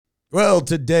Well,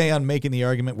 today on Making the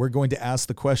Argument, we're going to ask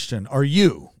the question, are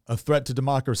you a threat to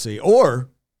democracy? Or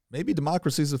maybe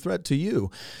democracy is a threat to you.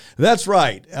 That's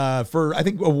right. For, I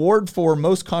think, award for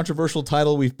most controversial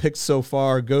title we've picked so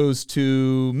far goes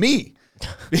to me.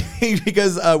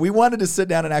 Because we wanted to sit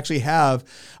down and actually have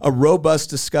a robust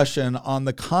discussion on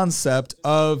the concept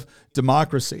of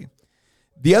democracy.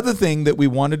 The other thing that we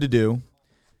wanted to do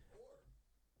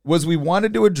was we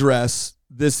wanted to address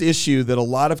this issue that a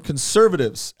lot of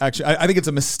conservatives, actually, I think it's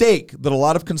a mistake that a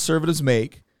lot of conservatives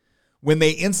make when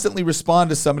they instantly respond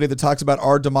to somebody that talks about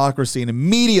our democracy and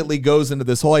immediately goes into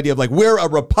this whole idea of like, we're a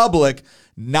republic,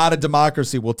 not a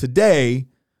democracy. Well, today,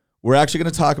 we're actually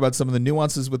going to talk about some of the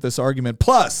nuances with this argument.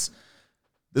 Plus,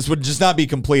 this would just not be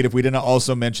complete if we didn't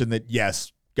also mention that,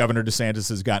 yes, Governor DeSantis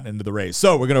has gotten into the race.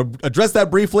 So we're going to address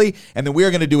that briefly, and then we are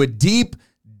going to do a deep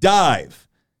dive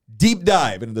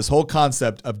into this whole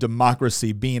concept of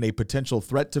democracy being a potential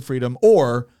threat to freedom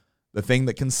or the thing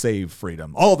that can save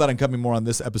freedom. All of that and coming more on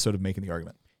this episode of Making the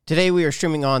Argument. Today, we are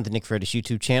streaming on the Nick Freitas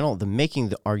YouTube channel, the Making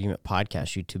the Argument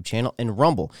podcast YouTube channel, and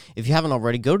Rumble. If you haven't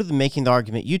already, go to the Making the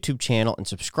Argument YouTube channel and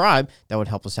subscribe. That would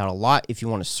help us out a lot. If you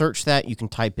want to search that, you can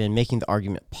type in Making the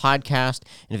Argument podcast.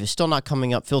 And if it's still not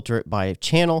coming up, filter it by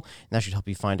channel, and that should help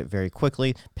you find it very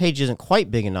quickly. Page isn't quite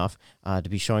big enough to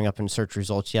be showing up in search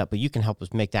results yet, but you can help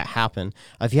us make that happen.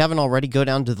 If you haven't already, go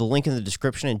down to the link in the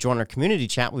description and join our community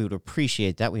chat. We would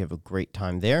appreciate that. We have a great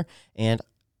time there. And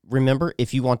remember,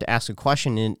 if you want to ask a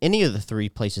question in any of the three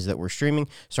places that we're streaming,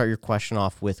 start your question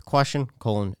off with question, :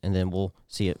 and then we'll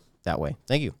see it that way.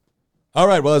 Thank you. All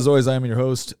right. Well, as always, I am your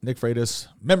host, Nick Freitas,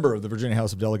 member of the Virginia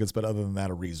House of Delegates, but other than that,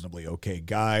 a reasonably okay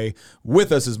guy.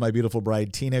 With us is my beautiful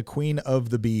bride, Tina, Queen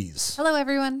of the Bees. Hello,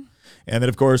 everyone. And then,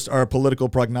 of course, our political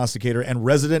prognosticator and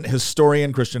resident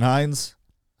historian, Christian Hines.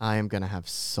 I am going to have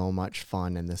so much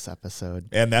fun in this episode.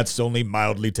 And that's only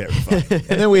mildly terrifying.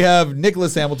 And then we have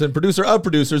Nicholas Hamilton, producer of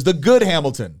producers, the good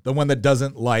Hamilton, the one that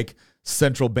doesn't like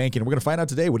central banking. We're going to find out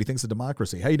today what he thinks of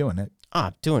democracy. How you doing, Nick?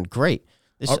 Doing great.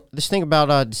 This thing about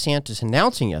DeSantis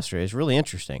announcing yesterday is really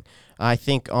interesting. I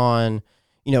think I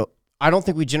don't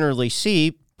think we generally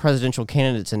see presidential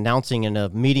candidates announcing in a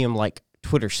medium like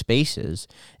Twitter Spaces.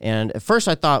 And at first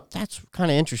I thought that's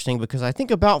kind of interesting because I think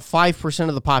about 5%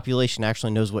 of the population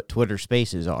actually knows what Twitter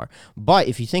Spaces are. But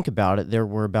if you think about it, there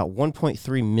were about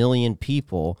 1.3 million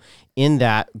people in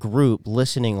that group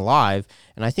listening live.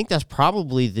 And I think that's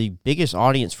probably the biggest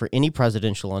audience for any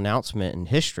presidential announcement in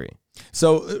history.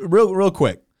 So real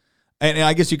quick, and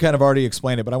I guess you kind of already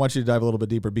explained it, but I want you to dive a little bit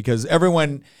deeper because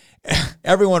everyone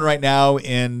right now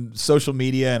in social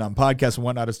media and on podcasts and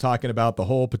whatnot is talking about the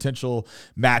whole potential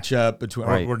matchup between,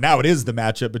 or now it is the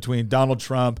matchup between Donald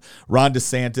Trump, Ron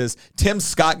DeSantis. Tim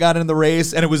Scott got in the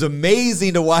race, and it was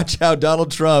amazing to watch how Donald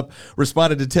Trump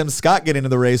responded to Tim Scott getting in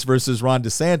the race versus Ron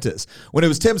DeSantis. When it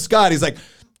was Tim Scott, he's like,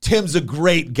 Tim's a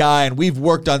great guy, and we've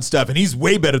worked on stuff, and he's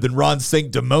way better than Ron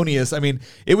Sanctimonious. I mean,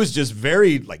 it was just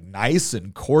very nice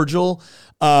and cordial.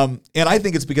 And I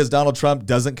think it's because Donald Trump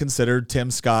doesn't consider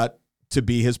Tim Scott to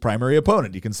be his primary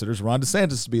opponent. He considers Ron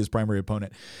DeSantis to be his primary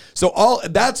opponent. So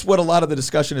that's what a lot of the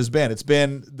discussion has been. It's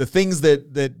been the things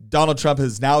that Donald Trump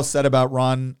has now said about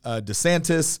Ron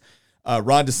DeSantis,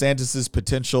 Ron DeSantis's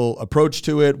potential approach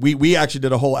to it. We actually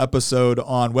did a whole episode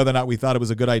on whether or not we thought it was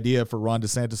a good idea for Ron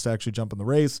DeSantis to actually jump in the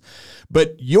race.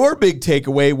 But your big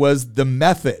takeaway was the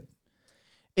method.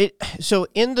 So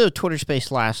in the Twitter space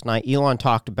last night, Elon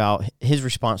talked about his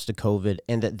response to COVID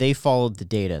and that they followed the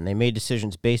data and they made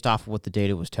decisions based off of what the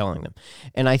data was telling them.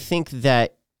 And I think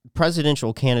that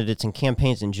presidential candidates and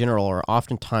campaigns in general are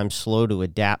oftentimes slow to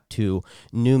adapt to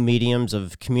new mediums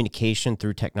of communication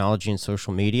through technology and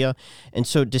social media. And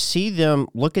so to see them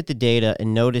look at the data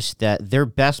and notice that their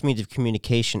best means of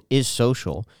communication is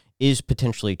social, is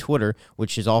potentially Twitter,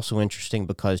 which is also interesting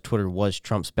because Twitter was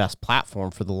Trump's best platform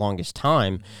for the longest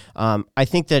time. I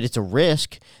think that it's a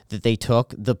risk that they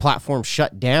took. The platform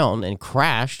shut down and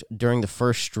crashed during the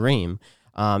first stream.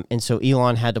 And so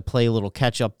Elon had to play a little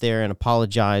catch up there and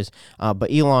apologize.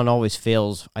 But Elon always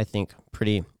fails, I think,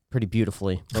 pretty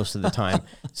beautifully most of the time.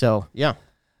 So, yeah.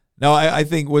 No, I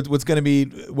think what's going to be,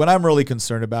 what I'm really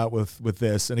concerned about with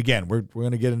this, and again, we're going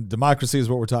to get into democracy is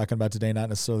what we're talking about today, not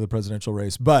necessarily the presidential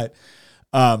race, but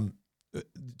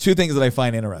two things that I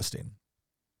find interesting.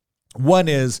 One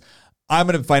is I'm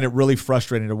going to find it really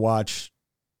frustrating to watch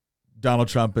Donald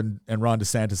Trump and Ron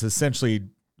DeSantis essentially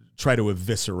try to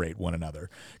eviscerate one another.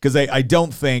 Because I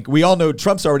don't think, we all know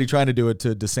Trump's already trying to do it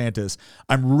to DeSantis.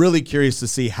 I'm really curious to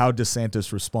see how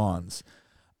DeSantis responds.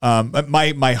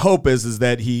 My hope is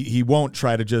that he won't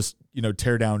try to just,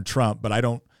 tear down Trump, but I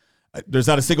don't There's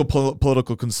not a single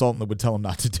political consultant that would tell him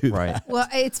not to do that. Well,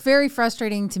 it's very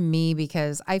frustrating to me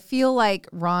because I feel like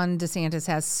Ron DeSantis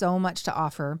has so much to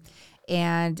offer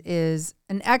and is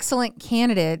an excellent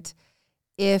candidate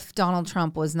if Donald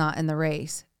Trump was not in the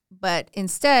race. But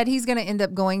instead, he's going to end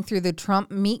up going through the Trump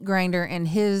meat grinder and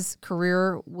his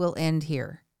career will end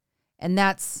here. And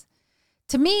that's,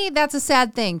 to me, that's a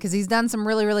sad thing because he's done some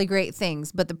really, really great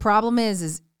things. But the problem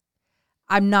is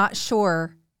I'm not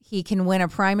sure he can win a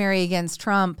primary against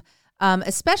Trump,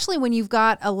 especially when you've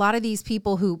got a lot of these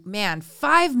people who,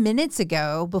 5 minutes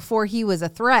ago, before he was a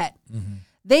threat,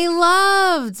 they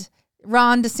loved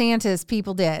Ron DeSantis,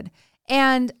 people did.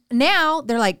 And now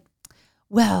they're like,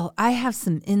 well, I have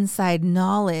some inside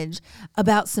knowledge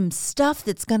about some stuff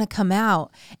that's going to come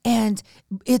out, and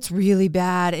it's really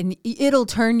bad, and it'll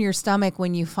turn your stomach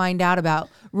when you find out about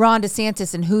Ron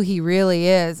DeSantis and who he really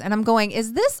is. And I'm going,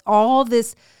 is this all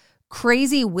this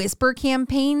crazy whisper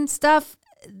campaign stuff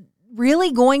really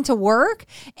going to work?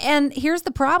 And here's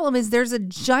the problem is there's a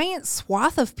giant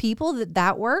swath of people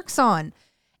that works on.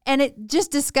 And it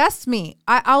just disgusts me.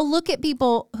 I'll look at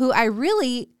people who I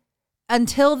really,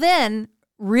 until then,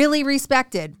 really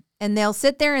respected. And they'll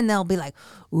sit there and they'll be like,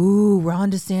 ooh, Ron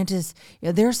DeSantis,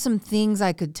 there's some things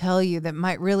I could tell you that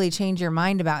might really change your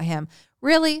mind about him.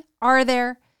 Really? Are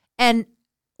there? And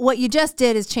what you just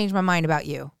did is change my mind about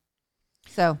you.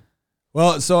 So...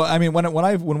 Well, so I mean,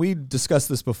 when we discussed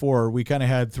this before, we kind of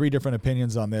had three different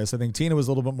opinions on this. I think Tina was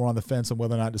a little bit more on the fence on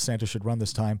whether or not DeSantis should run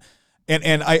this time,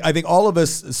 and I think all of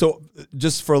us. So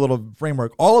just for a little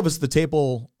framework, all of us at the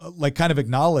table like kind of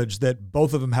acknowledge that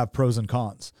both of them have pros and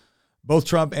cons. Both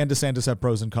Trump and DeSantis have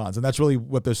pros and cons, and that's really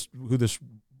what this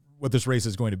race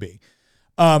is going to be.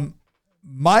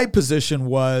 My position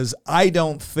was I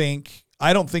don't think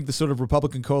the sort of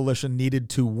Republican coalition needed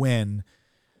to win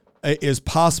is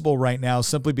possible right now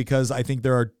simply because I think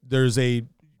there's a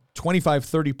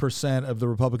 25-30% of the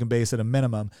Republican base at a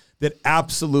minimum that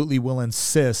absolutely will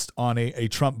insist on a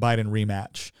Trump-Biden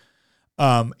rematch.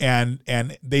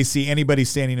 And they see anybody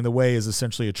standing in the way as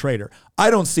essentially a traitor.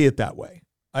 I don't see it that way.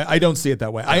 I don't see it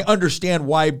that way. I understand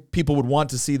why people would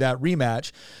want to see that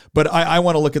rematch, but I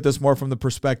want to look at this more from the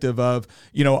perspective of,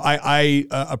 I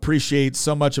appreciate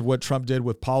so much of what Trump did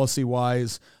with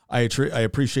policy-wise. I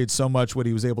appreciate so much what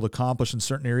he was able to accomplish in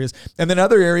certain areas. And then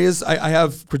other areas, I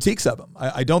have critiques of him.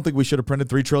 I don't think we should have printed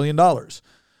 $3 trillion.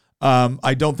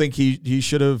 I don't think he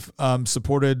should have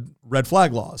supported red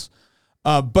flag laws.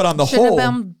 But on the whole,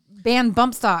 ban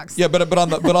bump stocks. Yeah, but on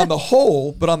the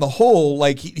whole,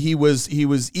 like he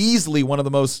was easily one of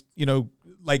the most,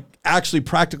 like actually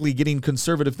practically getting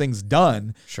conservative things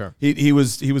done. Sure. He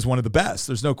was one of the best.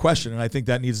 There's no question. And I think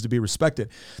that needs to be respected.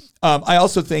 I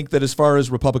also think that as far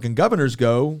as Republican governors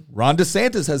go, Ron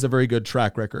DeSantis has a very good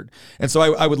track record. And so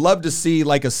I would love to see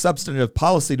like a substantive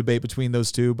policy debate between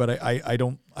those two, but I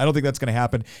don't think that's going to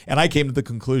happen. And I came to the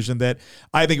conclusion that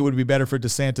I think it would be better for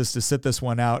DeSantis to sit this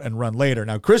one out and run later.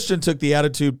 Now, Christian took the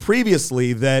attitude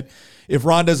previously that if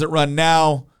Ron doesn't run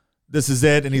now, this is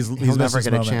it, and he'll never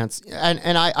get a chance.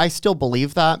 And I still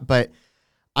believe that, but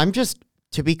I'm just,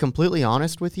 to be completely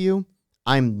honest with you,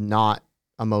 I'm not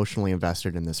emotionally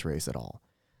invested in this race at all.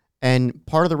 And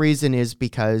part of the reason is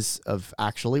because of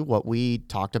actually what we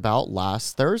talked about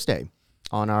last Thursday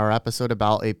on our episode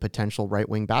about a potential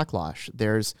right-wing backlash.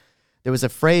 There was a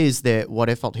phrase that What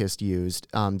If Hist used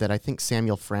that I think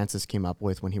Samuel Francis came up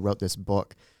with when he wrote this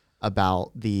book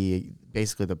about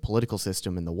basically the political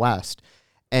system in the West.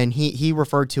 And he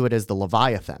referred to it as the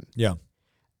Leviathan. Yeah.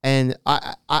 And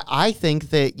I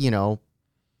think that,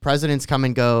 presidents come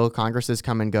and go, Congresses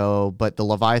come and go, but the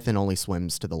Leviathan only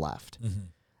swims to the left. Mm-hmm.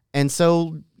 And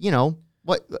so,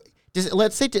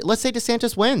 let's say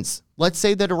DeSantis wins. Let's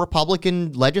say that a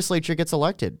Republican legislature gets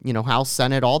elected, House,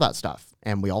 Senate, all that stuff.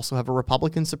 And we also have a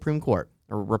Republican Supreme Court,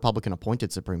 or Republican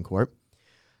appointed Supreme Court.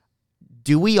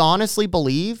 Do we honestly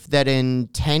believe that in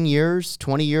 10 years,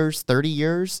 20 years, 30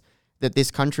 years, that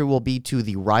this country will be to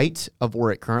the right of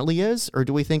where it currently is, or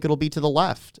do we think it'll be to the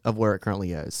left of where it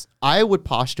currently is? I would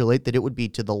postulate that it would be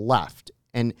to the left,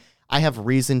 and I have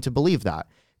reason to believe that.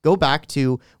 Go back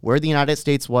to where the United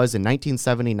States was in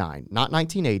 1979, not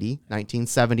 1980,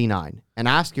 1979, and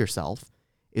ask yourself,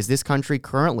 is this country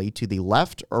currently to the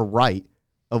left or right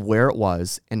of where it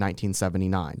was in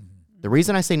 1979? The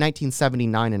reason I say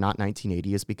 1979 and not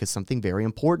 1980 is because something very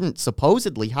important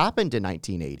supposedly happened in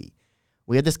 1980.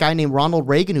 We had this guy named Ronald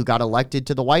Reagan who got elected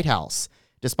to the White House,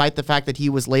 despite the fact that he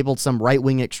was labeled some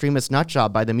right-wing extremist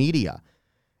nutjob by the media.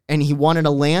 And he won in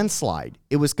a landslide.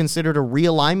 It was considered a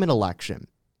realignment election.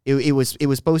 It was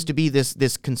supposed to be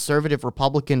this conservative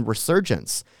Republican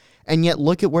resurgence. And yet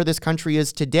look at where this country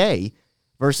is today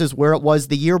versus where it was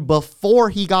the year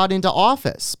before he got into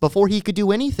office, before he could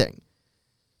do anything.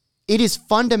 It is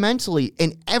fundamentally,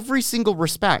 in every single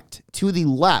respect, to the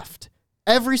left.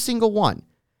 Every single one.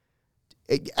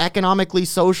 Economically,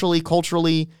 socially,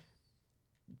 culturally,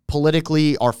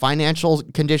 politically, our financial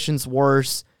conditions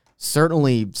worse.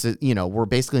 Certainly, we're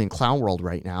basically in clown world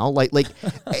right now. Like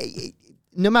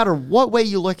no matter what way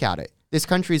you look at it, this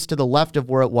country is to the left of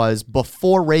where it was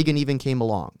before Reagan even came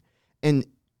along. And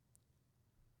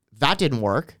that didn't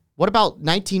work. What about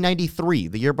 1993,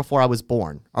 the year before I was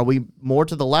born? Are we more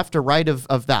to the left or right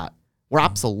of that? We're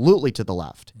absolutely to the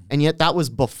left. And yet that was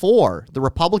before the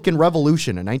Republican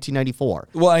Revolution in 1994.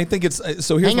 Well, I think it's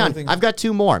so. Here's Hang on, thing. I've got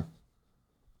two more.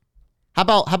 How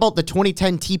about the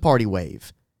 2010 Tea Party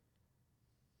wave?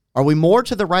 Are we more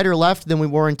to the right or left than we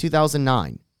were in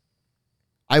 2009?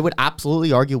 I would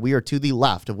absolutely argue we are to the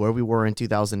left of where we were in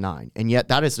 2009. And yet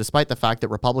that is despite the fact that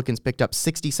Republicans picked up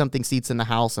 60-something seats in the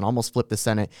House and almost flipped the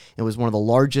Senate. It was one of the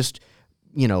largest,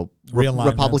 realignment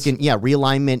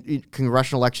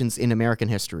congressional elections in American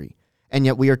history. And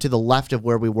yet we are to the left of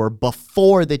where we were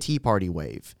before the Tea Party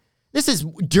wave. This is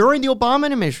during the Obama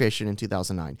administration in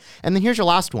 2009. And then here's your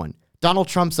last one. Donald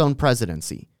Trump's own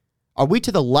presidency. Are we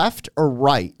to the left or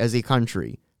right as a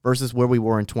country versus where we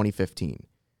were in 2015?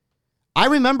 I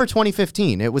remember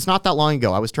 2015. It was not that long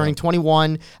ago. I was turning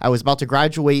 21. I was about to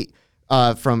graduate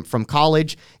from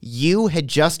college. You had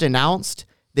just announced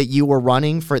that you were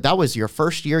running that was your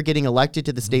first year getting elected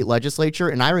to the state legislature.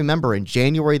 And I remember in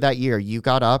January that year, you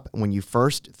got up when you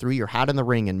first threw your hat in the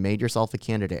ring and made yourself a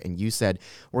candidate. And you said,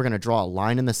 we're going to draw a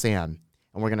line in the sand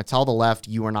and we're going to tell the left,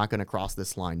 you are not going to cross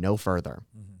this line no further.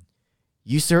 Mm-hmm.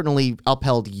 You certainly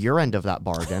upheld your end of that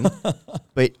bargain.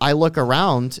 But I look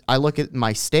around, I look at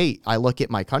my state, I look at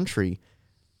my country.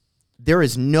 There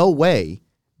is no way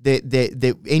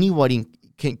that anybody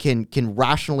can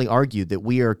rationally argue that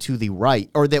we are to the right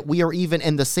or that we are even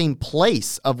in the same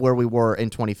place of where we were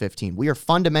in 2015. We are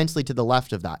fundamentally to the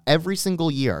left of that. Every single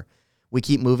year, we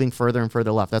keep moving further and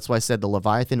further left. That's why I said the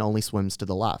Leviathan only swims to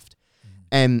the left.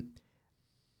 And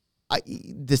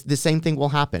the same thing will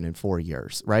happen in 4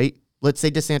 years, right? Let's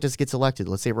say DeSantis gets elected.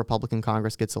 Let's say Republican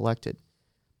Congress gets elected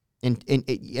in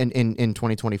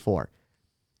 2024.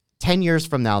 10 years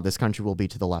from now, this country will be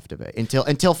to the left of it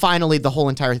until finally the whole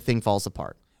entire thing falls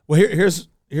apart. Well, here's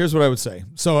what I would say.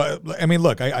 So, I mean,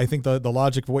 look, I think the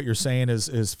logic of what you're saying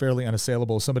is fairly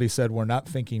unassailable. Somebody said we're not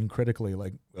thinking critically.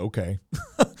 Like, okay.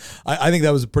 I think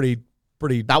that was a pretty.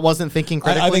 That wasn't thinking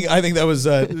critically. I think that was.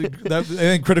 I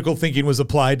think critical thinking was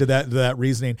applied to that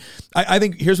reasoning. I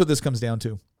think here's what this comes down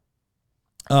to.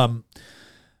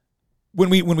 When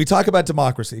we talk about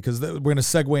democracy, because we're going to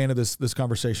segue into this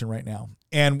conversation right now,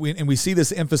 and we see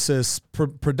this emphasis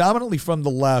predominantly from the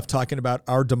left talking about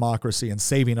our democracy and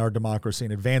saving our democracy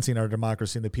and advancing our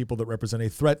democracy and the people that represent a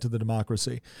threat to the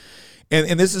democracy,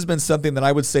 and this has been something that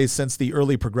I would say since the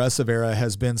early progressive era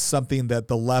has been something that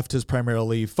the left has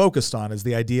primarily focused on, is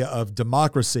the idea of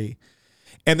democracy.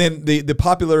 And then the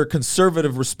popular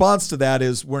conservative response to that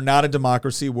is we're not a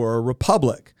democracy, we're a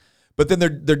republic. But then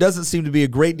there doesn't seem to be a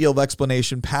great deal of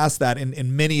explanation past that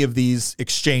in many of these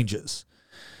exchanges.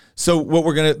 So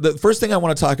the first thing I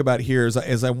want to talk about here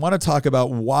is I want to talk about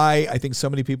why I think so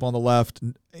many people on the left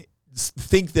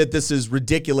think that this is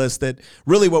ridiculous, that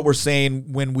really what we're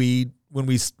saying when we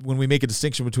make a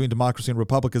distinction between democracy and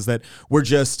republic is that we're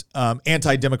just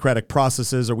anti-democratic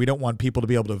processes, or we don't want people to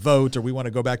be able to vote, or we want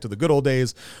to go back to the good old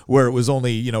days where it was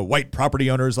only, white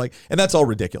property owners, and that's all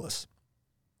ridiculous.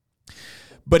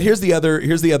 But here's the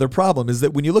other problem is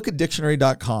that when you look at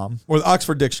dictionary.com, or the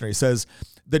Oxford Dictionary says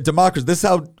that democracy, this is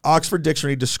how Oxford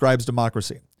Dictionary describes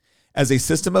democracy: as a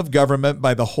system of government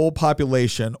by the whole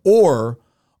population or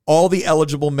all the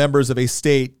eligible members of a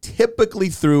state, typically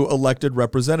through elected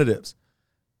representatives.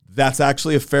 That's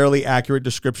actually a fairly accurate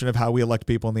description of how we elect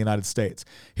people in the United States.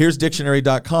 Here's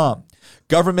dictionary.com.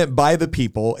 Government by the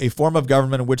people, a form of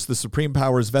government in which the supreme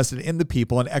power is vested in the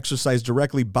people and exercised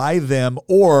directly by them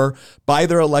or by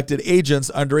their elected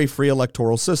agents under a free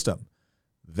electoral system.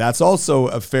 That's also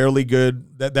a fairly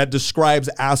good, that describes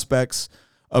aspects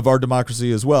of our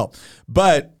democracy as well.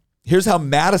 But here's how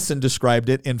Madison described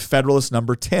it in Federalist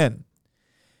number 10.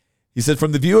 He said,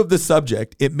 from the view of the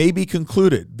subject, it may be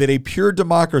concluded that a pure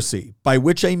democracy, by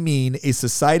which I mean a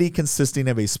society consisting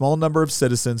of a small number of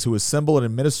citizens who assemble and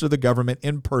administer the government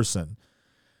in person.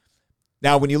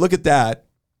 Now, when you look at that,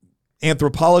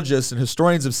 anthropologists and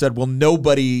historians have said, well,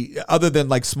 nobody, other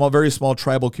than very small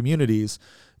tribal communities,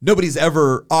 nobody's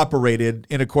ever operated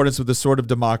in accordance with the sort of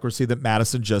democracy that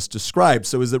Madison just described.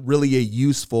 So is it really a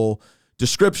useful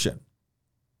description?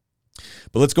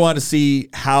 But let's go on to see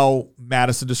how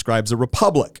Madison describes a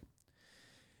republic.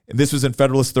 And this was in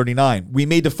Federalist 39. We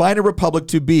may define a republic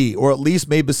to be, or at least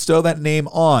may bestow that name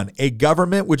on, a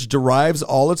government which derives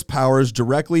all its powers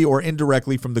directly or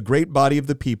indirectly from the great body of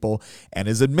the people and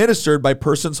is administered by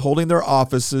persons holding their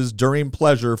offices during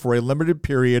pleasure for a limited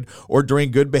period or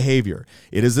during good behavior.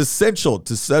 It is essential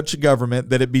to such a government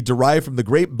that it be derived from the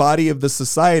great body of the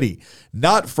society,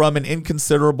 not from an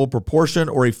inconsiderable proportion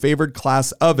or a favored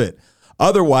class of it.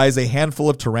 Otherwise, a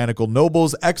handful of tyrannical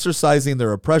nobles exercising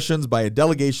their oppressions by a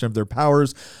delegation of their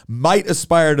powers might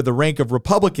aspire to the rank of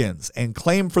republicans and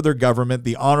claim for their government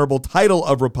the honorable title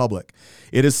of republic.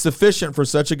 It is sufficient for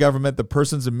such a government that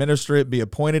persons administering it be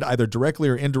appointed either directly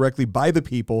or indirectly by the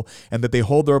people, and that they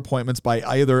hold their appointments by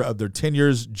either of their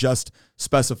tenures just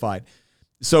specified.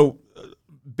 So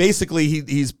basically,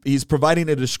 he's providing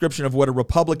a description of what a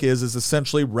republic is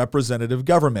essentially representative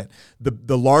government.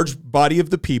 The large body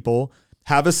of the people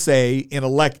have a say in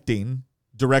electing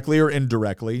directly or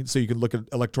indirectly. So you can look at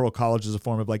electoral college as a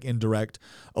form of like indirect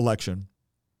election.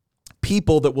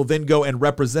 People that will then go and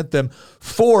represent them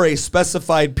for a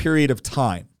specified period of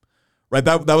time, right?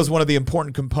 That was one of the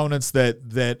important components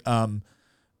that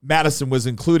Madison was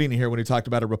including here when he talked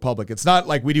about a republic. It's not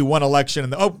like we do one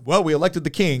election and we elected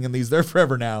the king and he's there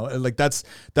forever now. Like that's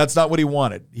not what he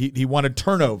wanted. He wanted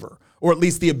turnover, or at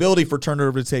least the ability for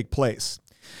turnover to take place.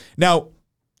 Now,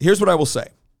 here's what I will say.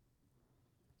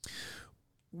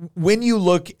 When you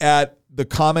look at the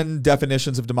common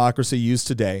definitions of democracy used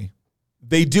today,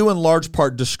 they do in large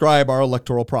part describe our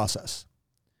electoral process.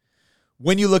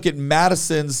 When you look at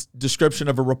Madison's description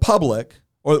of a republic,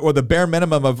 or the bare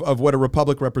minimum of what a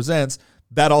republic represents,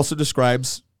 that also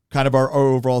describes kind of our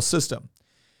overall system.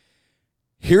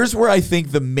 Here's where I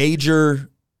think the major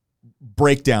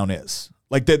breakdown is,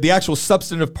 like the actual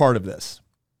substantive part of this.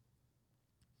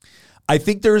 I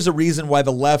think there is a reason why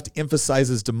the left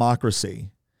emphasizes democracy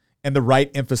and the right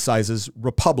emphasizes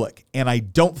republic, and I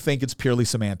don't think it's purely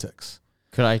semantics.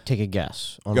 Could I take a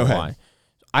guess on Go why? ahead.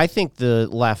 I think the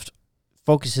left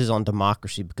focuses on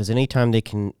democracy because anytime they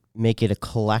can make it a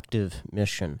collective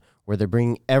mission where they're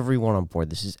bringing everyone on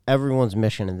board, this is everyone's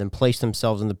mission, and then place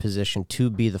themselves in the position to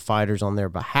be the fighters on their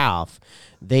behalf,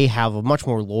 they have a much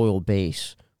more loyal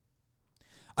base.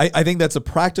 I think that's a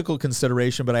practical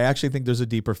consideration, but I actually think there's a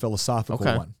deeper philosophical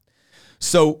one.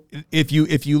 So if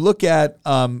you look at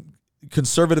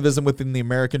conservatism within the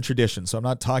American tradition, so I'm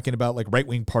not talking about like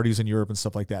right-wing parties in Europe and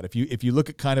stuff like that. If you look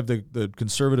at kind of the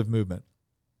conservative movement,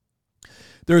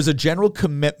 there is a general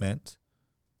commitment,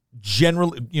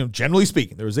 generally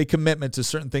speaking, there is a commitment to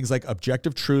certain things like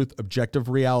objective truth, objective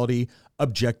reality,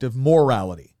 objective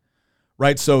morality.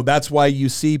 Right, so that's why you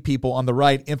see people on the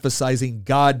right emphasizing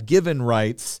God-given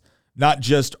rights, not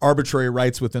just arbitrary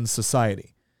rights within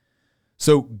society.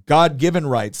 So God-given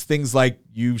rights, things like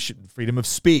freedom of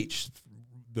speech,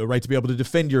 the right to be able to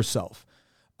defend yourself.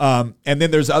 And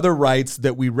then there's other rights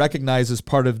that we recognize as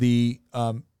part of the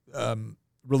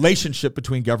relationship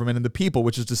between government and the people,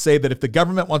 which is to say that if the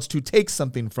government wants to take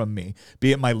something from me,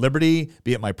 be it my liberty,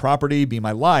 be it my property, be it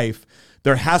my life,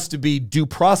 there has to be due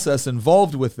process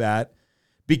involved with that.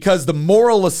 Because the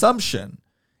moral assumption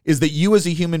is that you as a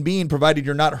human being, provided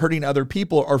you're not hurting other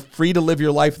people, are free to live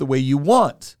your life the way you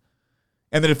want.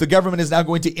 And that if the government is now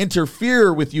going to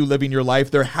interfere with you living your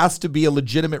life, there has to be a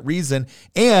legitimate reason,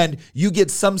 and you get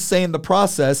some say in the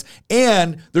process,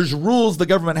 and there's rules the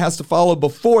government has to follow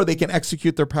before they can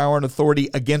execute their power and authority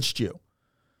against you.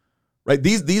 Right?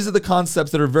 These are the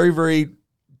concepts that are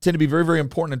tend to be very, very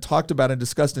important and talked about and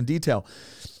discussed in detail.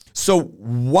 So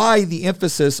why the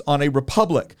emphasis on a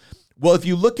republic? Well, if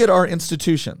you look at our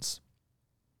institutions,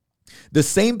 the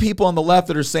same people on the left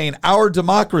that are saying our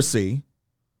democracy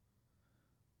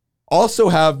also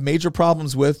have major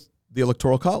problems with the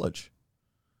Electoral College,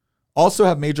 also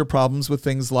have major problems with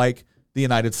things like the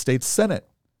United States Senate,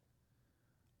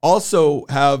 also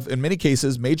have, in many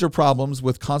cases, major problems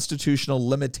with constitutional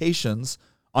limitations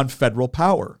on federal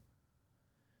power.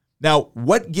 Now,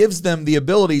 what gives them the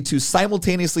ability to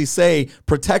simultaneously say,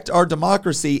 protect our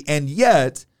democracy, and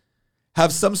yet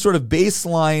have some sort of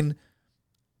baseline,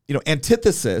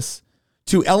 antithesis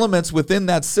to elements within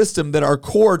that system that are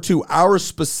core to our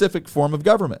specific form of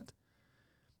government?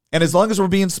 And as long as we're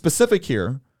being specific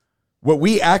here, what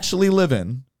we actually live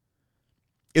in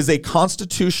is a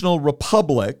constitutional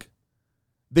republic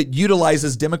that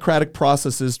utilizes democratic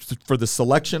processes for the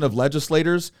selection of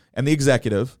legislators and the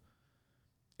executive,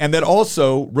 and that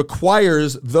also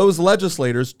requires those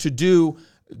legislators to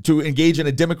engage in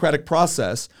a democratic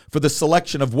process for the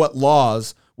selection of what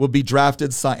laws will be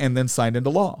drafted and then signed into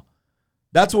law.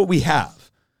 That's what we have.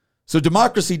 So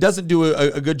democracy doesn't do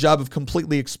a good job of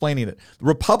completely explaining it. The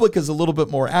republic is a little bit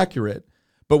more accurate.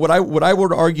 But what I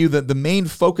would argue that the main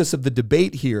focus of the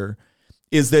debate here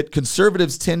is that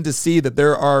conservatives tend to see that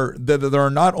there are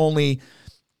not only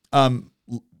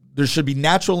there should be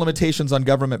natural limitations on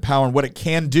government power and what it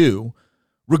can do,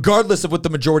 regardless of what the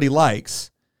majority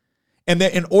likes, and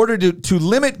that in order to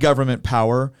limit government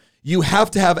power, you have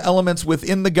to have elements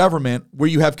within the government where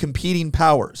you have competing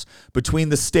powers between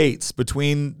the states,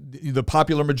 between the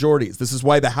popular majorities. This is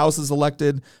why the House is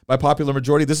elected by popular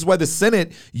majority. This is why the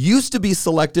Senate used to be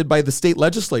selected by the state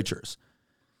legislatures,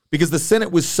 because the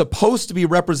Senate was supposed to be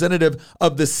representative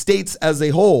of the states as a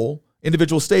whole,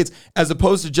 individual states, as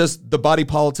opposed to just the body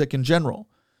politic in general.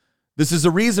 This is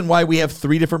a reason why we have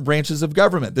 3 different branches of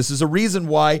government. This is a reason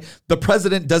why the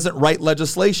president doesn't write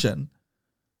legislation.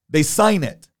 They sign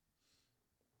it,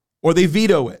 or they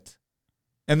veto it,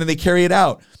 and then they carry it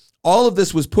out. All of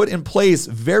this was put in place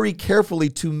very carefully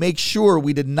to make sure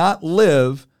we did not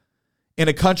live in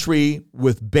a country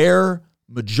with bare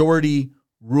majority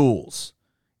rules.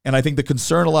 And I think the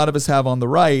concern a lot of us have on the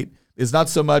right is not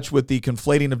so much with the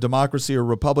conflating of democracy or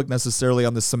republic necessarily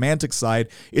on the semantic side.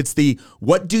 It's the,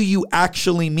 what do you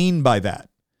actually mean by that?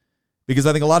 Because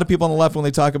I think a lot of people on the left, when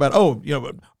they talk about,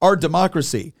 our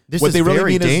democracy, This is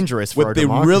very dangerous for our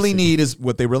democracy.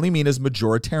 What they really mean is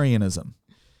majoritarianism.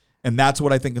 And that's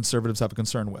what I think conservatives have a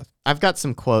concern with. I've got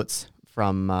some quotes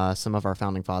from some of our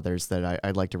founding fathers that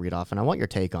I'd like to read off, and I want your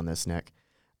take on this, Nick.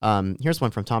 Here's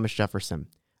one from Thomas Jefferson.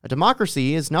 A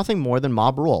democracy is nothing more than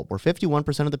mob rule, where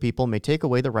 51% of the people may take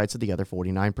away the rights of the other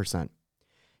 49%.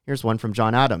 Here's one from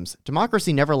John Adams.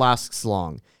 Democracy never lasts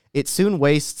long. It soon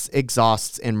wastes,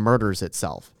 exhausts, and murders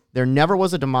itself. There never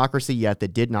was a democracy yet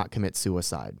that did not commit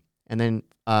suicide. And then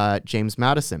James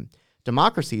Madison.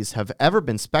 Democracies have ever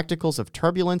been spectacles of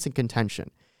turbulence and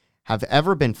contention, have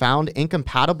ever been found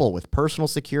incompatible with personal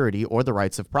security or the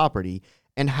rights of property,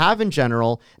 and have in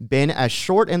general been as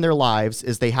short in their lives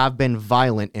as they have been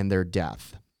violent in their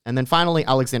death. And then finally,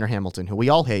 Alexander Hamilton, who we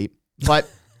all hate,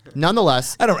 but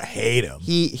nonetheless, I don't hate him.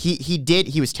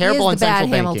 He was terrible in central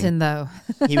banking. Hamilton, though.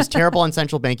 He was terrible in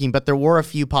central banking, but there were a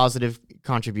few positive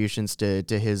contributions to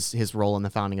his role in the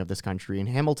founding of this country. And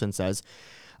Hamilton says,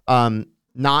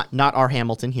 not our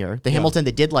Hamilton here, the Hamilton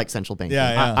that did like central banking.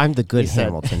 I'm the good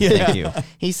Hamilton. Thank you.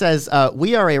 He says,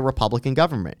 we are a Republican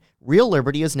government. Real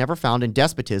liberty is never found in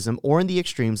despotism or in the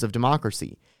extremes of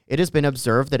democracy. It has been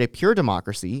observed that a pure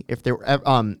democracy, if it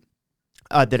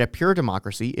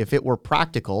were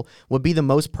practical, would be the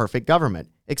most perfect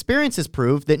government. Experience has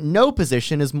proved that no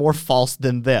position is more false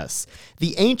than this.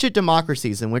 The ancient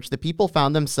democracies in which the people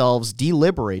found themselves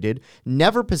deliberated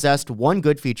never possessed one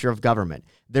good feature of government.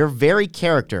 Their very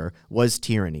character was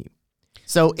tyranny.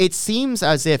 So it seems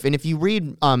as if, and if you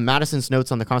read Madison's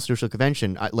notes on the Constitutional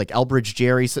Convention, like Elbridge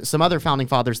Gerry, some other founding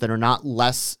fathers that are not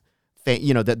less,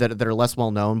 that are less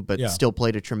well known, but still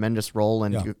played a tremendous role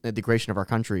in the creation of our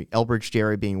country. Elbridge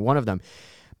Gerry being one of them.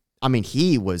 I mean,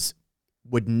 he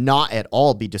would not at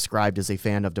all be described as a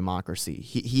fan of democracy.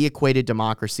 He equated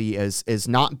democracy as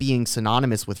not being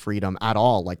synonymous with freedom at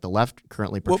all, like the left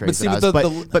currently portrays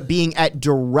but being at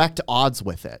direct odds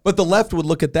with it. But the left would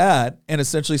look at that and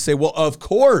essentially say, well, of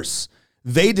course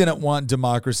they didn't want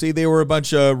democracy. They were a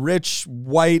bunch of rich,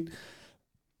 white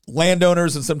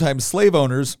landowners and sometimes slave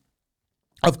owners.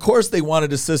 Of course they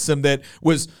wanted a system that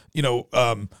was,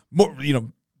 more,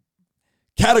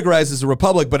 categorized as a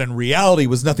republic, but in reality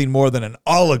was nothing more than an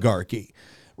oligarchy,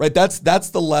 right? That's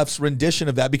the left's rendition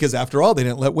of that, because after all, they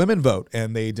didn't let women vote,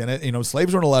 and they didn't,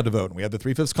 slaves weren't allowed to vote, and we had the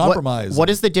 3/5 compromise. What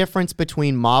is the difference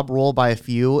between mob rule by a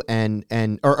few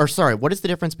what is the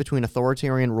difference between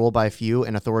authoritarian rule by a few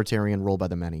and authoritarian rule by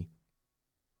the many?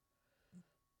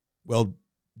 Well,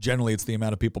 generally, it's the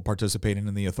amount of people participating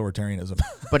in the authoritarianism.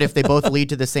 But if they both lead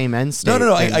to the same end state,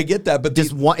 no, I get that. But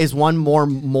is one more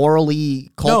morally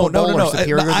culpable or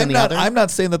superior than the other? I'm not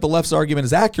saying that the left's argument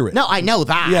is accurate. No, I know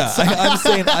that. Yeah, I'm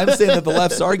saying that the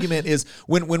left's argument is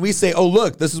when we say, oh,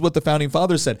 look, this is what the founding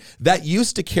fathers said. That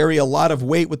used to carry a lot of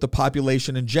weight with the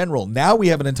population in general. Now we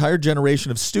have an entire generation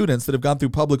of students that have gone through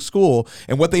public school,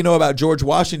 and what they know about George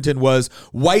Washington was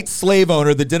white slave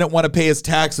owner that didn't want to pay his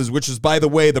taxes, which is, by the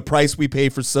way, the price we pay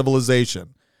for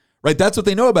civilization, right? That's what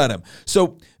they know about him.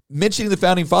 So mentioning the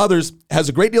founding fathers has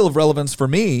a great deal of relevance for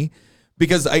me,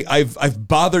 because I've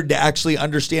bothered to actually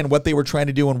understand what they were trying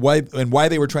to do and why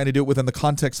they were trying to do it within the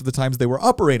context of the times they were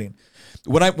operating.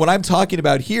 What I'm talking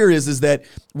about here is that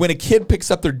when a kid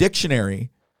picks up their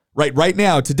dictionary right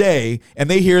now, today, and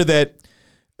they hear that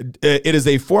it is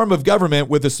a form of government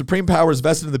with the supreme powers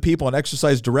vested in the people and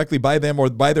exercised directly by them or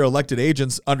by their elected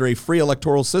agents under a free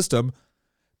electoral system,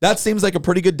 That seems like a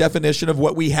pretty good definition of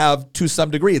what we have to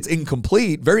some degree. It's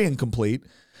incomplete, very incomplete,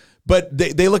 but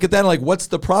they look at that and like, what's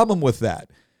the problem with that?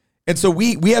 And so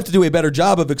we have to do a better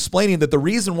job of explaining that the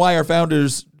reason why our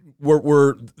founders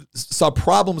saw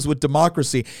problems with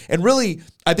democracy, and really,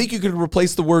 I think you could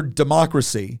replace the word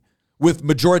democracy with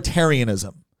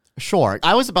majoritarianism. Sure.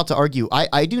 I was about to argue,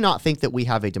 I do not think that we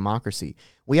have a democracy.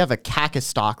 We have a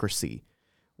kakistocracy.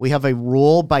 We have a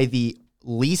rule by the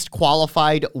least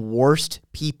qualified, worst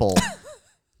people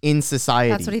in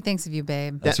society. That's what he thinks of you,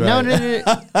 babe. That's No, right.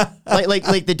 no.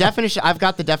 like the definition. I've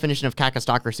got the definition of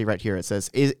kakistocracy right here. It says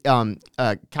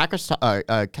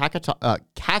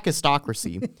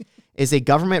kakistocracy is a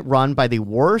government run by the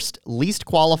worst, least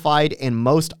qualified, and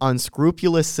most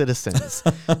unscrupulous citizens.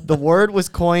 The word was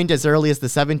coined as early as the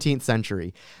 17th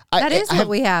century. That is what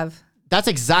we have. That's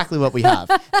exactly what we have.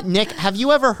 Nick, have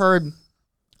you ever heard?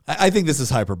 I think this is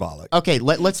hyperbolic. Okay,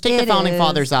 let's take the It founding is,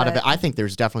 fathers out of it. but- I think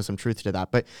there's definitely some truth to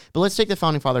that, but let's take the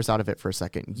founding fathers out of it for a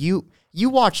second. You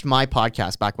watched my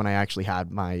podcast back when I actually had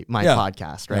my Yeah.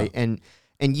 podcast, right? And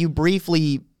you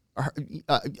briefly,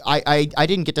 I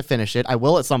didn't get to finish it. I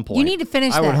will at some point. You need to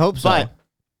finish I that. would hope so. But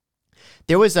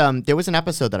there was an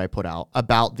episode that I put out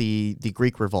about the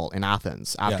Greek revolt in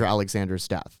Athens after Alexander's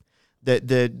death.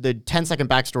 The 10-second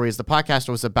backstory is the podcast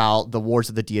was about the wars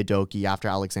of the Diadochi after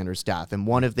Alexander's death, and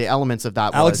one of the elements of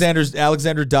that was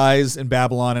Alexander dies in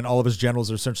Babylon, and all of his generals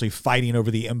are essentially fighting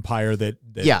over the empire that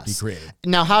he created.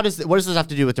 Now, what does this have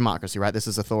to do with democracy, right? This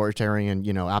is authoritarian,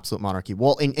 absolute monarchy.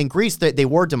 Well, in Greece, they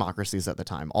were democracies at the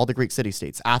time, all the Greek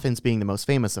city-states, Athens being the most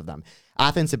famous of them.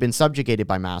 Athens had been subjugated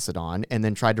by Macedon and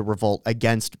then tried to revolt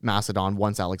against Macedon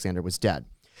once Alexander was dead.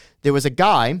 There was a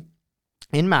guy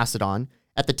in Macedon,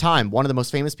 at the time, one of the most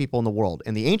famous people in the world.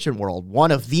 In the ancient world,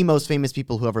 one of the most famous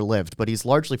people who ever lived, but he's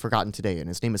largely forgotten today, and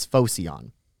his name is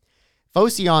Phocion.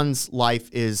 Phocion's life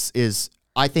is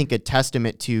I think, a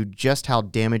testament to just how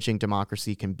damaging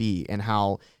democracy can be and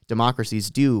how democracies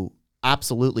do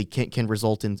absolutely can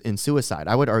result in suicide.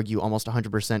 I would argue almost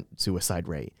 100% suicide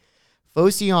rate.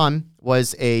 Phocion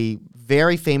was a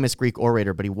very famous Greek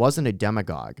orator, but he wasn't a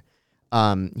demagogue.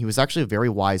 He was actually a very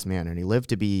wise man, and he lived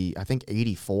to be, I think,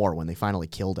 84 when they finally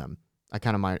killed him.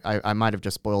 I might have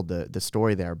just spoiled the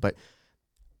story there, but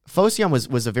Phocion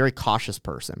was a very cautious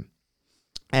person,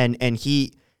 and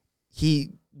he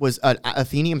was an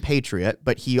Athenian patriot,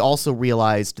 but he also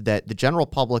realized that the general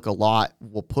public a lot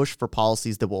will push for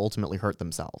policies that will ultimately hurt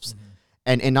themselves. Mm-hmm.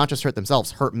 And not just hurt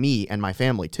themselves, hurt me and my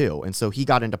family too. And so he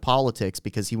got into politics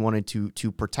because he wanted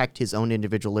to protect his own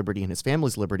individual liberty and his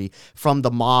family's liberty from the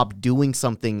mob doing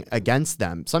something against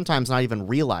them, sometimes not even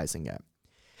realizing it.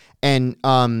 And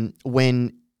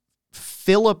when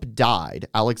Philip died,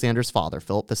 Alexander's father,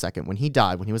 Philip II, when he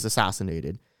died, when he was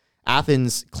assassinated,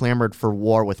 Athens clamored for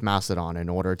war with Macedon in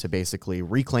order to basically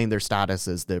reclaim their status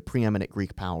as the preeminent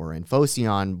Greek power. And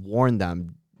Phocion warned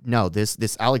them, no,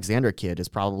 this Alexander kid is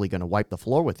probably going to wipe the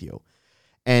floor with you.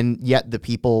 And yet the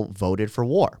people voted for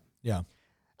war. Yeah.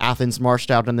 Athens marched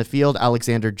out in the field.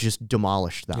 Alexander just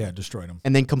demolished them. Yeah, destroyed them.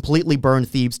 And then completely burned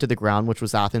Thebes to the ground, which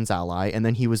was Athens' ally. And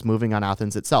then he was moving on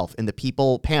Athens itself. And the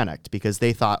people panicked because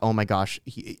they thought, oh my gosh,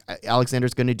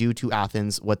 Alexander's going to do to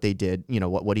Athens what they did,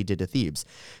 what he did to Thebes.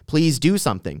 Please do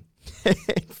something.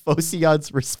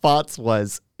 Phocion's response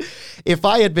was, if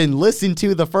I had been listened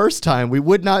to the first time, we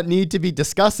would not need to be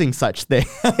discussing such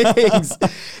things.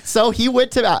 So he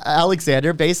went to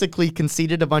Alexander, basically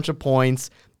conceded a bunch of points,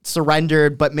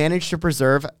 surrendered, but managed to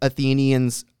preserve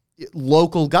Athenians'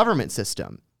 local government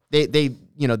system. They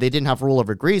didn't have rule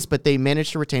over Greece, but they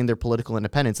managed to retain their political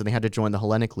independence, and they had to join the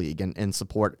Hellenic League and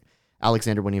support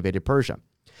Alexander when he invaded Persia.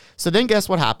 So then guess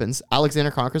what happens?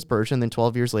 Alexander conquers Persia, and then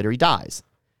 12 years later he dies.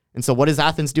 And so what does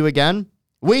Athens do again?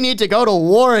 We need to go to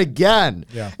war again.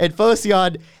 Yeah. And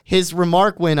Phocion, his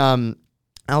remark when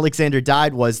Alexander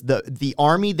died was the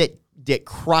army that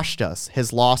crushed us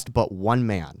has lost but one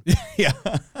man. Yeah.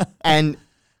 and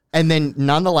then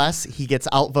nonetheless, he gets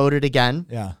outvoted again.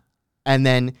 Yeah. And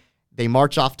then they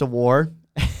march off to war.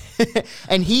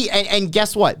 and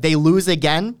guess what? They lose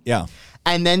again. Yeah.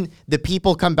 And then the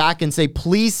people come back and say,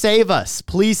 please save us.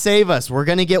 Please save us. We're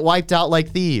going to get wiped out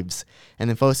like Thebes. And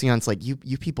then Phocion's like, you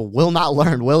people will not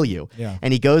learn, will you? Yeah.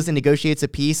 And he goes and negotiates a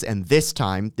peace. And this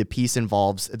time, the peace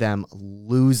involves them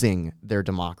losing their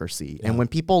democracy. Yeah. And when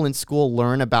people in school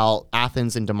learn about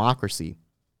Athens and democracy,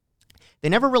 they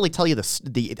never really tell you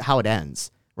how it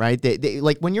ends. Right? They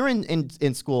like when you're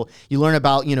in school, you learn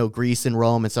about, Greece and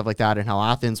Rome and stuff like that and how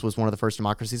Athens was one of the first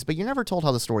democracies, but you're never told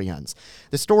how the story ends.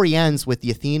 The story ends with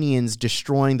the Athenians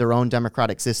destroying their own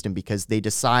democratic system because they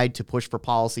decide to push for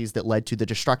policies that led to the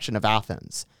destruction of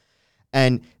Athens.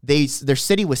 And their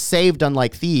city was saved,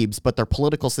 unlike Thebes, but their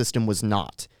political system was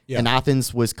not. Yeah. And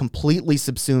Athens was completely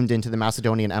subsumed into the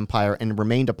Macedonian Empire and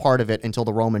remained a part of it until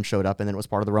the Romans showed up, and then it was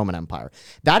part of the Roman Empire.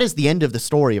 That is the end of the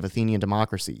story of Athenian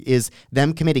democracy, is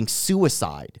them committing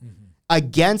suicide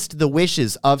against the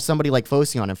wishes of somebody like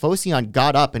Phocion. And Phocion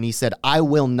got up and he said, I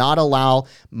will not allow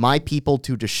my people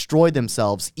to destroy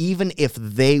themselves, even if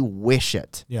they wish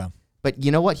it. Yeah. But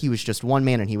you know what? He was just one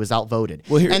man and he was outvoted.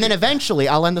 Well, and then eventually,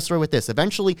 I'll end the story with this.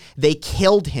 Eventually, they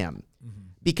killed him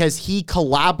because he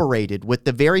collaborated with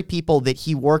the very people that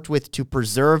he worked with to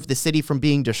preserve the city from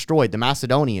being destroyed, the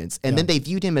Macedonians. And then they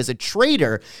viewed him as a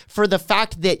traitor for the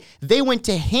fact that they went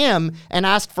to him and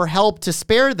asked for help to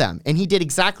spare them. And he did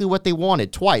exactly what they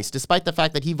wanted twice, despite the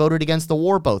fact that he voted against the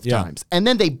war both times. And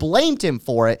then they blamed him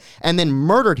for it and then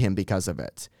murdered him because of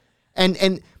it.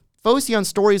 And Phocion's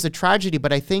story is a tragedy,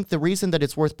 but I think the reason that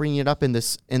it's worth bringing it up in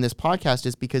this podcast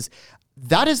is because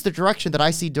that is the direction that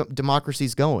I see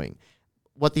democracy's going.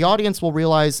 What the audience will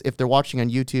realize if they're watching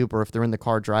on YouTube or if they're in the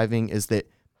car driving is that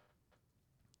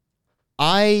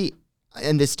I,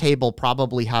 and this table,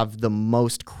 probably have the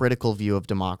most critical view of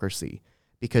democracy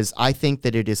because I think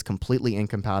that it is completely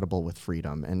incompatible with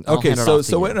freedom. And I'll hand it off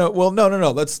to you. Wait, no.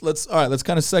 Let's kind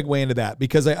of segue into that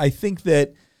because I think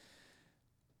that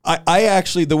I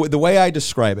actually the way I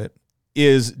describe it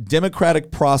is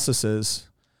democratic processes,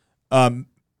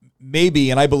 maybe,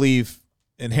 and I believe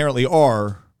inherently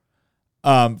are.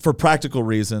 For practical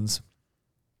reasons,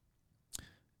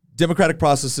 democratic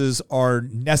processes are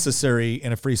necessary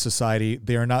in a free society.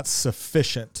 They are not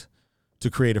sufficient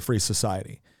to create a free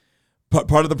society.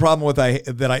 Part of the problem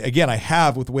I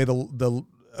have with the way the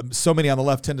so many on the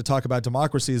left tend to talk about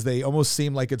democracy is they almost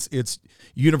seem like it's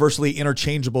universally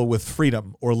interchangeable with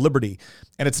freedom or liberty,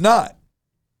 and it's not.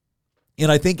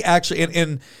 And I think actually,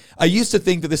 and I used to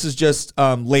think that this is just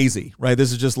lazy, right?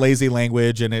 This is just lazy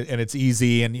language, and it's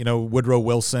easy. And Woodrow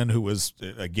Wilson, who was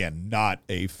again not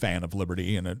a fan of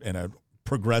liberty and a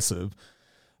progressive,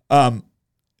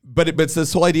 but it's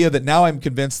this whole idea that now I'm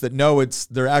convinced that no,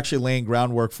 they're actually laying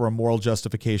groundwork for a moral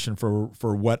justification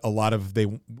for what a lot of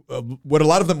them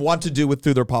want to do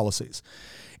through their policies.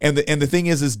 And the thing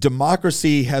is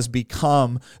democracy has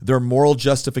become their moral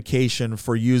justification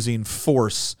for using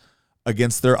force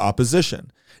against their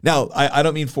opposition. Now, I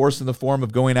don't mean force in the form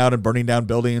of going out and burning down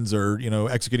buildings or,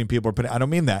 executing people. I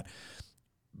don't mean that.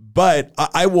 But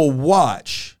I will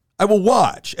watch,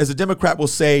 as a Democrat will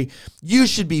say, you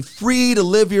should be free to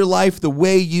live your life the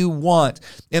way you want.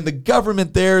 And the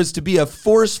government there is to be a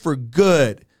force for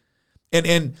good.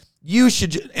 And you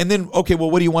should, and then, okay,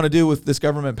 well, what do you want to do with this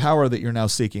government power that you're now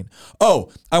seeking?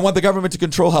 Oh, I want the government to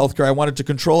control healthcare. I want it to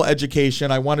control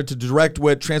education. I want it to direct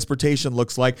what transportation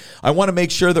looks like. I want to make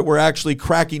sure that we're actually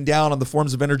cracking down on the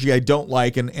forms of energy I don't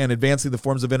like and advancing the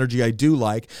forms of energy I do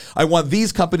like. I want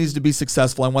these companies to be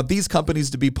successful. I want these companies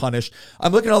to be punished.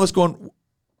 I'm looking at all this going,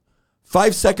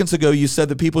 5 seconds ago, you said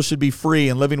that people should be free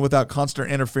and living without constant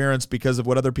interference because of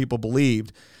what other people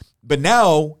believed. But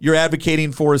now you're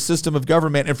advocating for a system of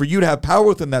government and for you to have power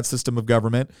within that system of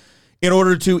government in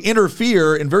order to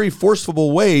interfere in very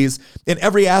forceful ways in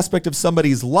every aspect of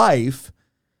somebody's life.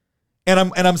 And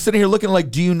I'm sitting here looking like,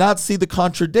 do you not see the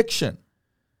contradiction?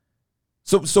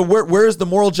 So where's the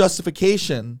moral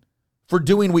justification for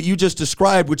doing what you just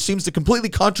described, which seems to completely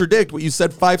contradict what you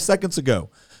said 5 seconds ago?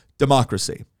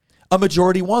 Democracy. A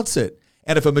majority wants it.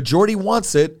 And if a majority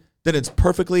wants it, then it's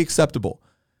perfectly acceptable.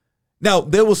 Now,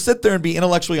 they will sit there and be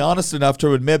intellectually honest enough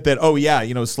to admit that, oh, yeah,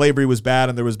 slavery was bad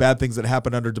and there was bad things that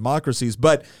happened under democracies.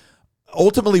 But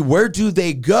ultimately, where do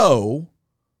they go?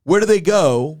 Where do they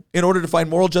go in order to find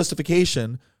moral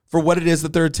justification for what it is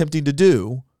that they're attempting to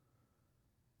do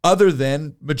other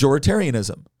than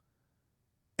majoritarianism?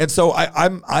 And so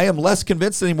I am less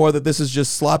convinced anymore that this is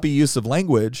just sloppy use of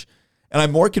language. And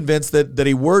I'm more convinced that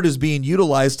a word is being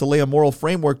utilized to lay a moral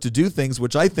framework to do things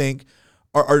which I think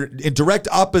are in direct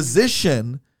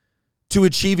opposition to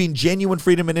achieving genuine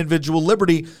freedom and individual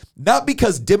liberty, not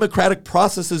because democratic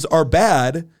processes are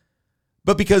bad,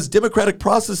 but because democratic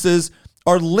processes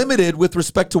are limited with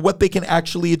respect to what they can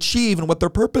actually achieve and what their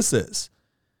purpose is.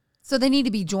 So they need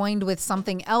to be joined with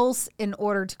something else in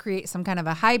order to create some kind of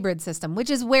a hybrid system, which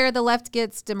is where the left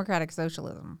gets democratic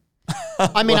socialism.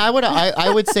 I mean, I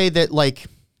would say that, like,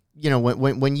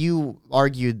 when you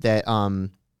argued that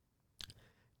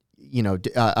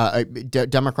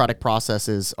democratic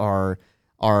processes are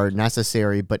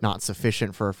necessary but not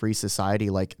sufficient for a free society.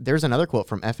 Like, there's another quote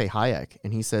from F.A. Hayek,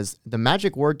 and he says, the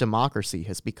magic word democracy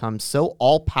has become so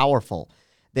all-powerful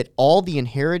that all the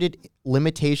inherited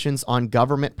limitations on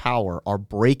government power are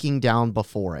breaking down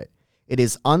before it. It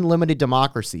is unlimited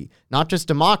democracy, not just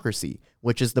democracy,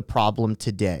 which is the problem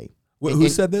today. Who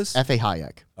said this? F.A.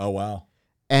 Hayek. Oh, wow.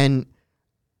 And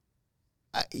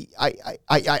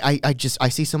I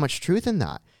see so much truth in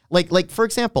that. Like for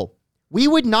example, we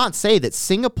would not say that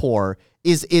Singapore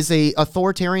is a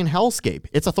authoritarian hellscape.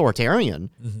 It's authoritarian,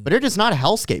 but it is not a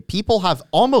hellscape. People have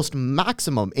almost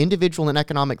maximum individual and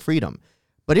economic freedom.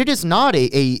 But it is not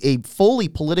a fully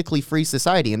politically free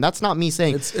society, and that's not me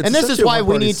saying. And this is why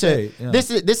we need to. Yeah. This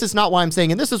is not why I'm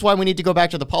saying, and this is why we need to go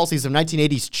back to the policies of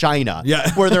 1980s China,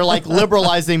 where they're like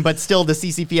liberalizing, but still the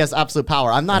CCP has absolute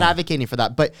power. I'm not advocating for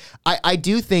that, but I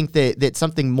do think that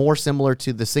something more similar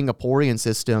to the Singaporean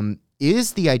system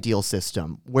is the ideal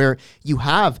system, where you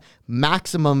have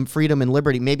maximum freedom and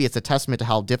liberty. Maybe it's a testament to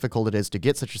how difficult it is to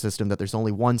get such a system that there's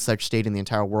only one such state in the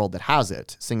entire world that has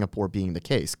it, Singapore being the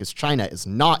case, because China is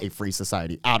not a free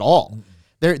society at all.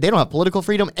 They don't have political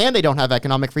freedom, and they don't have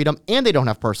economic freedom, and they don't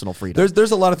have personal freedom. There's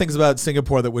a lot of things about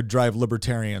Singapore that would drive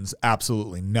libertarians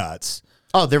absolutely nuts.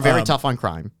 Oh, they're very tough on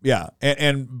crime. Yeah,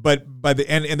 but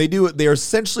they are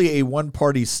essentially a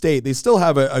one-party state. They still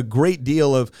have a great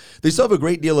deal of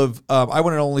I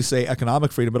want to only say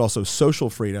economic freedom, but also social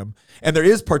freedom. And there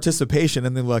is participation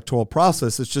in the electoral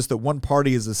process. It's just that one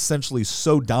party is essentially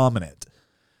so dominant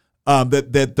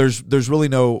that there's really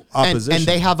no opposition. And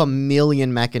they have a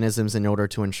million mechanisms in order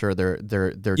to ensure their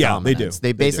dominance. They do.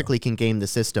 They basically can game the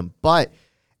system, but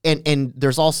and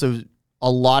there's also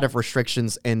a lot of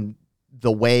restrictions and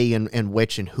the way in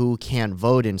which and who can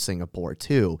vote in Singapore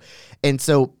too. And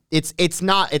so it's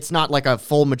not like a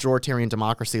full majoritarian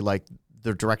democracy like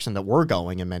the direction that we're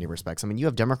going in many respects. I mean, you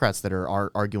have Democrats that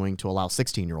are arguing to allow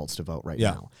 16-year-olds to vote right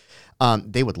now.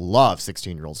 They would love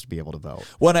 16-year-olds to be able to vote.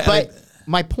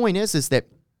 My point is that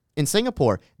in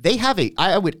Singapore, they have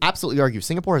I would absolutely argue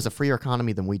Singapore has a freer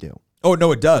economy than we do. Oh,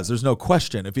 no, it does. There's no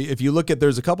question. If you look at,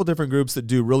 there's a couple different groups that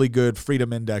do really good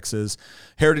freedom indexes.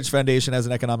 Heritage Foundation has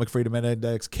an economic freedom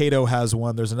index. Cato has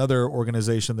one. There's another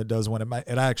organization that does one.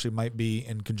 It actually might be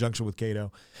in conjunction with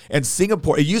Cato. And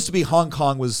Singapore, it used to be Hong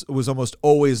Kong was almost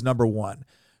always number one.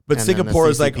 But And Singapore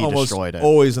then is the like CCP almost destroyed it.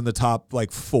 always in the top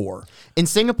like 4. In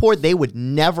Singapore, they would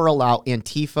never allow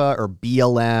Antifa or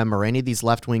BLM or any of these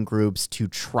left-wing groups to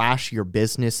trash your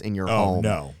business in your home.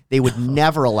 No. They would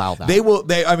never allow that.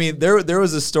 There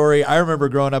was a story. I remember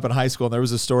growing up in high school, and there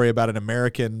was a story about an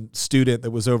American student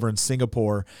that was over in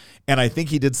Singapore, and I think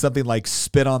he did something like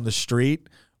spit on the street,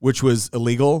 which was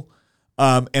illegal.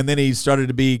 And then he started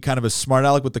to be kind of a smart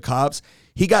aleck with the cops.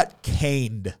 He got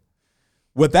caned.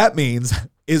 What that means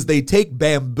is they take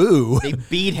bamboo. They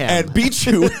beat him. And beat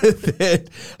you with it.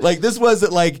 Like, this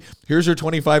wasn't like, here's your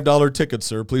 $25 ticket,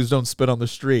 sir. Please don't spit on the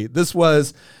street. This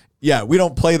was, we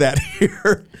don't play that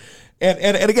here.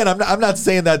 And again, I'm not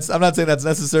saying that's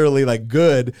necessarily like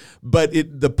good, but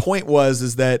the point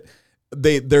is that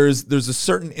there's a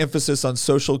certain emphasis on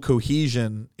social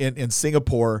cohesion in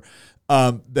Singapore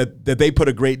that they put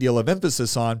a great deal of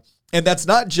emphasis on. And that's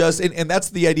not just, and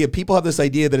that's the idea. People have this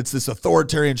idea that it's this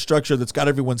authoritarian structure that's got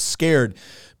everyone scared.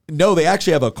 No, they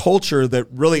actually have a culture that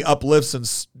really uplifts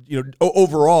and,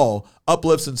 overall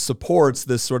uplifts and supports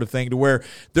this sort of thing, to where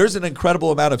there's an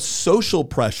incredible amount of social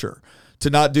pressure to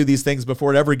not do these things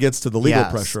before it ever gets to the legal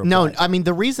pressure. No, I mean,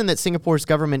 the reason that Singapore's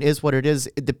government is what it is,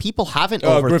 the people haven't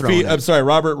overthrown it. I'm sorry,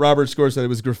 Robert Score said it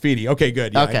was graffiti. Okay,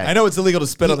 good. Yeah, Okay. I know it's illegal to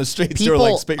spit on the streets or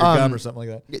like spit your gum or something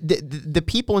like that. The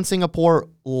people in Singapore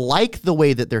like the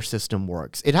way that their system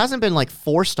works. It hasn't been like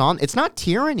forced on. It's not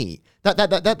tyranny.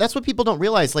 That's what people don't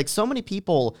realize. Like, so many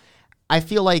people, I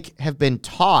feel like, have been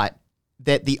taught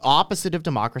that the opposite of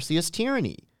democracy is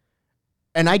tyranny.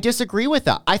 And I disagree with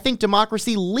that. I think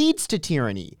democracy leads to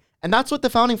tyranny. And that's what the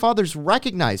Founding Fathers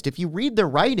recognized. If you read their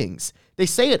writings, they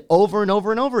say it over and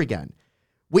over and over again.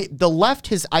 The left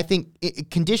has, I think,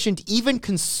 conditioned even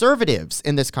conservatives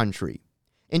in this country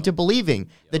into believing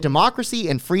that democracy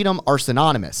and freedom are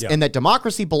synonymous, and that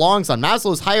democracy belongs on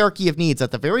Maslow's hierarchy of needs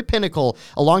at the very pinnacle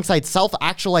alongside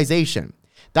self-actualization.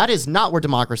 That is not where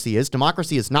democracy is.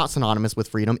 Democracy is not synonymous with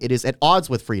freedom. It is at odds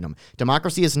with freedom.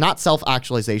 Democracy is not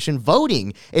self-actualization.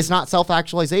 Voting is not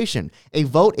self-actualization. A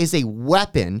vote is a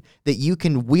weapon that you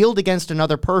can wield against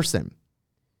another person.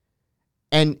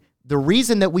 And the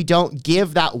reason that we don't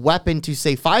give that weapon to,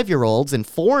 say, 5-year-olds and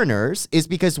foreigners is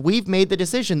because we've made the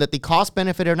decision that the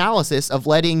cost-benefit analysis of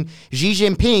letting Xi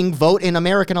Jinping vote in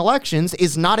American elections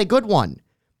is not a good one.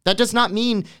 That does not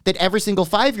mean that every single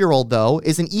 5-year-old, though,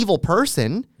 is an evil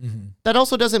person. That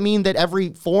also doesn't mean that every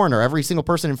foreigner, every single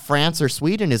person in France or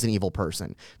Sweden is an evil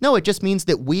person. No, it just means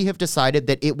that we have decided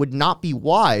that it would not be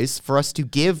wise for us to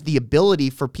give the ability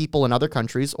for people in other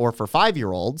countries, or for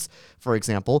 5-year-olds, for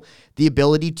example, the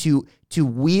ability to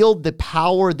wield the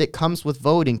power that comes with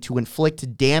voting to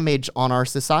inflict damage on our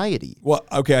society. Well,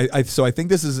 okay, so I think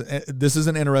this is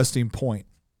an interesting point.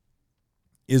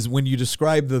 Is when you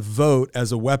describe the vote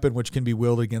as a weapon which can be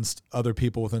wielded against other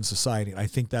people within society. And I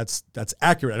think that's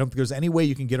accurate. I don't think there's any way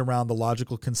you can get around the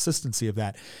logical consistency of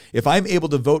that. If I'm able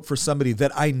to vote for somebody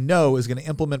that I know is going to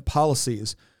implement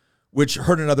policies which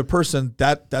hurt another person,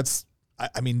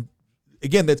 I mean,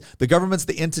 again, that the government's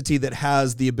the entity that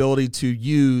has the ability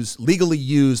to legally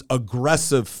use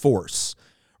aggressive force.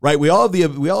 Right, we all have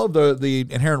the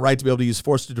inherent right to be able to use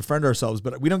force to defend ourselves,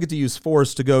 but we don't get to use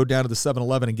force to go down to the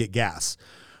 7-Eleven and get gas.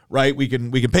 Right, we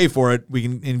can pay for it. We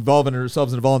can involve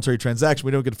ourselves in a voluntary transaction.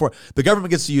 We don't get force. The government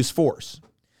gets to use force.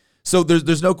 So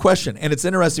there's no question, and it's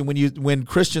interesting when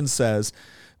Christian says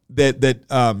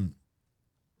that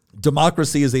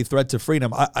democracy is a threat to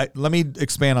freedom. Let me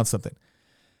expand on something.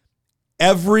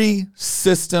 Every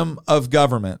system of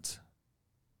government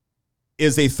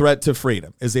is a threat to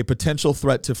freedom, is a potential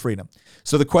threat to freedom.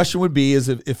 So the question would be is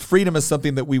if freedom is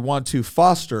something that we want to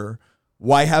foster,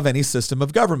 why have any system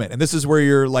of government? And this is where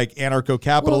you're like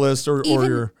anarcho-capitalist or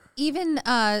you're... Even,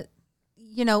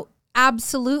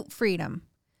 absolute freedom,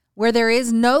 where there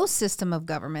is no system of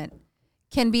government,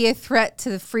 can be a threat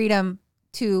to the freedom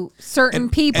to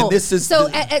certain people. And this is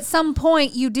at some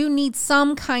point, you do need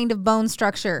some kind of bone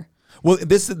structure. Well,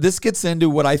 this gets into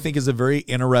what I think is a very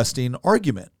interesting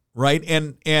argument. Right.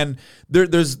 And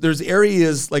there's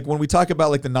areas like when we talk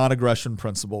about like the non-aggression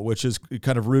principle, which is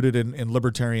kind of rooted in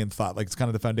libertarian thought, like it's kind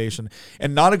of the foundation.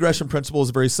 And non-aggression principle is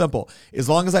very simple. As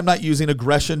long as I'm not using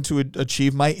aggression to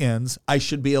achieve my ends, I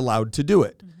should be allowed to do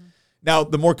it. Mm-hmm. Now,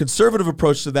 the more conservative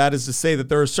approach to that is to say that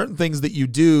there are certain things that you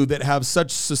do that have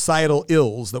such societal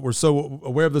ills, that we're so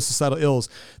aware of the societal ills,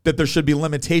 that there should be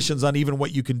limitations on even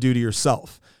what you can do to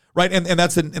yourself. Right. And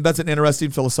that's an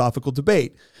interesting philosophical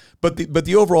debate. But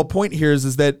the overall point here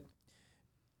is that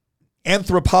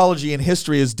anthropology and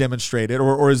history has demonstrated,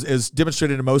 or is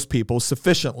demonstrated to most people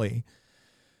sufficiently,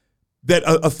 that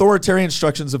authoritarian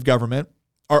structures of government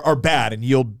are bad and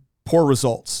yield poor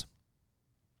results.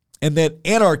 And that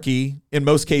anarchy, in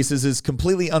most cases, is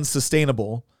completely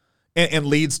unsustainable and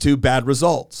leads to bad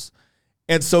results.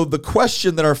 And so the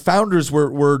question that our founders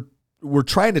were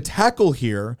trying to tackle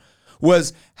here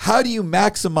was, how do you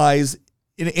maximize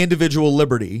an individual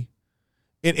liberty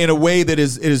in a way that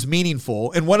is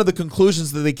meaningful? And one of the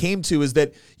conclusions that they came to is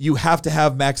that you have to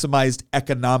have maximized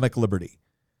economic liberty.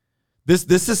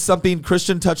 This is something,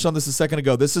 Christian touched on this a second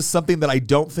ago, this is something that I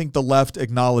don't think the left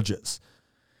acknowledges.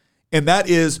 And that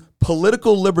is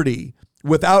political liberty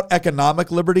without economic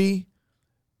liberty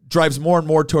drives more and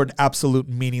more toward absolute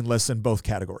meaningless in both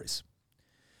categories.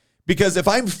 Because if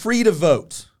I'm free to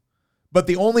vote, but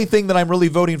the only thing that I'm really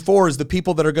voting for is the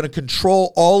people that are going to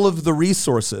control all of the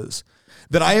resources,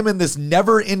 then I am in this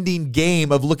never-ending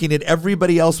game of looking at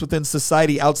everybody else within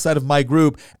society outside of my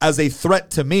group as a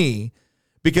threat to me,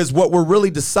 because what we're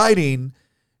really deciding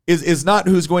is not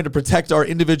who's going to protect our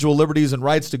individual liberties and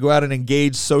rights to go out and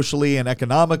engage socially and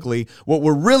economically. What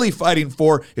we're really fighting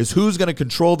for is who's going to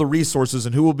control the resources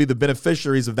and who will be the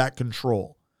beneficiaries of that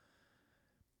control.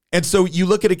 And so you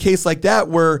look at a case like that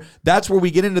where that's where we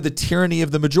get into the tyranny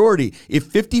of the majority. If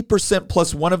 50%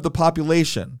 plus one of the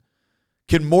population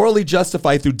can morally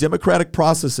justify through democratic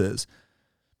processes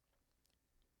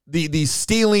the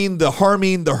stealing, the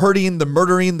harming, the hurting, the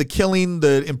murdering, the killing,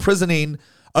 the imprisoning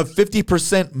of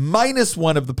 50% minus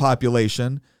one of the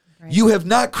population, right, you have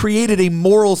not created a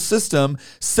moral system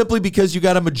simply because you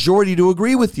got a majority to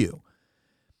agree with you.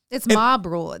 It's mob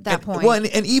rule at that point. Well,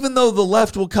 and even though the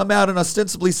left will come out and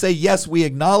ostensibly say, yes, we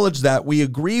acknowledge that, we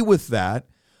agree with that,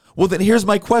 well, then here's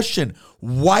my question.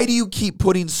 Why do you keep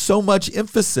putting so much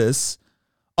emphasis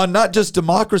on not just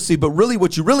democracy, but really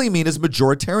what you really mean is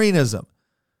majoritarianism?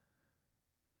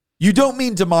 You don't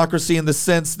mean democracy in the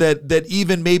sense that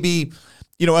even maybe,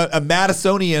 you know, a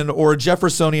Madisonian or a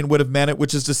Jeffersonian would have meant it,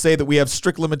 which is to say that we have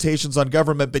strict limitations on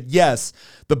government, but yes,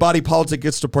 the body politic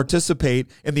gets to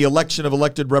participate in the election of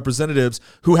elected representatives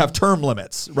who have term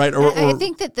limits, right? I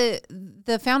think that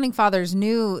the founding fathers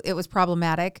knew it was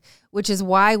problematic, which is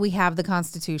why we have the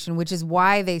Constitution, which is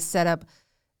why they set up,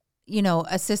 you know,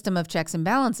 a system of checks and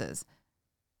balances.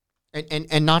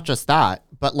 And not just that,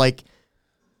 but like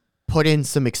put in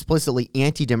some explicitly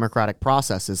anti-democratic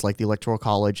processes like the Electoral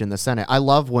College and the Senate. I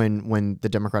love when the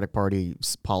Democratic Party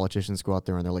politicians go out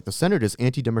there and they're like, the Senate is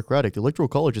anti-democratic, the Electoral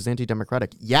College is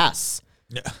anti-democratic. Yes.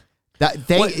 Yeah. That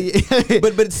they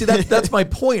but see that's my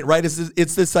point, right?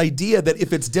 It's this idea that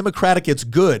if it's democratic, it's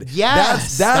good.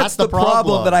 Yes, that's the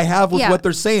problem that I have with what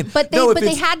they're saying. But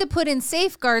they had to put in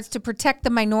safeguards to protect the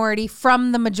minority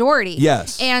from the majority.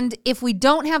 Yes. And if we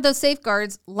don't have those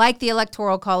safeguards, like the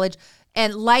Electoral College,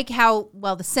 and like how,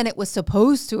 well, the Senate was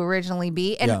supposed to originally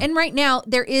be. And right now,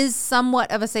 there is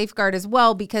somewhat of a safeguard as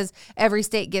well, because every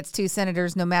state gets 2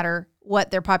 senators no matter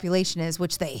what their population is,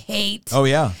 which they hate. Oh,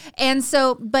 yeah. And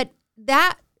so, but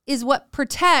that is what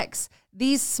protects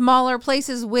these smaller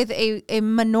places with a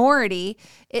minority.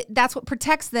 That's what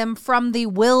protects them from the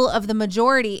will of the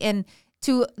majority. And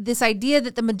to this idea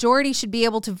that the majority should be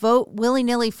able to vote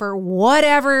willy-nilly for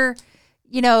whatever,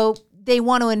 they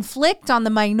want to inflict on the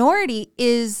minority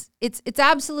it's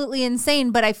absolutely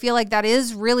insane. But I feel like that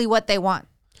is really what they want.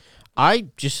 I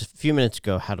just a few minutes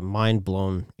ago had a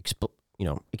mind-blown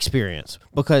experience,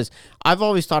 because I've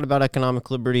always thought about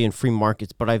economic liberty and free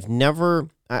markets, but I've never,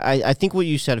 I think what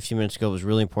you said a few minutes ago was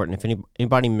really important. If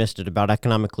anybody missed it, about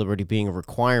economic liberty being a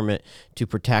requirement to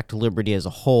protect liberty as a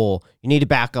whole, you need to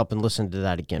back up and listen to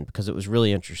that again, because it was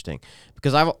really interesting.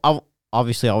 Because I've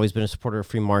obviously always been a supporter of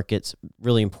free markets,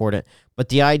 really important, but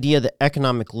the idea that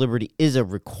economic liberty is a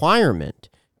requirement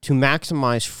to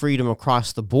maximize freedom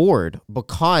across the board,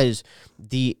 because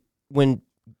when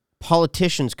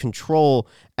politicians control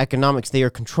economics, they are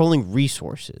controlling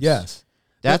resources. Yes.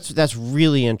 That's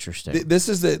really interesting. This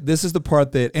is the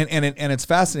part that and it's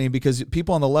fascinating, because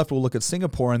people on the left will look at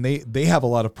Singapore and they have a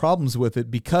lot of problems with it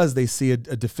because they see a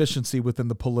deficiency within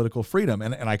the political freedom.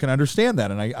 And I can understand that,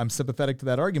 and I'm sympathetic to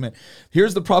that argument.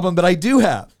 Here's the problem that I do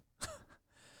have.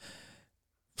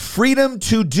 Freedom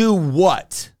to do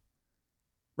what?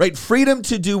 Right? Freedom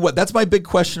to do what? That's my big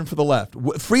question for the left.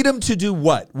 Freedom to do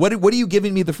what? What are you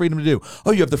giving me the freedom to do?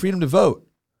 Oh, you have the freedom to vote.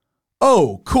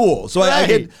 Oh, cool. So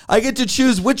right. I get to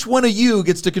choose which one of you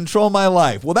gets to control my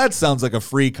life. Well, that sounds like a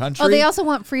free country. Oh, they also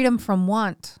want freedom from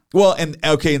want. Well, and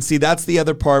see, that's the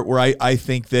other part where I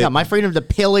think that... Yeah, my freedom to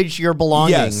pillage your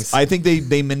belongings. Yes, I think they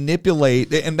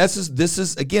this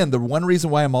is, again, the one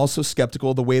reason why I'm also skeptical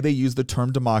of the way they use the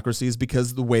term democracy is because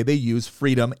of the way they use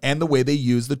freedom and the way they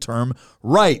use the term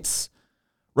rights.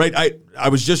 Right? I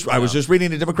was just reading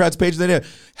the Democrats page the other day.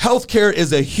 Healthcare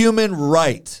is a human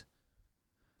right.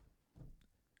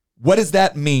 What does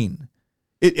that mean?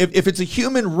 If it's a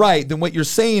human right, then what you're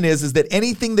saying is that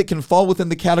anything that can fall within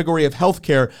the category of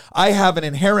healthcare, I have an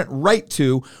inherent right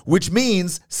to, which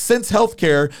means since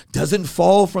healthcare doesn't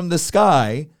fall from the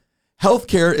sky,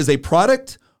 healthcare is a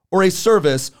product or a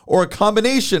service or a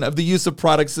combination of the use of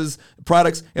products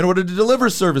in order to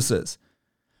deliver services.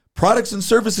 Products and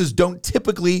services don't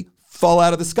typically fall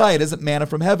out of the sky. It isn't manna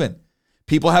from heaven.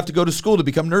 People have to go to school to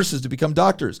become nurses, to become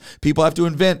doctors. People have to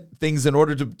invent things in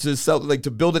order to sell, like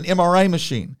to build an MRI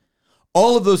machine.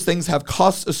 All of those things have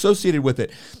costs associated with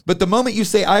it. But the moment you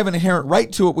say I have an inherent right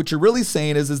to it, what you're really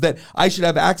saying is that I should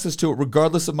have access to it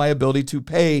regardless of my ability to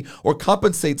pay or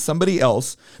compensate somebody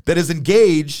else that is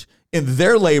engaged in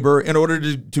their labor in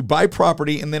order to buy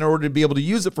property and then in order to be able to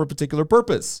use it for a particular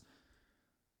purpose.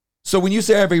 So when you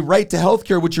say I have a right to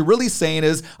healthcare, what you're really saying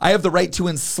is I have the right to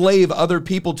enslave other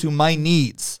people to my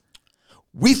needs.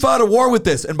 We fought a war with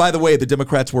this. And by the way, the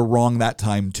Democrats were wrong that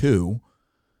time too.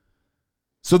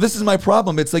 So this is my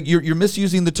problem. It's like you're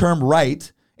misusing the term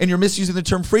right and you're misusing the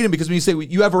term freedom, because when you say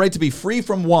you have a right to be free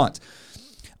from want.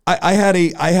 I had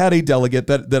a delegate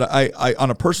that I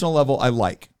on a personal level I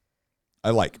like.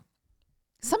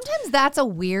 Sometimes that's a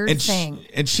weird thing.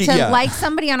 She like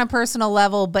somebody on a personal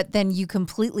level, but then you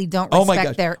completely don't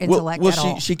respect their intellect at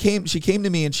all. She came to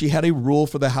me and she had a rule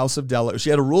for the House of Delegates.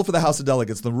 She had a rule for the House of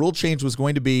Delegates. The rule change was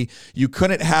going to be you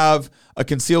couldn't have a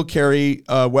concealed carry,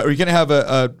 or you couldn't have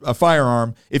a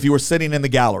firearm if you were sitting in the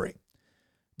gallery.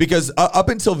 Because up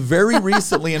until very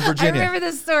recently in Virginia, I remember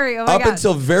this story. Oh my God.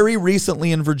 Until very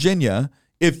recently in Virginia,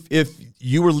 if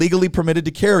you were legally permitted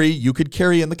to carry, you could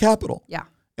carry in the Capitol. Yeah.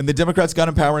 And the Democrats got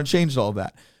in power and changed all of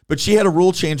that. But she had a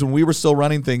rule change when we were still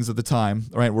running things at the time.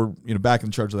 All right, we're back in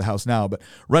charge of the House now, but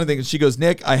running things. And she goes,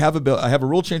 Nick, I have a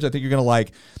rule change I think you're going to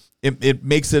like. It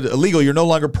makes it illegal. You're no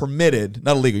longer permitted,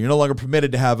 not illegal. You're no longer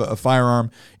permitted to have a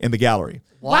firearm in the gallery.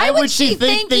 Why would she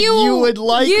think that you would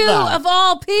like that? You of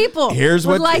all people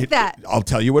that. I'll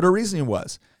tell you what her reasoning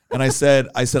was. And I said,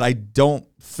 I don't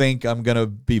think I'm going to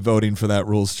be voting for that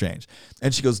rules change.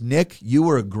 And she goes, Nick, you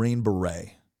were a Green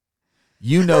Beret.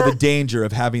 You know the danger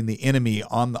of having the enemy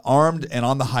on the armed and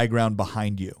on the high ground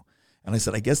behind you. And I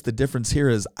said, I guess the difference here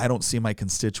is I don't see my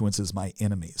constituents as my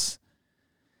enemies.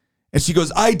 And she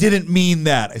goes, I didn't mean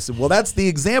that. I said, well, that's the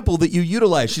example that you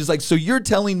utilize. She's like, so you're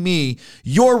telling me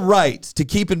your right to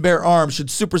keep and bear arms should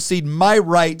supersede my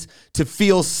right to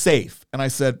feel safe. And I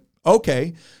said,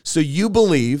 okay, so you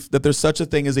believe that there's such a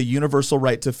thing as a universal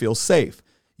right to feel safe?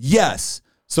 Yes.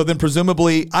 So then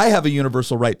presumably I have a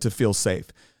universal right to feel safe.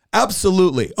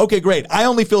 Absolutely. Okay, great. I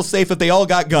only feel safe if they all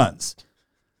got guns.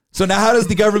 So now how does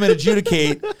the government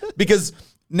adjudicate? Because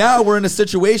now we're in a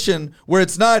situation where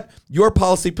it's not your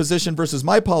policy position versus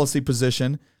my policy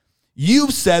position.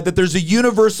 You've said that there's a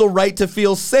universal right to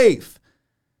feel safe.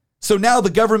 So now the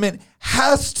government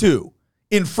has to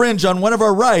infringe on one of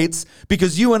our rights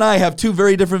because you and I have two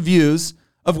very different views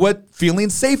of what feeling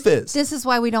safe is. This is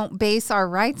why we don't base our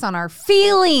rights on our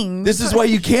feelings. This is why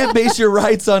you can't base your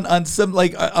rights on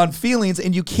feelings,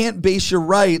 and you can't base your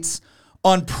rights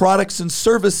on products and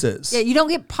services. Yeah, you don't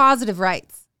get positive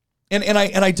rights. And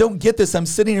I don't get this. I'm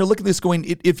sitting here looking at this going,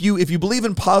 if you believe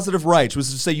in positive rights, which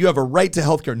is to say you have a right to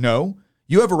healthcare, no.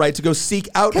 You have a right to go seek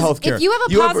out healthcare. If you have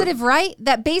a positive right,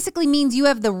 that basically means you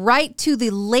have the right to the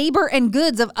labor and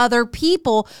goods of other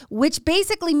people, which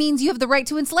basically means you have the right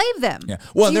to enslave them. Yeah.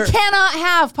 Well, so you cannot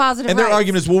have positive rights. And their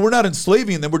argument is, well, we're not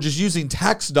enslaving them. We're just using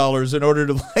tax dollars in order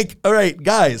to all right,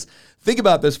 guys, think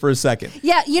about this for a second.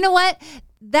 Yeah, you know what?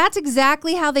 That's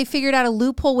exactly how they figured out a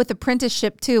loophole with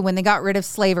apprenticeship, too, when they got rid of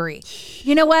slavery.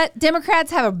 You know what?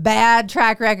 Democrats have a bad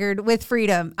track record with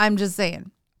freedom. I'm just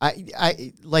saying.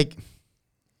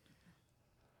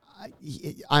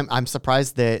 I'm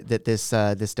surprised that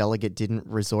this delegate didn't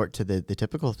resort to the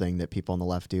typical thing that people on the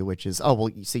left do, which is, oh, well,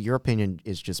 you see, your opinion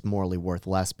is just morally worth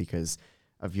less because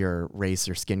of your race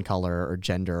or skin color or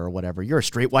gender or whatever. You're a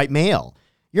straight white male.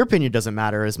 Your opinion doesn't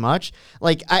matter as much.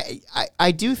 Like,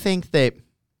 I do think that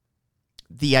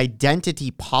the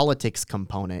identity politics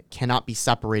component cannot be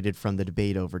separated from the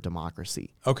debate over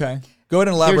democracy. Okay. Go ahead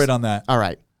and elaborate on that. All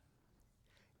right.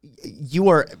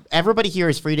 Everybody here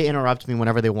is free to interrupt me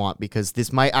whenever they want because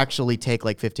this might actually take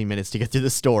like 15 minutes to get through the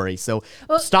story. So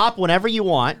stop whenever you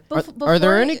want. Are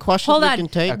there any questions we can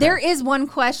take? Okay. There is one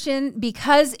question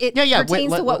because it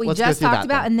pertains to what we just talked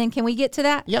about. And then can we get to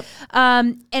that? Yep.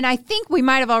 And I think we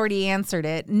might have already answered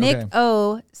it. Nick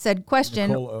O said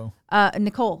question.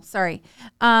 Nicole, sorry.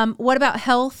 What about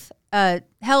health as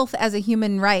a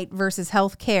human right versus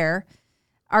health care?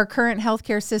 Our current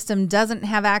healthcare system doesn't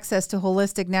have access to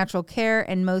holistic natural care,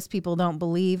 and most people don't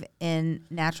believe in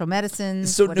natural medicine.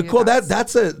 So, Nicole,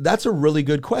 that's a really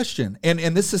good question, and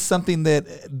this is something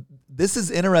this is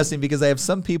interesting because I have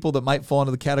some people that might fall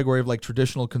into the category of like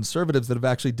traditional conservatives that have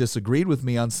actually disagreed with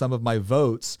me on some of my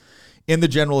votes in the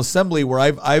General Assembly, where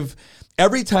I've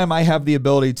every time I have the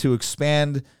ability to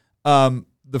expand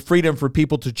the freedom for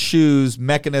people to choose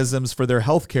mechanisms for their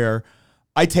healthcare,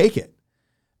 I take it.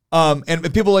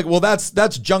 And people are like, well,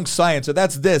 that's junk science or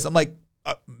that's this. I'm like,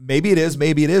 maybe it is,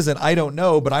 maybe it isn't. I don't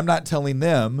know, but I'm not telling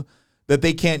them that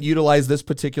they can't utilize this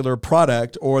particular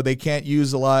product or they can't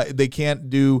they can't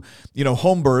do,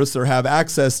 home births or have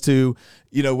access to,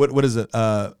 what is it?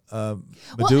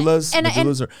 Medullas?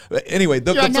 Anyway.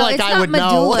 I would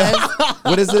know.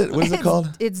 What is it? What is it called?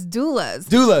 It's doulas.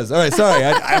 Doulas. All right. Sorry.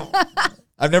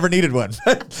 I've never needed one.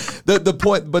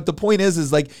 the point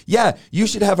is like, yeah, you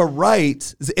should have a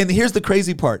right. And here's the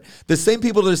crazy part. The same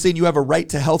people that are saying you have a right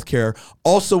to healthcare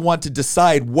also want to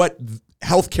decide what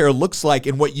healthcare looks like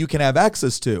and what you can have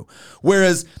access to.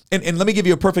 Whereas, and let me give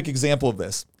you a perfect example of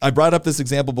this. I brought up this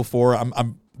example before.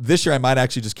 This year I might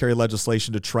actually just carry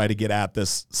legislation to try to get at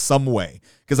this some way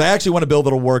because I actually want a bill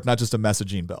that'll work, not just a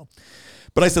messaging bill.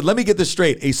 But I said, let me get this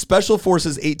straight. A Special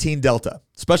Forces 18 Delta,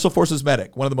 Special Forces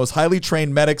medic, one of the most highly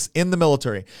trained medics in the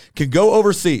military, can go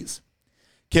overseas,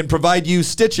 can provide you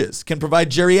stitches, can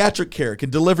provide geriatric care, can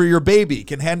deliver your baby,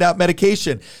 can hand out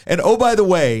medication, and oh, by the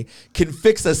way, can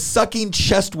fix a sucking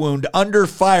chest wound under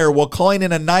fire while calling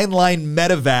in a 9-line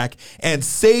medevac and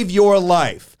save your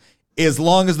life as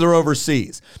long as they're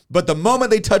overseas. But the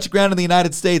moment they touch ground in the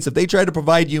United States, if they try to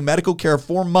provide you medical care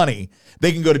for money,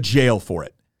 they can go to jail for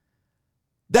it.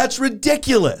 That's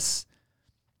ridiculous.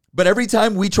 But every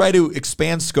time we try to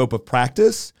expand scope of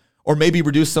practice or maybe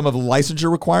reduce some of the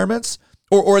licensure requirements,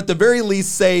 or at the very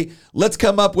least say, let's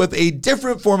come up with a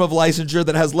different form of licensure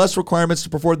that has less requirements to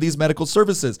perform these medical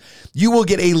services, you will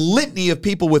get a litany of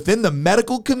people within the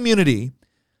medical community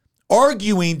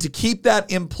arguing to keep that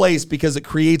in place because it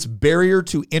creates barrier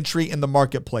to entry in the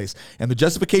marketplace. And the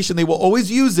justification they will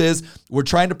always use is we're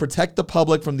trying to protect the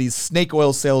public from these snake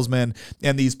oil salesmen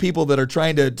and these people that are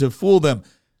trying to fool them.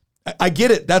 I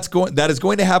get it. That is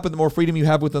going to happen the more freedom you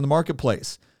have within the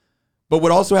marketplace. But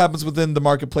what also happens within the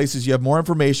marketplace is you have more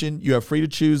information. You have free to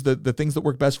choose the things that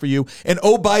work best for you. And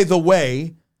oh, by the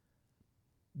way,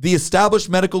 the established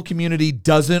medical community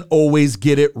doesn't always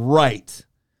get it right.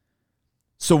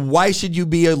 So why should you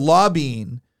be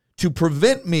lobbying to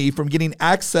prevent me from getting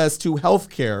access to health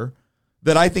care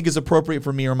that I think is appropriate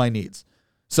for me or my needs?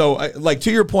 So,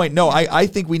 to your point, no, I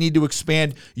think we need to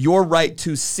expand your right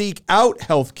to seek out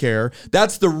health care.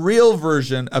 That's the real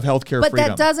version of health care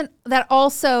freedom. But that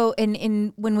also,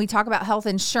 in when we talk about health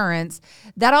insurance,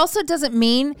 that also doesn't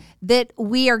mean that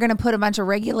we are going to put a bunch of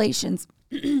regulations,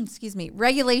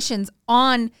 regulations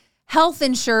on health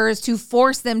insurers to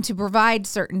force them to provide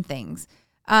certain things.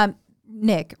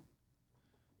 Nick.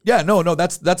 Yeah, no,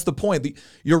 that's the point.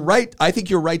 You're right. I think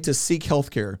you're right to seek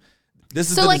health care. The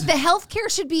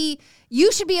healthcare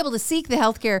you should be able to seek the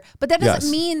healthcare, but that doesn't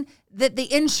mean that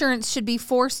the insurance should be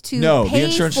forced to pay the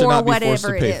insurance for should not be whatever forced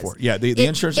to pay it is. for it. Yeah, the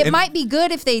insurance. It might be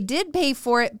good if they did pay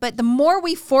for it, but the more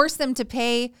we force them to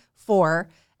pay for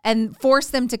and force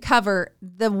them to cover,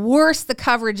 the worse the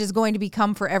coverage is going to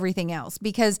become for everything else,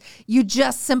 because you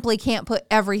just simply can't put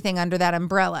everything under that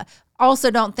umbrella.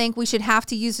 Also, don't think we should have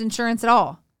to use insurance at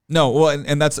all. No, well,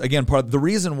 and that's, again, part of the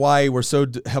reason why we're so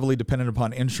heavily dependent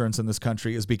upon insurance in this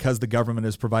country is because the government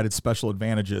has provided special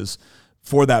advantages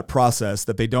for that process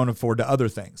that they don't afford to other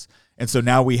things. And so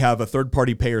now we have a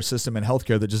third-party payer system in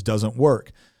healthcare that just doesn't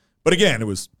work. But again, it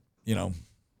was, the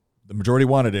majority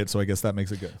wanted it, so I guess that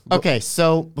makes it good. Okay,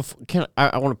 so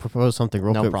I want to propose something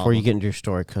real quick before problem. you get into your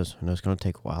story, because I know it's going to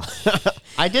take a while.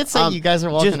 I did say you guys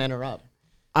are welcome to interrupt.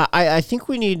 I think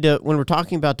we need to, when we're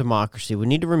talking about democracy, we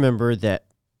need to remember that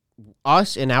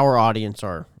us and our audience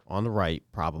are on the right,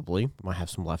 probably. Might have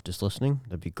some leftists listening.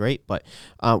 That'd be great. But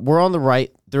we're on the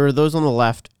right. There are those on the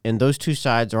left, and those two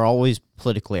sides are always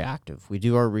politically active. We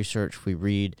do our research, we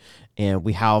read, and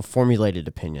we have formulated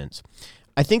opinions.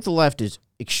 I think the left is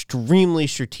extremely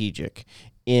strategic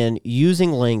in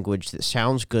using language that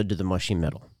sounds good to the mushy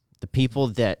middle. The people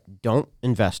that don't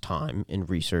invest time in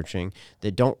researching,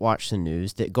 that don't watch the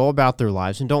news, that go about their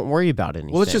lives and don't worry about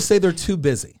anything. Well, let's just say they're too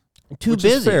busy. Which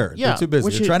is fair. Yeah, they're too busy.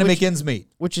 They're trying to make ends meet.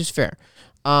 Which is fair.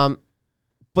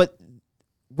 But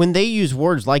when they use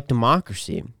words like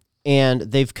democracy, and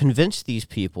they've convinced these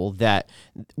people that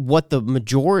what the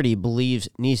majority believes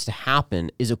needs to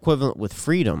happen is equivalent with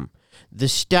freedom, the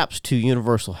steps to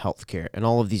universal health care and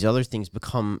all of these other things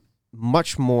become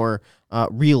much more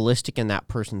realistic in that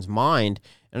person's mind.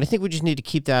 And I think we just need to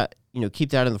keep that in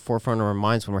the forefront of our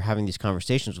minds when we're having these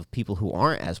conversations with people who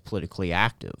aren't as politically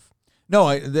active.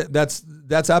 No, that's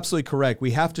absolutely correct.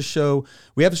 We have to show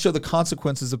the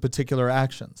consequences of particular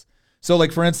actions. So,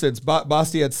 like, for instance,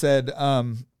 Basti had said,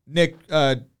 Nick,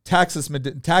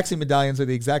 taxi medallions are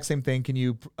the exact same thing. Can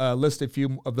you list a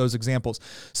few of those examples?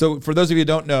 So, for those of you who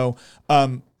don't know,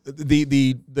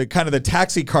 the kind of the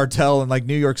taxi cartel in like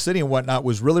New York City and whatnot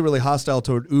was really, really hostile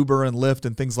toward Uber and Lyft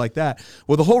and things like that.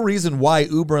 Well, the whole reason why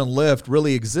Uber and Lyft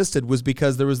really existed was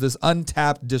because there was this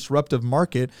untapped disruptive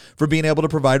market for being able to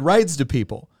provide rides to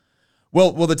people.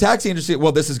 Well, the taxi industry,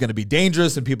 this is going to be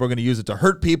dangerous and people are going to use it to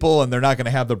hurt people and they're not going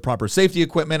to have the proper safety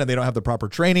equipment and they don't have the proper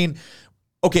training.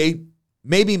 Okay,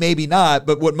 maybe not,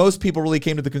 but what most people really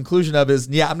came to the conclusion of is,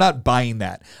 I'm not buying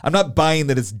that. I'm not buying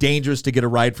that it's dangerous to get a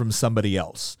ride from somebody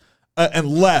else.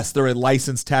 Unless they're a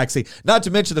licensed taxi. Not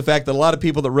to mention the fact that a lot of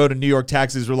people that rode in New York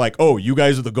taxis were like, oh, you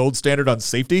guys are the gold standard on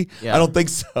safety? Yeah. I don't think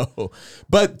so.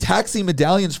 But taxi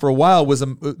medallions for a while was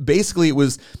basically it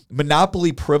was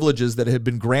monopoly privileges that had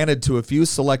been granted to a few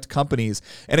select companies.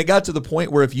 And it got to the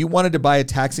point where if you wanted to buy a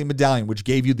taxi medallion, which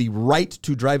gave you the right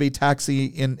to drive a taxi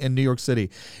in New York City,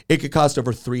 it could cost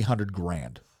over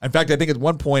 $300,000. In fact, I think at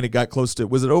one point it got close to,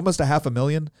 was it almost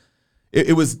 $500,000?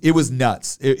 It was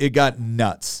nuts. It got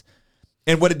nuts.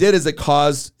 And what it did is it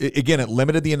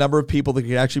limited the number of people that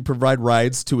could actually provide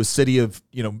rides to a city of,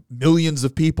 millions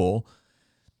of people.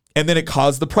 And then it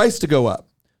caused the price to go up.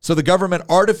 So the government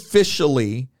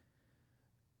artificially,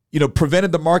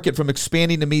 prevented the market from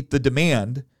expanding to meet the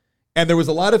demand. And there was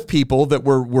a lot of people that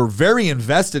were very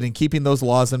invested in keeping those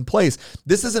laws in place.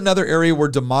 This is another area where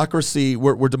democracy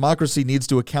needs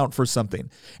to account for something.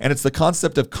 And it's the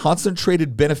concept of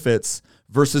concentrated benefits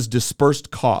versus dispersed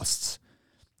costs.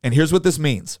 And here's what this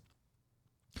means.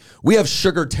 We have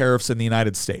sugar tariffs in the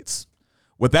United States.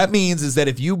 What that means is that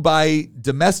if you buy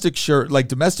domestic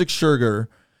sugar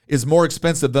is more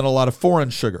expensive than a lot of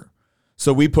foreign sugar.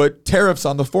 So we put tariffs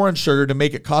on the foreign sugar to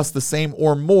make it cost the same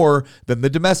or more than the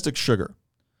domestic sugar.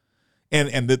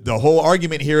 And the whole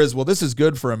argument here is, well, this is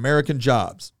good for American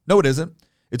jobs. No, it isn't.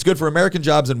 It's good for American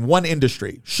jobs in one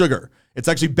industry, sugar. It's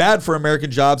actually bad for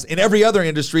American jobs in every other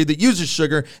industry that uses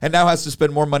sugar and now has to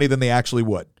spend more money than they actually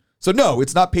would. So no,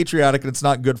 it's not patriotic and it's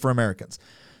not good for Americans.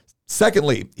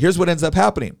 Secondly, here's what ends up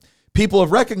happening. People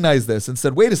have recognized this and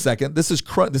said, wait a second, this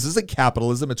isn't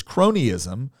capitalism, it's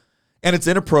cronyism, and it's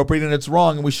inappropriate and it's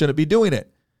wrong and we shouldn't be doing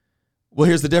it. Well,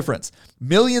 here's the difference.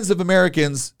 Millions of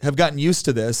Americans have gotten used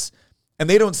to this, and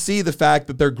they don't see the fact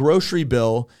that their grocery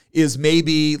bill is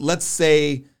maybe, let's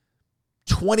say,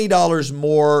 $20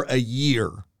 more a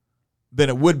year than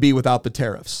it would be without the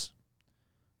tariffs.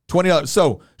 $20.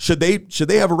 So should they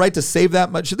have a right to save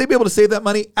that much? Should they be able to save that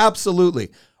money?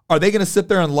 Absolutely. Are they going to sit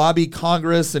there and lobby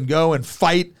Congress and go and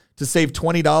fight to save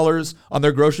 $20 on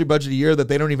their grocery budget a year that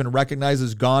they don't even recognize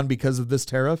is gone because of this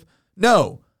tariff?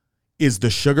 No. Is the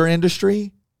sugar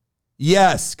industry?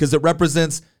 Yes, because it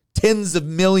represents tens of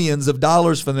millions of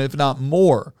dollars for them, if not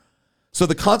more. So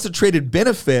the concentrated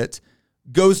benefit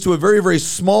goes to a very, very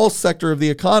small sector of the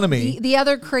economy. The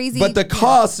other crazy... But the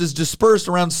cost is dispersed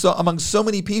among so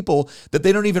many people that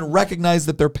they don't even recognize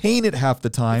that they're paying it half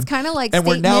the time. It's kind of like state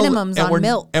minimums on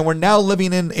milk. And we're now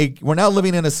living in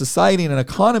a society and an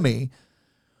economy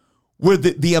where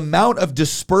the amount of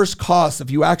dispersed costs, if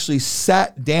you actually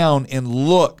sat down and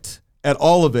looked at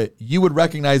all of it, you would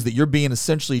recognize that you're being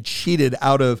essentially cheated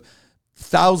out of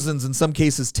thousands, in some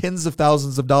cases tens of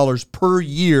thousands of dollars per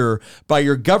year by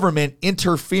your government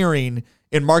interfering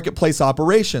in marketplace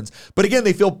operations. But again,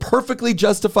 they feel perfectly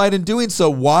justified in doing so.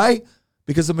 Why?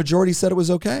 Because the majority said it was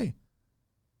okay.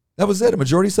 That was it. A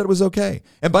majority said it was okay.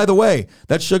 And by the way,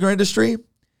 that sugar industry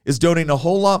is donating a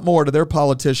whole lot more to their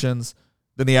politicians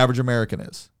than the average American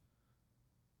is.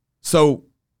 So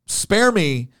spare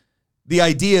me the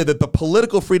idea that the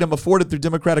political freedom afforded through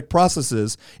democratic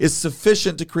processes is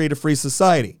sufficient to create a free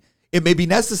society. It may be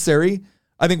necessary.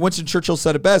 I think Winston Churchill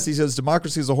said it best. He says,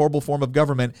 democracy is a horrible form of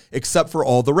government except for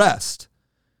all the rest.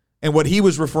 And what he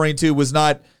was referring to was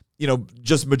not,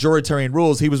 just majoritarian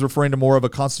rules. He was referring to more of a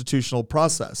constitutional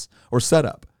process or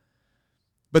setup.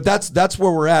 But that's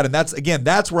where we're at. And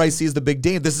that's where I see as the big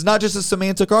danger. This is not just a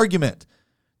semantic argument.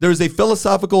 There is a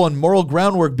philosophical and moral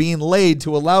groundwork being laid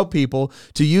to allow people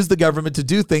to use the government to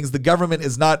do things the government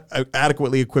is not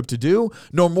adequately equipped to do,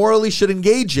 nor morally should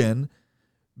engage in,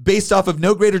 based off of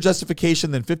no greater justification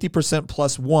than 50%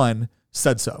 plus one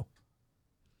said so.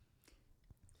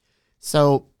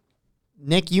 So,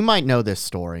 Nick, you might know this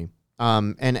story.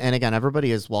 And again,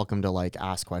 everybody is welcome to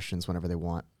ask questions whenever they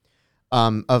want.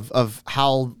 Of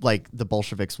how the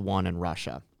Bolsheviks won in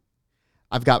Russia.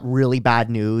 I've got really bad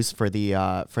news for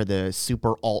the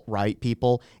super alt-right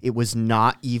people. It was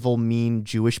not evil, mean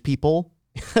Jewish people,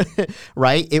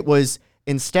 right? It was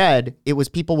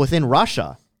people within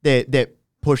Russia that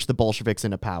pushed the Bolsheviks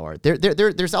into power.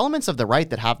 There's elements of the right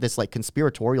that have this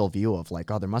conspiratorial view of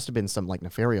there must have been some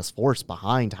nefarious force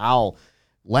behind how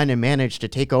Lenin managed to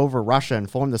take over Russia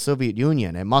and form the Soviet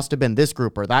Union. It must have been this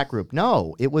group or that group.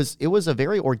 No, it was a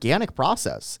very organic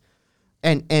process.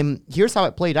 And here's how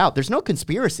it played out. There's no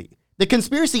conspiracy. The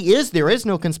conspiracy is there is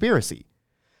no conspiracy.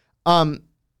 The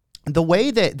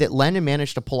way that Lenin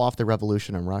managed to pull off the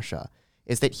revolution in Russia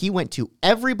is that he went to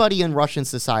everybody in Russian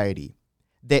society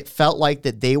that felt like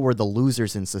that they were the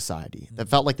losers in society, that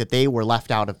felt like that they were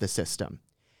left out of the system.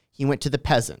 He went to the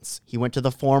peasants. He went to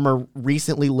the former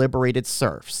recently liberated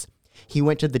serfs. He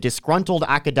went to the disgruntled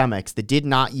academics that did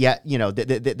not yet,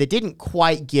 that didn't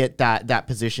quite get that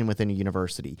position within a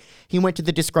university. He went to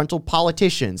the disgruntled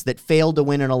politicians that failed to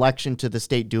win an election to the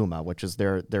State Duma, which is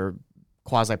their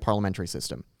quasi-parliamentary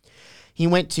system. He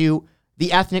went to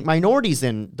the ethnic minorities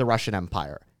in the Russian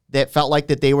Empire that felt like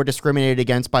that they were discriminated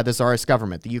against by the Tsarist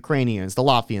government, the Ukrainians, the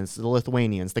Latvians, the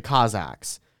Lithuanians, the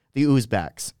Kazakhs, the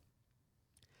Uzbeks.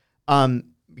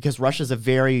 Because Russia's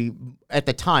at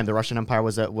the time, the Russian Empire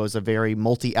was a very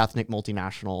multi-ethnic,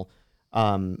 multinational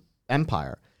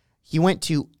empire. He went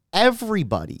to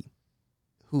everybody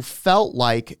who felt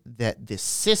like that the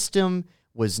system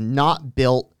was not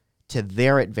built to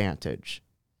their advantage.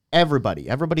 Everybody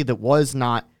that was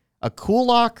not a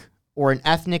kulak or an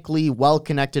ethnically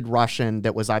well-connected Russian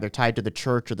that was either tied to the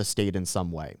church or the state in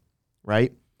some way,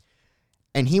 right?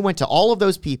 And he went to all of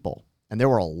those people, and there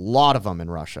were a lot of them in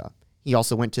Russia. He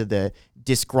also went to the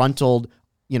disgruntled,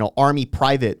 army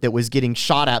private that was getting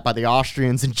shot at by the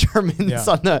Austrians and Germans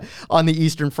on the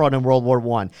Eastern Front in World War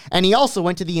I. And he also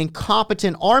went to the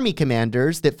incompetent army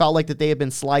commanders that felt like that they had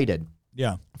been slighted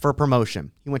for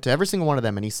promotion. He went to every single one of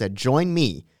them and he said, join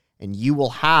me and you will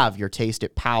have your taste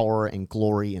at power and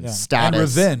glory and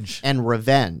status. And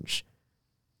revenge.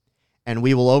 And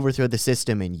we will overthrow the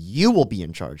system and you will be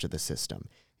in charge of the system.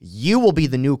 You will be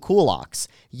the new kulaks.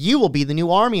 You will be the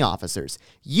new army officers.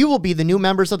 You will be the new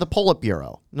members of the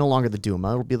Politburo. No longer the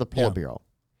Duma, it will be the Politburo.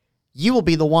 You will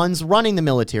be the ones running the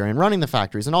military and running the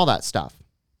factories and all that stuff.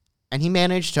 And he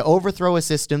managed to overthrow a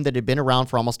system that had been around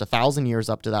for almost 1,000 years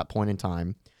up to that point in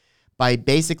time by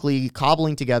basically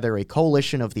cobbling together a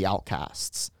coalition of the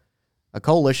outcasts, a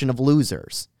coalition of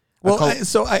losers. Well,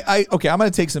 okay, I'm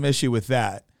going to take some issue with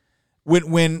that.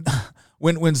 When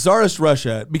Tsarist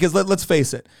Russia, because let's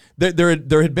face it,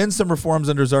 there had been some reforms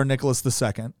under Tsar Nicholas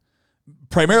II,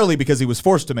 primarily because he was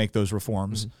forced to make those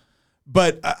reforms. Mm-hmm.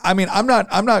 But I mean, I'm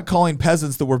not calling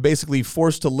peasants that were basically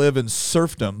forced to live in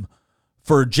serfdom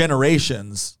for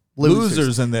generations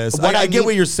losers in this. I get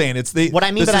what you're saying. It's what I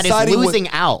mean by that is losing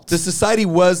out. The society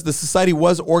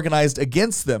was organized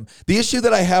against them. The issue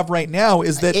that I have right now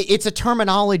is that it's a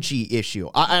terminology issue,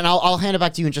 and I'll hand it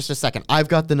back to you in just a second. I've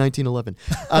got the 1911.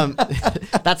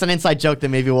 That's an inside joke that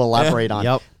maybe we'll elaborate on.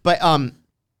 Yep. But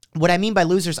what I mean by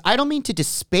losers, I don't mean to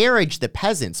disparage the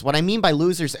peasants. What I mean by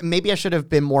losers, maybe I should have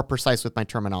been more precise with my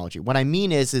terminology. What I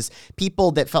mean is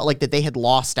people that felt like that they had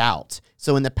lost out.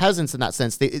 So in the peasants, in that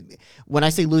sense, when I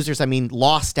say losers, I mean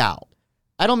lost out.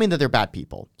 I don't mean that they're bad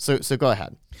people. So go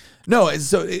ahead. No,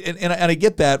 so and I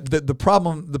get that. The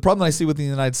problem that I see with the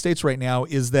United States right now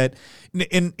is that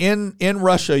in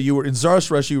Russia, in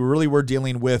Tsarist Russia, you really were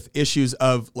dealing with issues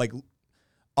of like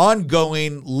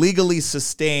ongoing, legally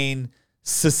sustained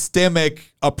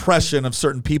systemic oppression of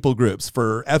certain people groups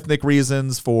for ethnic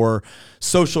reasons, for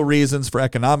social reasons, for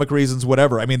economic reasons,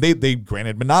 whatever. I mean, they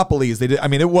granted monopolies. They did. I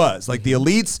mean, it was like the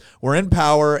elites were in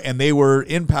power, and they were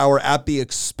in power at the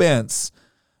expense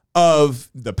of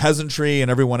the peasantry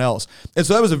and everyone else. And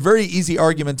so that was a very easy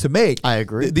argument to make. I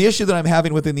agree. The issue that I'm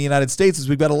having within the United States is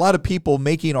we've got a lot of people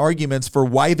making arguments for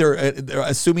why they're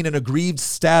assuming an aggrieved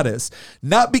status,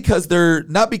 not because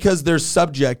they're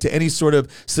subject to any sort of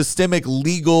systemic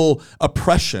legal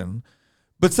oppression,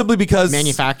 but simply because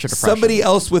manufactured oppression. Somebody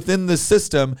else within the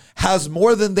system has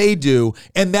more than they do,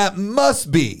 and that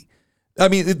must be. I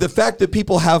mean, the fact that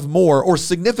people have more or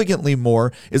significantly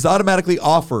more is automatically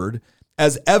offered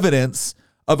as evidence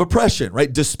of oppression,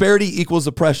 right? Disparity equals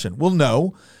oppression. Well,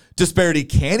 no. Disparity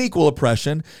can equal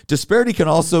oppression. Disparity can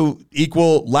also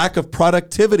equal lack of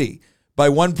productivity by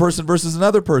one person versus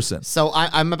another person. So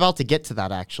I'm about to get to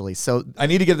that, actually. So I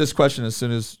need to get this question as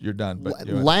soon as you're done. But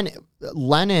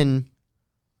Lenin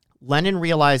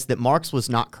realized that Marx was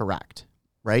not correct,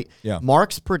 right? Yeah.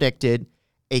 Marx predicted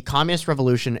a communist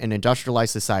revolution in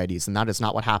industrialized societies, and that is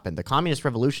not what happened. The communist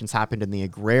revolutions happened in the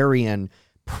agrarian,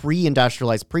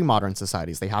 pre-industrialized, pre-modern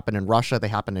societies. They happened in Russia. They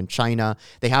happened in China.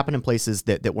 They happened in places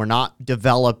that were not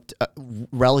developed,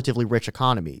 relatively rich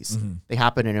economies. Mm-hmm. They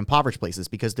happened in impoverished places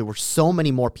because there were so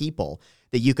many more people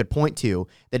that you could point to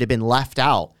that had been left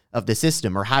out of the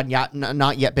system or had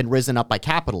not yet been risen up by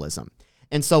capitalism.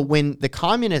 And so when the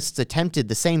communists attempted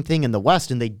the same thing in the West,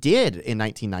 and they did in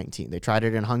 1919, they tried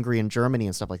it in Hungary and Germany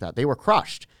and stuff like that, they were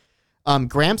crushed.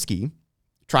 Gramsci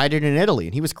tried it in Italy,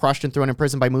 and he was crushed and thrown in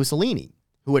prison by Mussolini,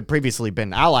 who had previously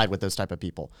been allied with those type of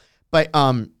people. But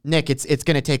Nick, it's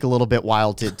going to take a little bit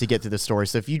while to get to the story.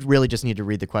 So if you really just need to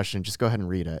read the question, just go ahead and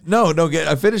read it. No,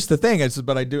 I finished the thing.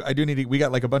 But I do need to, we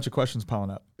got like a bunch of questions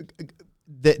piling up.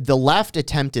 The left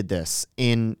attempted this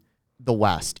in the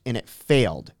West, and it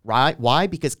failed, right? Why?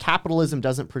 Because capitalism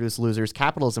doesn't produce losers.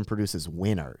 Capitalism produces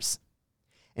winners.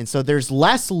 And so there's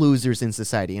less losers in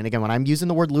society. And again, when I'm using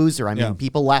the word loser, I mean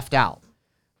people left out.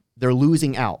 They're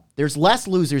losing out. There's less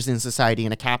losers in society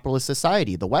in a capitalist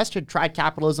society. The West had tried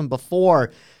capitalism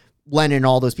before Lenin and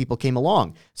all those people came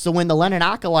along. So when the Lenin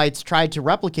acolytes tried to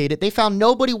replicate it, they found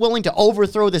nobody willing to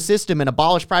overthrow the system and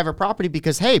abolish private property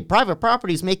because, hey, private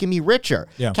property is making me richer.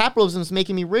 Yeah. Capitalism is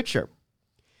making me richer.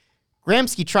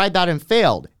 Gramsci tried that and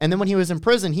failed. And then when he was in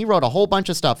prison, he wrote a whole bunch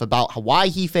of stuff about why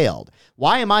he failed.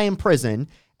 Why am I in prison?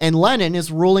 And Lenin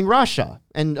is ruling Russia,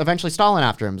 and eventually Stalin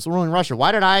after him is ruling Russia.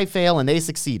 Why did I fail and they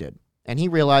succeeded? And he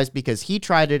realized because he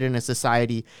tried it in a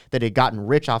society that had gotten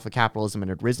rich off of capitalism and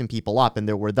had risen people up, and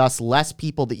there were thus less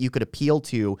people that you could appeal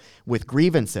to with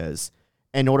grievances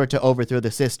in order to overthrow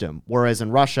the system. Whereas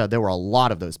in Russia, there were a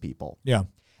lot of those people. Yeah.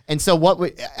 And so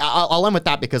I'll end with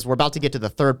that because we're about to get to the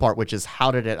third part, which is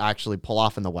how did it actually pull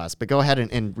off in the West? But go ahead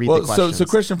and read the questions. So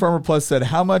Christian Farmer Plus said,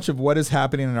 how much of what is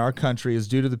happening in our country is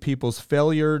due to the people's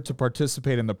failure to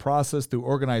participate in the process through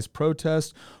organized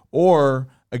protest or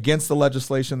against the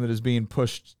legislation that is being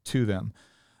pushed to them?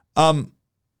 I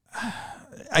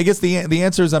guess the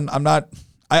answer is I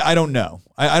don't know.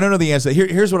 I don't know the answer.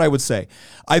 Here's what I would say.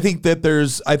 I think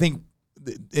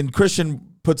and Christian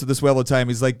puts it this way all the time.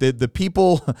 He's like the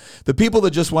people that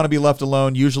just want to be left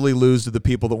alone usually lose to the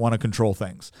people that want to control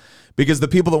things, because the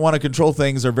people that want to control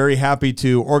things are very happy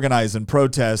to organize and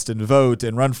protest and vote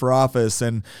and run for office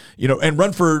and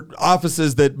run for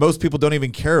offices that most people don't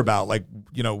even care about, like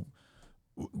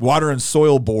water and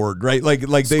soil board, right?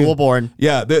 Like School board.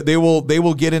 Yeah, they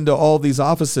will get into all these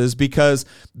offices because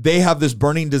they have this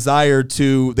burning desire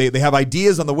to. They have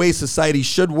ideas on the way society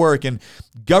should work, and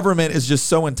government is just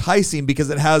so enticing because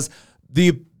it has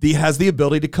the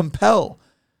ability to compel.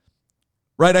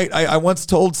 Right, I once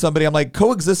told somebody, I'm like,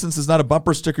 coexistence is not a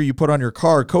bumper sticker you put on your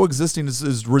car. Coexisting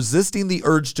is resisting the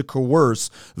urge to coerce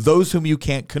those whom you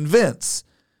can't convince.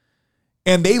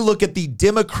 And they look at the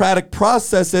democratic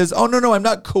process as, oh, no, I'm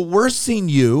not coercing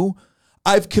you.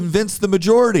 I've convinced the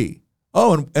majority.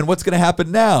 Oh, and what's going to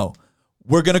happen now?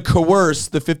 We're going to coerce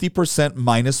the 50%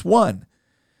 minus one.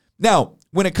 Now,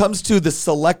 when it comes to the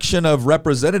selection of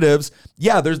representatives,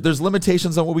 yeah, there's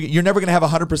limitations on what you're never going to have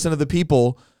 100% of the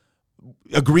people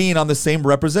agreeing on the same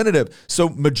representative. So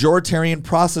majoritarian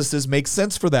processes make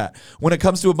sense for that. When it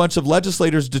comes to a bunch of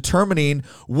legislators determining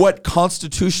what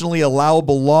constitutionally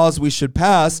allowable laws we should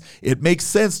pass, it makes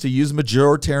sense to use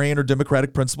majoritarian or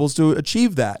democratic principles to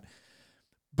achieve that.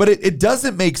 But it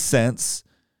doesn't make sense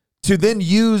to then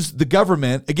use the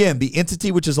government, again, the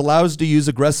entity which is allowed to use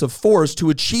aggressive force to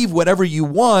achieve whatever you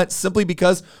want simply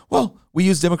because, well, we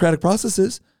use democratic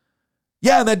processes.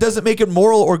 Yeah, and that doesn't make it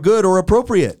moral or good or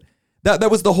appropriate.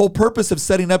 That was the whole purpose of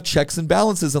setting up checks and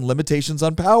balances and limitations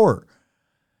on power.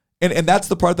 And that's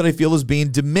the part that I feel is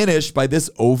being diminished by this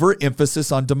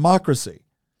overemphasis on democracy.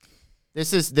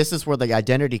 This is where the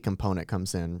identity component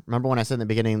comes in. Remember when I said in the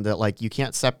beginning that like you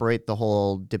can't separate the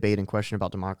whole debate and question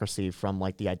about democracy from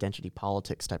like the identity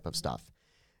politics type of stuff.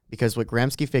 Because what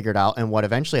Gramsci figured out and what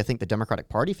eventually I think the Democratic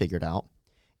Party figured out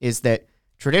is that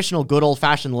traditional good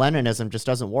old-fashioned Leninism just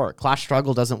doesn't work. Class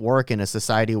struggle doesn't work in a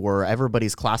society where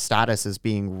everybody's class status is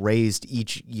being raised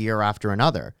each year after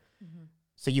another. Mm-hmm.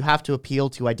 So you have to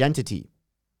appeal to identity.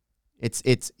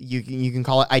 It's you can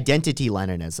call it identity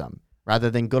Leninism rather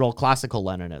than good old classical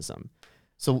Leninism.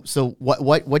 So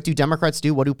what do Democrats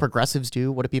do? What do progressives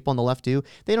do? What do people on the left do?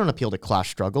 They don't appeal to class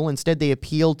struggle. Instead, they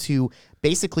appeal to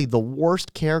basically the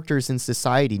worst characters in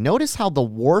society. Notice how the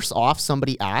worse off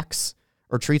somebody acts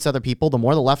or treats other people, the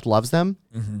more the left loves them.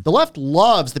 Mm-hmm. The left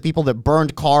loves the people that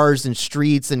burned cars and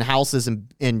streets and houses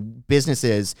and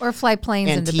businesses. Or fly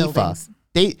planes into buildings.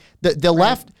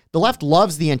 The left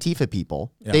loves the Antifa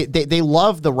people. Yeah. They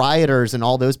love the rioters and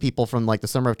all those people from like the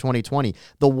summer of 2020.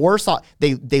 The worse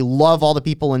they love all the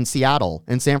people in Seattle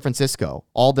and San Francisco,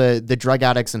 all the drug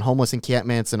addicts and homeless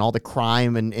encampments and all the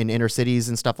crime in inner cities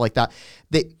and stuff like that.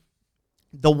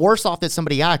 The worse off that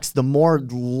somebody acts, the more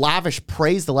lavish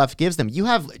praise the left gives them. You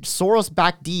have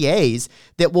Soros-backed DAs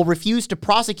that will refuse to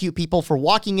prosecute people for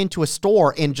walking into a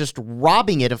store and just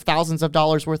robbing it of thousands of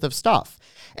dollars worth of stuff.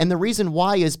 And the reason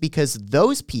why is because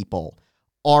those people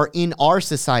are in our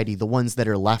society the ones that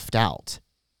are left out,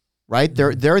 right?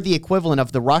 They're the equivalent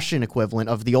of the Russian equivalent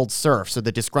of the old serfs or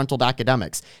the disgruntled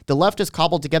academics. The left has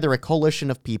cobbled together a coalition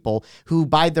of people who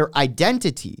by their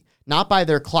identity, not by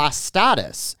their class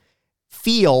status,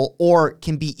 feel or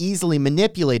can be easily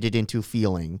manipulated into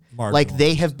feeling like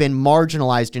they have been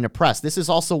marginalized and oppressed. This is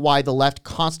also why the left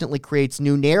constantly creates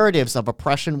new narratives of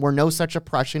oppression where no such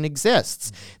oppression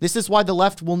exists. This is why the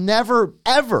left will never,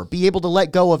 ever be able to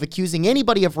let go of accusing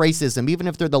anybody of racism, even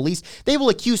if they're the least. They will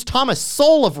accuse Thomas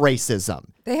Sowell of racism.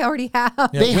 They already have. Yeah,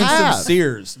 they Winsome have.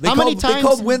 Sears. They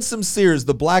called Winsome Sears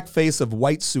the black face of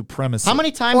white supremacy. How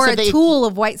many times or have a tool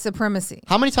of white supremacy.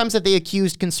 How many times have they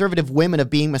accused conservative women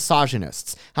of being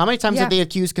misogynists? How many times have they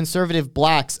accused conservative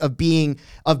blacks of being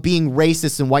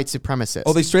racist and white supremacists?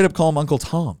 Oh, they straight up call them Uncle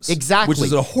Toms. Exactly. Which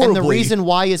is a horribly... And the reason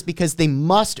why is because they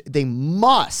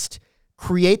must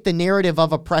create the narrative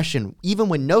of oppression, even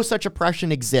when no such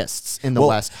oppression exists in the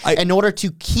West, in order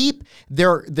to keep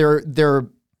their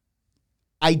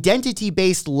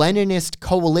identity-based Leninist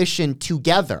coalition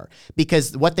together.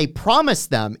 Because what they promise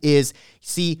them is,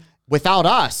 see, without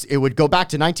us, it would go back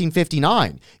to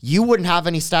 1959. You wouldn't have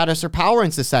any status or power in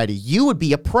society. You would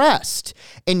be oppressed.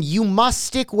 And you must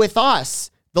stick with us,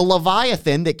 the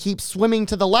Leviathan that keeps swimming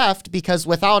to the left, because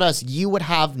without us, you would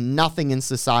have nothing in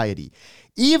society.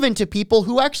 Even to people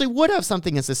who actually would have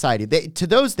something in society. To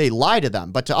those, they lie to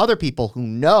them. But to other people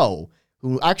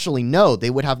who actually know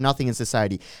they would have nothing in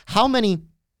society.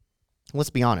 Let's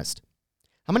be honest,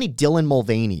 how many Dylan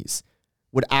Mulvaney's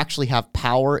would actually have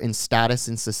power and status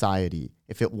in society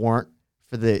if it weren't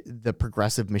for the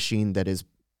progressive machine that is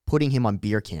putting him on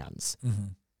beer cans? Mm-hmm.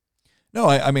 No,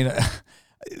 I mean,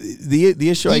 the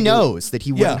issue... He knows that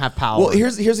he wouldn't have power. Well,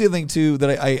 here's the other thing, too,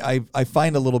 that I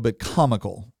find a little bit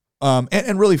comical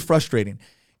and really frustrating,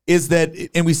 is that,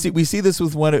 and we see this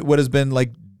with what has been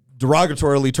like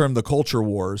derogatorily termed the culture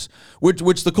wars,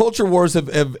 which the culture wars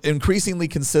have increasingly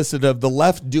consisted of the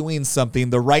left doing something,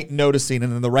 the right noticing,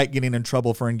 and then the right getting in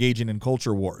trouble for engaging in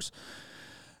culture wars.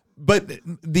 But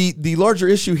the larger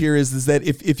issue here is that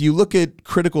if you look at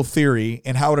critical theory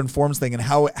and how it informs things and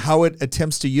how it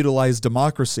attempts to utilize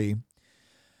democracy,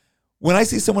 when I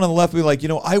see someone on the left be like,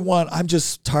 I'm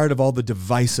just tired of all the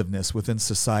divisiveness within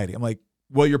society. I'm like,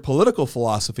 well, your political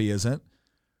philosophy isn't.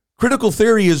 Critical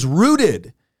theory is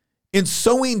rooted in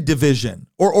sowing division,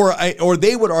 or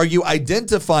they would argue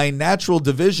identifying natural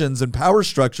divisions and power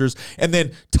structures and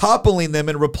then toppling them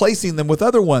and replacing them with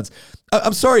other ones.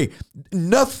 I'm sorry,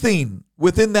 nothing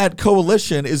within that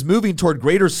coalition is moving toward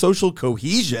greater social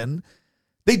cohesion.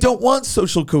 They don't want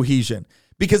social cohesion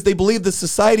because they believe the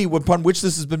society upon which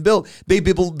this has been built, they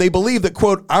believe that,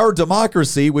 quote, our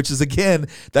democracy, which is, again,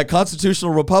 that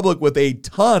constitutional republic with a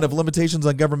ton of limitations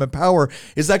on government power,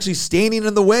 is actually standing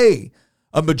in the way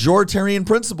of majoritarian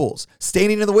principles,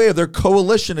 standing in the way of their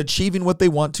coalition achieving what they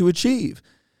want to achieve.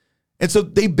 And so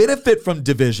they benefit from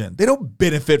division. They don't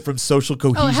benefit from social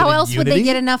cohesion. How else and would unity. they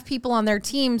get enough people on their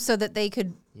team so that they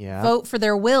could vote for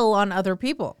their will on other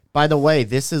people? By the way,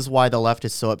 this is why the left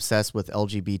is so obsessed with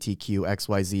LGBTQ,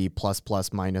 XYZ,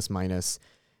 plus, minus,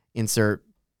 insert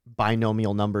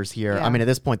binomial numbers here. Yeah. I mean, at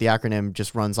this point, the acronym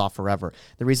just runs off forever.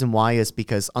 The reason why is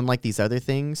because unlike these other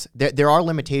things, there are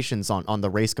limitations on the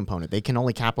race component. They can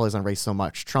only capitalize on race so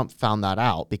much. Trump found that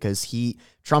out because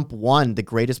Trump won the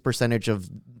greatest percentage of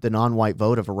the non-white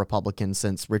vote of a Republican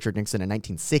since Richard Nixon in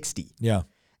 1960. Yeah.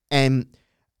 And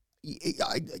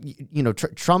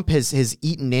Trump has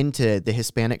eaten into the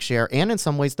Hispanic share and in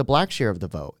some ways the black share of the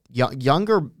vote.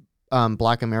 Younger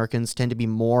Black Americans tend to be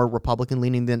more Republican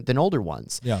leaning than older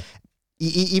ones. Yeah.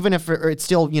 Even if it's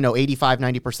still, 85,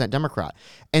 90% Democrat.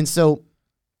 And so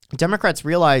Democrats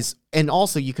realize, and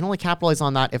also you can only capitalize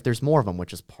on that if there's more of them,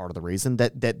 which is part of the reason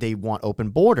that they want open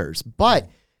borders. But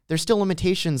there's still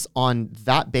limitations on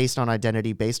that based on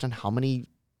identity, based on how many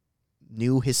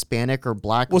new Hispanic or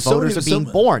Black voters are being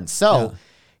born. So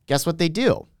guess what they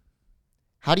do?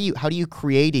 How do you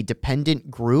create a dependent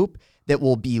group that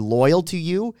will be loyal to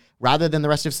you rather than the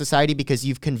rest of society because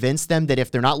you've convinced them that if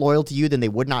they're not loyal to you, then they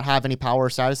would not have any power or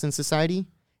status in society?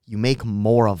 You make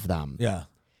more of them. Yeah.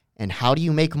 And how do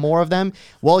you make more of them?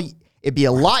 Well, it'd be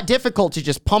a lot difficult to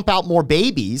just pump out more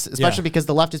babies, especially because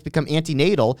the left has become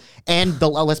antenatal. And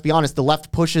let's be honest, the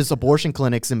left pushes abortion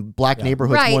clinics in Black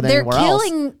neighborhoods more than anywhere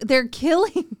else. They're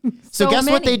killing. So guess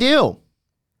many. what they do?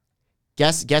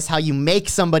 Guess how you make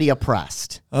somebody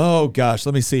oppressed. Oh, gosh.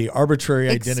 Let me see. Arbitrary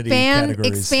identity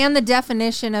categories. Expand the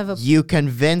definition of a... You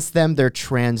convince them they're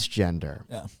transgender.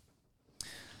 Yeah.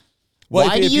 Well,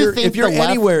 Why do you think if you're the left-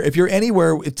 anywhere, if you're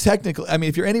anywhere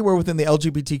within the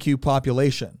LGBTQ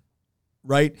population,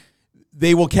 right,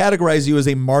 they will categorize you as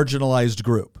a marginalized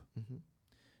group.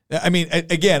 I mean,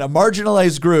 again, a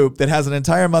marginalized group that has an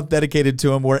entire month dedicated to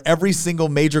them where every single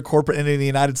major corporate entity in the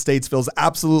United States feels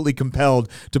absolutely compelled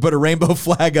to put a rainbow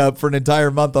flag up for an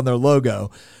entire month on their logo,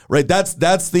 right? That's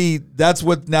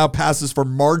what now passes for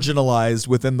marginalized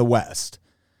within the West.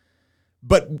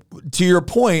 But to your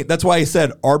point, that's why I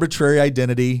said arbitrary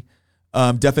identity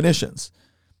definitions.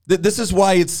 This is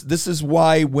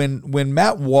why when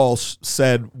Matt Walsh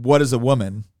said, "What is a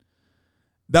woman?"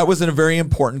 that wasn't a very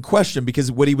important question because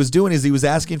what he was doing is he was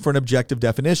asking for an objective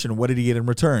definition. What did he get in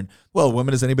return? Well, a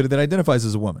woman is anybody that identifies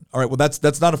as a woman. All right, well,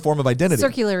 that's not a form of identity.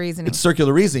 Circular reasoning. It's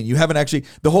circular reasoning. You haven't actually,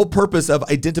 the whole purpose of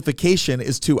identification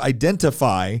is to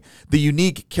identify the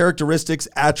unique characteristics,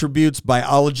 attributes,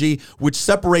 biology, which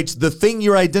separates the thing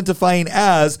you're identifying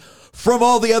as from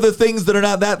all the other things that are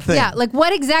not that thing. Yeah, like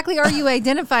what exactly are you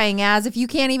identifying as if you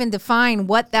can't even define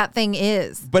what that thing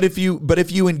is? But if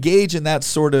you engage in that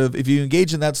sort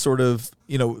of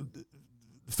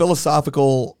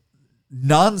philosophical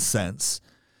nonsense,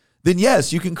 then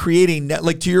yes, you can create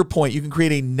to your point, you can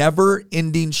create a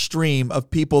never-ending stream of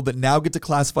people that now get to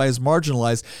classify as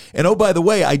marginalized. And oh, by the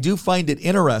way, I do find it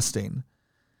interesting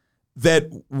that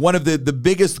one of the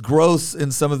biggest growths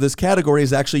in some of this category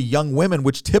is actually young women,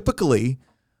 which typically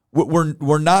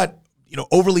were not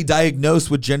overly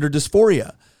diagnosed with gender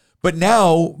dysphoria. But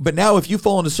now if you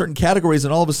fall into certain categories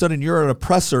and all of a sudden you're an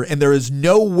oppressor and there is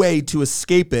no way to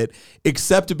escape it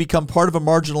except to become part of a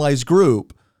marginalized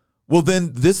group, well,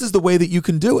 then this is the way that you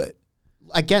can do it.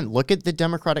 Again, look at the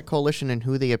Democratic coalition and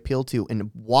who they appeal to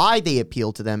and why they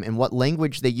appeal to them and what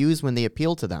language they use when they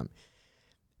appeal to them.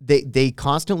 They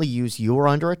constantly use "you are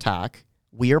under attack,"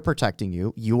 "we are protecting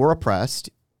you," "you are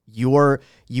oppressed," you are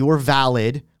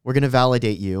valid, "we're going to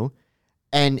validate you,"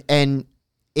 and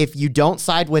if you don't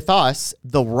side with us,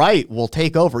 the right will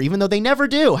take over, even though they never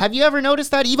do. Have you ever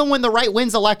noticed that? Even when the right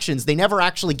wins elections, they never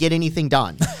actually get anything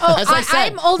done. Oh, As I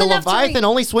said, I'm old the enough to Leviathan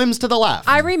only swims to the left.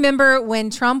 I remember when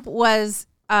Trump was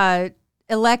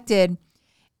elected,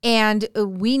 and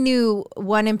we knew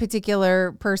one in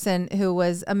particular person who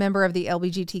was a member of the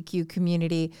LGBTQ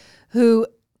community who,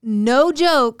 no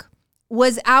joke,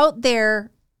 was out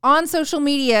there on social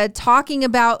media talking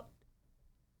about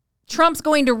Trump's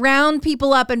going to round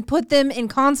people up and put them in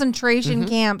concentration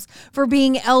camps for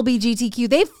being LGBTQ.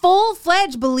 They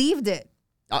full-fledged believed it.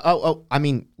 I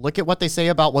mean, look at what they say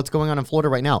about what's going on in Florida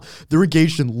right now. They're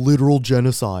engaged in literal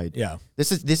genocide. Yeah.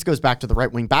 This goes back to the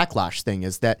right-wing backlash thing,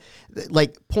 is that,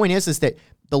 like, point is that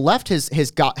the left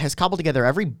has cobbled together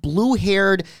every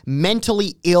blue-haired,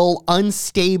 mentally ill,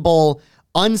 unstable,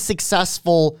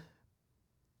 unsuccessful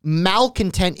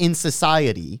malcontent in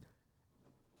society,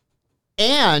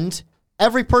 and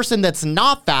every person that's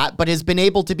not that but has been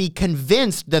able to be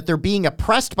convinced that they're being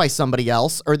oppressed by somebody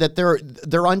else, or that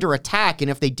they're under attack, and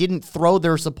if they didn't throw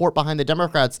their support behind the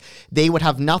Democrats, they would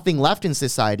have nothing left in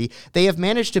society. They have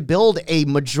managed to build a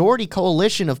majority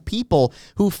coalition of people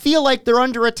who feel like they're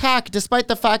under attack despite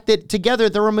the fact that together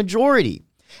they're a majority.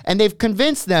 And they've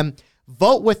convinced them,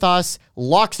 vote with us,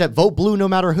 lockstep, vote blue no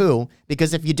matter who,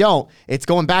 because if you don't, it's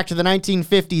going back to the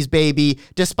 1950s, baby,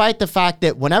 despite the fact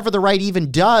that whenever the right even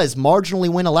does marginally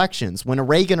win elections, when a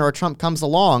Reagan or a Trump comes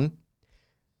along,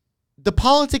 the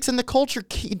politics and the culture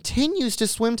continues to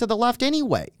swim to the left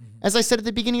anyway. As I said at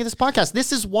the beginning of this podcast,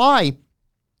 this is why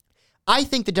I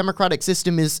think the democratic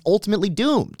system is ultimately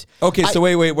doomed. Okay, so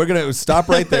wait. We're going to stop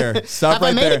right there. Stop Have right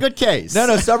I made there. a good case?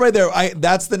 No, stop right there.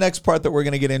 That's the next part that we're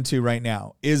going to get into right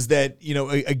now, is that,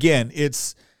 again,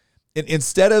 it's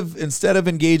instead of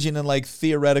engaging in like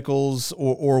theoreticals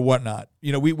or whatnot,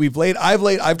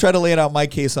 I've tried to lay out my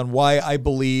case on why I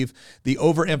believe the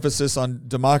overemphasis on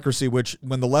democracy, which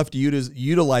when the left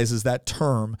utilizes that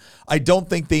term, I don't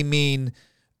think they mean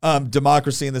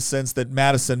democracy in the sense that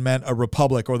Madison meant a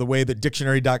republic, or the way that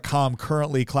dictionary.com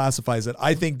currently classifies it.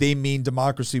 I think they mean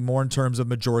democracy more in terms of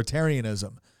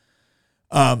majoritarianism.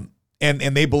 And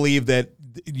they believe that,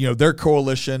 their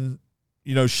coalition,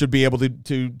 should be able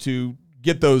to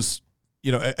get those,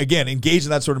 again, engage in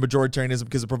that sort of majoritarianism,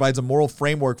 because it provides a moral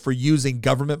framework for using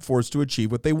government force to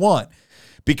achieve what they want.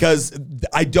 Because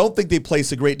I don't think they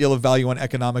place a great deal of value on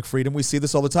economic freedom. We see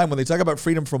this all the time. When they talk about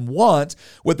freedom from want,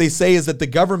 what they say is that the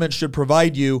government should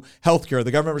provide you healthcare, the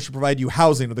government should provide you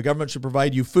housing, or the government should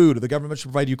provide you food, or the government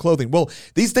should provide you clothing. Well,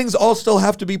 these things all still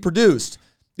have to be produced.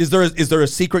 Is there a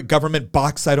secret government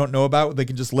box I don't know about they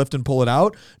can just lift and pull it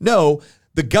out? No,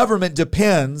 the government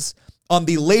depends on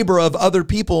the labor of other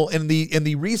people and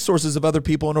the resources of other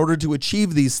people in order to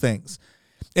achieve these things.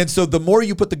 And so the more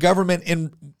you put the government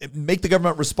in, make the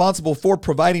government responsible for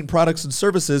providing products and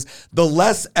services, the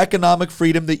less economic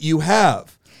freedom that you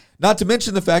have. Not to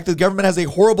mention the fact that the government has a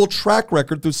horrible track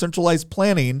record through centralized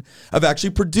planning of actually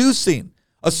producing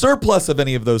a surplus of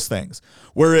any of those things,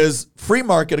 whereas free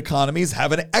market economies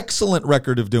have an excellent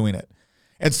record of doing it.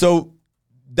 And so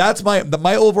that's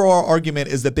my overall argument,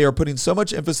 is that they are putting so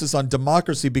much emphasis on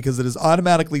democracy because it is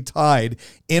automatically tied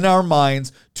in our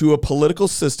minds to a political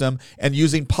system, and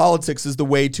using politics as the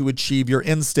way to achieve your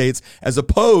end states, as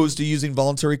opposed to using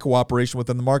voluntary cooperation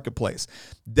within the marketplace.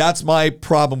 That's my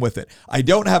problem with it. I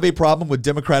don't have a problem with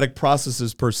democratic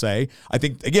processes per se. I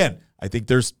think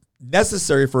there's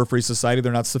necessary for a free society.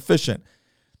 They're not sufficient.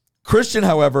 Christian,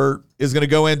 however, is going to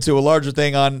go into a larger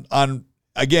thing on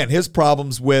again, his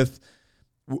problems with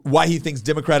why he thinks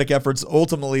democratic efforts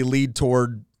ultimately lead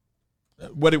toward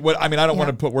what I mean, I don't want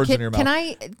to put words in your mouth. Can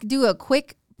I do a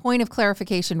quick point of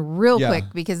clarification real quick,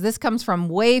 because this comes from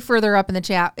way further up in the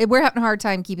chat. We're having a hard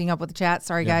time keeping up with the chat.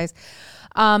 Sorry, guys.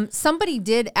 Somebody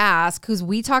did ask, because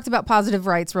we talked about positive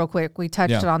rights real quick. We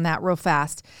touched on that real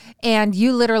fast. And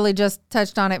you literally just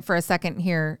touched on it for a second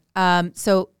here.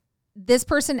 So this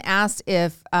person asked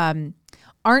if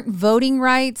aren't voting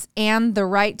rights and the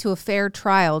right to a fair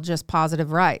trial just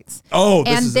positive rights? Oh,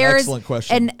 this is an excellent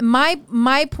question. And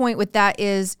my point with that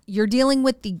is, you're dealing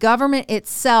with the government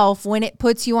itself. When it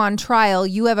puts you on trial,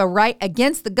 you have a right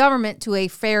against the government to a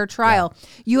fair trial.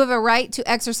 Yeah. You have a right to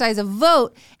exercise a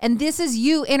vote, and this is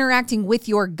you interacting with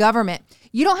your government.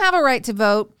 You don't have a right to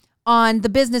vote on the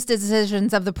business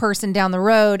decisions of the person down the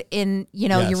road in,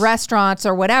 your restaurants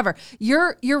or whatever.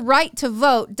 Your right to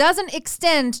vote doesn't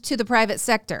extend to the private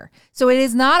sector. So it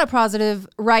is not a positive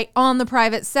right on the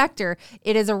private sector.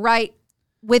 It is a right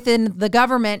within the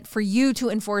government for you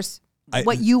to enforce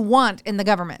what you want in the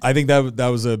government. I think that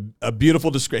was a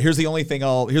beautiful description. Here's the only thing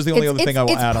here's the only other thing I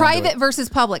will add. It's private versus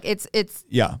public. Here's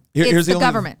the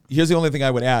government. Here's the only thing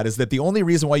I would add is that the only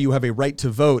reason why you have a right to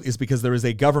vote is because there is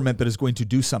a government that is going to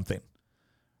do something.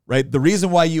 Right? The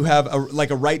reason why you have a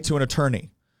right to an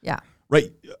attorney. Yeah.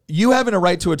 Right. You having a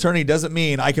right to attorney doesn't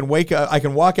mean I can walk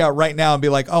out right now and be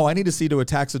like, oh, I need to see to a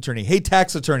tax attorney. Hey,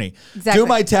 tax attorney, do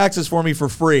my taxes for me for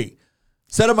free.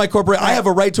 Set up my corporate. I have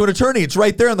a right to an attorney. It's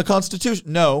right there in the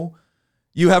Constitution. No,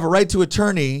 you have a right to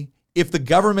attorney if the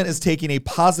government is taking a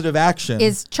positive action.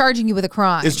 Is charging you with a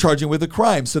crime.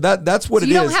 So that's what it is.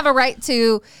 You don't have a right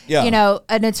to,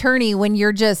 an attorney when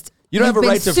you're just. You don't have a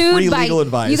right to free legal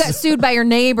advice. You got sued by your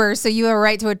neighbor, so you have a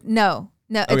right to it. No,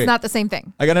 it's not the same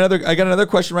thing. I got another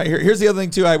question right here. Here's the other thing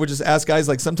too. I would just ask guys,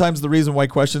 like sometimes the reason why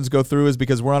questions go through is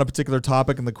because we're on a particular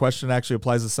topic and the question actually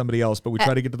applies to somebody else, but we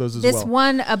try to get to those as well. This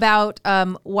one about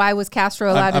why was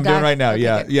Castro allowed to die? I'm doing right now.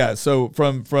 Okay, Yeah. So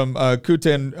from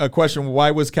Kutin, a question: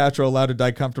 why was Castro allowed to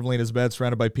die comfortably in his bed,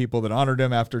 surrounded by people that honored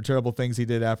him after terrible things he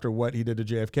did after what he did to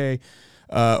JFK?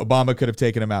 Obama could have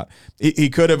taken him out. He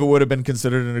could have. It would have been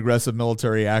considered an aggressive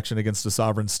military action against a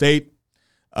sovereign state.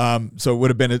 So it would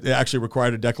have been, it actually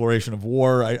required a declaration of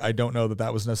war. I don't know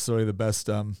that was necessarily the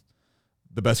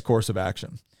best course of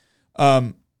action.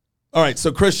 All right.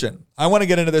 So Christian, I want to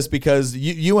get into this because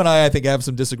you and I think have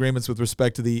some disagreements with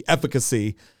respect to the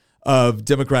efficacy of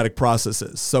democratic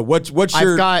processes. So what's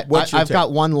your I've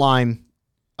got one line,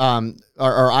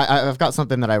 I've got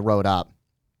something that I wrote up.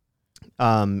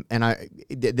 And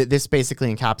this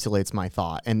basically encapsulates my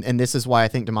thought. And this is why I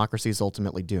think democracy is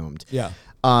ultimately doomed. Yeah.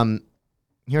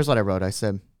 Here's what I wrote. I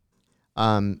said,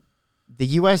 the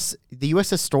U.S.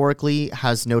 historically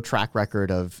has no track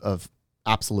record of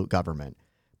absolute government,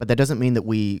 but that doesn't mean that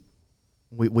we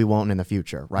won't in the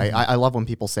future, right? Mm-hmm. I love when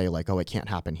people say like, oh, it can't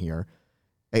happen here.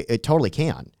 It totally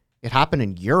can. It happened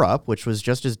in Europe, which was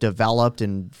just as developed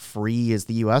and free as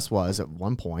the U.S. was at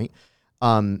one point.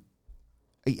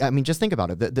 I mean, just think about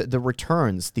it. The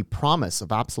returns, the promise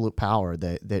of absolute power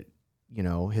that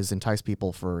has enticed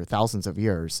people for thousands of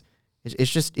years,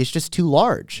 it's just too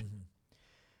large. Mm-hmm.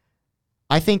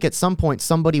 I think at some point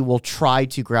somebody will try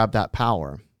to grab that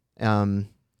power. And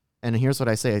here's what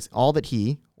I say: is all that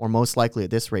he, or most likely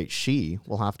at this rate she,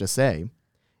 will have to say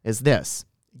is this: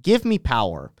 give me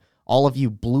power, all of you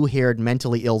blue-haired,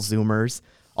 mentally ill Zoomers,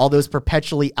 all those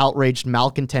perpetually outraged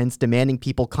malcontents demanding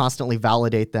people constantly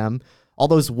validate them, all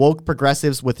those woke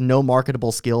progressives with no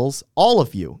marketable skills, all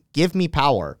of you, give me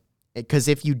power. Because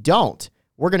if you don't,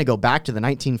 we're going to go back to the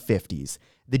 1950s.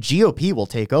 The GOP will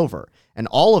take over, and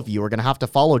all of you are going to have to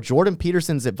follow Jordan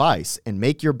Peterson's advice and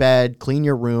make your bed, clean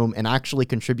your room, and actually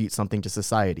contribute something to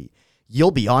society.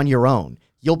 You'll be on your own.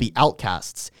 You'll be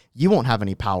outcasts. You won't have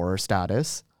any power or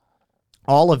status.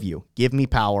 All of you, give me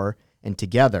power, and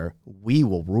together we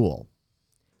will rule.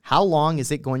 How long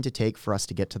is it going to take for us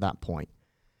to get to that point?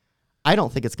 I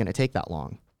don't think it's going to take that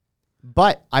long.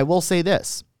 But I will say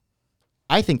this.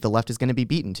 I think the left is going to be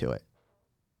beaten to it.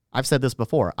 I've said this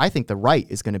before. I think the right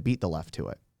is going to beat the left to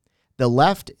it. The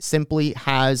left simply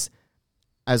has,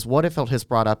 as Whatifelt has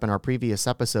brought up in our previous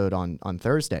episode on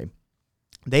Thursday,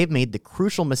 they've made the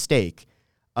crucial mistake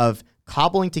of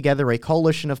cobbling together a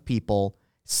coalition of people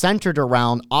centered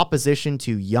around opposition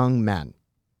to young men.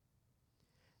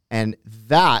 And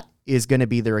that is going to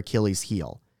be their Achilles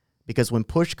heel. Because when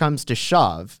push comes to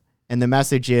shove, and the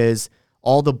message is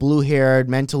all the blue-haired,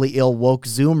 mentally ill, woke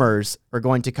Zoomers are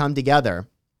going to come together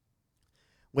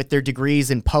with their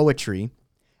degrees in poetry,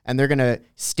 and they're going to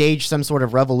stage some sort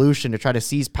of revolution to try to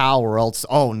seize power, or else,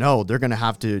 oh no, they're going to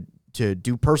have to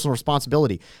do personal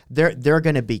responsibility. They're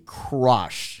going to be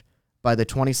crushed by the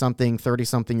 20-something,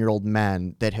 30-something-year-old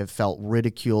men that have felt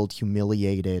ridiculed,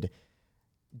 humiliated,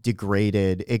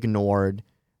 degraded, ignored.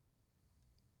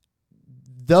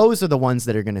 Those are the ones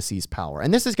that are going to seize power.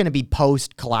 And this is going to be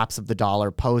post-collapse of the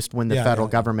dollar, post when the federal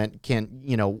government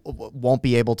won't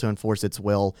be able to enforce its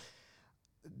will.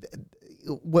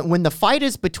 When the fight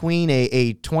is between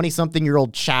a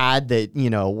 20-something-year-old Chad that,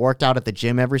 worked out at the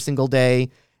gym every single day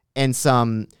and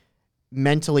some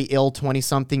mentally ill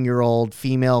 20-something-year-old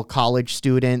female college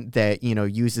student that,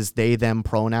 uses they, them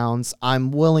pronouns,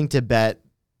 I'm willing to bet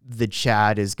the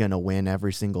Chad is going to win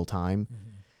every single time. Mm-hmm.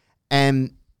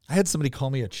 And I had somebody call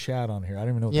me a Chad on here. I don't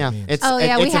even know what that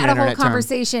means. We had a whole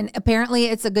conversation. Apparently,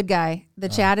 it's a good guy. The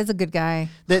Chad is a good guy.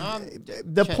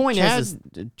 The point is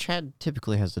Chad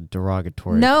typically has a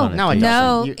derogatory. No, connotation.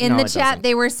 no. In the chat,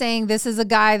 they were saying this is a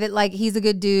guy that he's a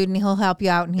good dude and he'll help you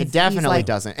out. And it definitely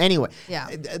doesn't. Anyway, yeah.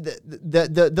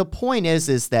 The point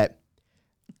is that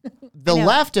the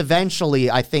left eventually,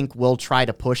 I think, will try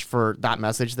to push for that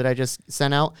message that I just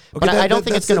sent out. But I don't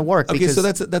think it's going to work. Okay, because so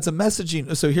that's a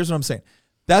messaging. So here's what I'm saying.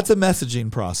 That's a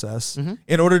messaging process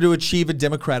in order to achieve a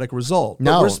democratic result. But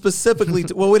No. we're specifically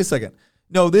well, wait a second.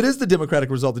 No, that is the democratic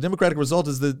result. The democratic result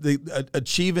is the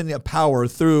achieving a power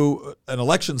through an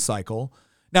election cycle.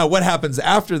 Now, what happens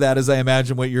after that is, I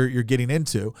imagine, what you're getting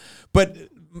into. But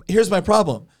here's my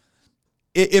problem.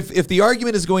 If the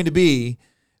argument is going to be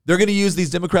they're going to use these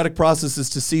democratic processes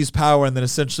to seize power and then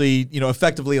essentially,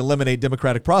 effectively eliminate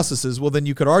democratic processes, well, then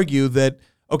you could argue that,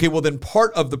 okay, well, then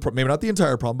part of the, maybe not the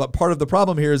entire problem, but part of the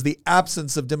problem here is the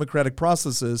absence of democratic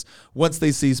processes once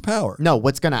they seize power. No,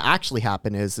 what's going to actually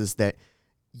happen is that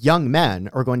young men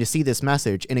are going to see this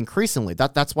message, and increasingly,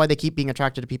 that's why they keep being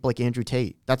attracted to people like Andrew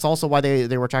Tate. That's also why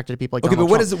they were attracted to people like Okay, Donald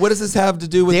but Trump. what does this have to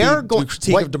do with the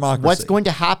critique of democracy? What's going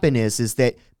to happen is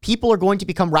that people are going to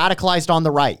become radicalized on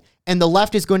the right, and the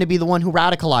left is going to be the one who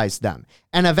radicalized them.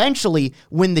 And eventually,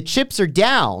 when the chips are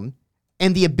down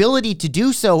and the ability to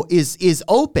do so is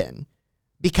open,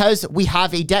 because we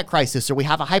have a debt crisis or we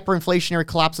have a hyperinflationary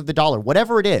collapse of the dollar,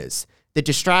 whatever it is that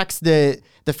distracts the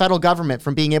federal government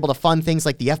from being able to fund things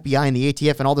like the FBI and the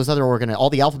ATF and all those other all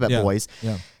the alphabet boys.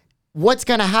 Yeah. What's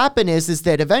going to happen is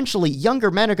that eventually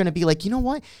younger men are going to be like, you know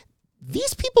what?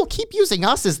 These people keep using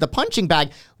us as the punching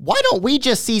bag. Why don't we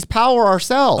just seize power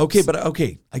ourselves?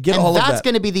 Okay, I get all of that. That's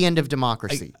going to be the end of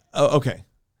democracy. Okay,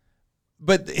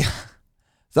 but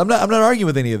so I'm not arguing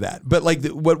with any of that. But like,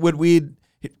 what would we?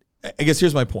 I guess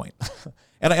here's my point,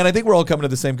 and I think we're all coming to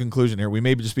the same conclusion here. We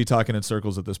may just be talking in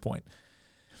circles at this point.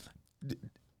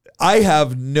 I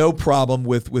have no problem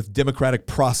with democratic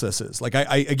processes. Like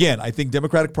I think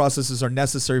democratic processes are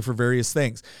necessary for various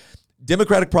things.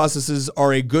 Democratic processes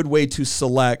are a good way to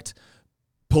select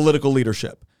political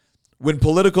leadership. When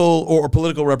political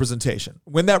representation,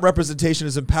 when that representation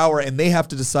is in power and they have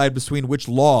to decide between which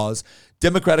laws,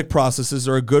 democratic processes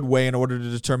are a good way in order to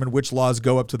determine which laws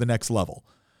go up to the next level.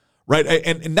 Right?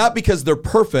 And not because they're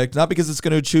perfect, not because it's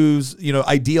going to choose,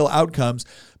 ideal outcomes,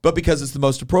 but because it's the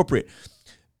most appropriate.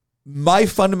 My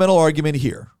fundamental argument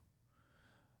here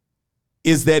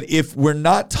is that if we're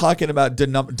not talking about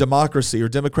democracy or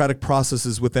democratic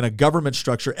processes within a government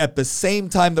structure at the same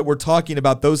time that we're talking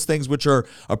about those things which are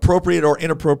appropriate or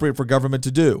inappropriate for government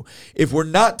to do, if we're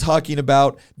not talking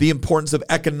about the importance of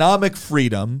economic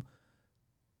freedom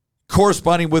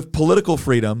corresponding with political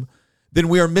freedom, then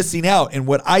we are missing out. And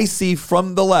what I see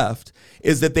from the left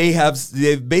is that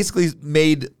they've basically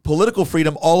made political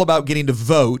freedom all about getting to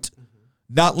vote,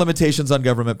 not limitations on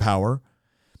government power.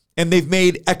 And they've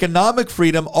made economic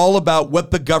freedom all about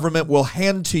what the government will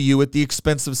hand to you at the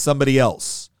expense of somebody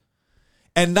else.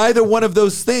 And neither one of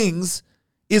those things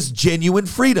is genuine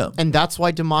freedom. And that's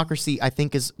why democracy, I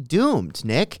think, is doomed,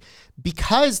 Nick,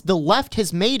 because the left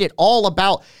has made it all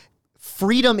about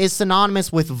freedom is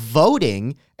synonymous with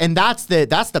voting, and that's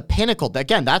the pinnacle.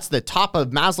 Again, that's the top of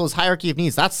Maslow's hierarchy of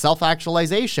needs. That's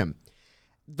self-actualization.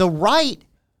 The right,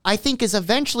 I think, is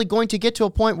eventually going to get to a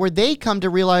point where they come to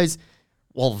realize,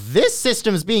 well, this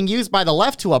system is being used by the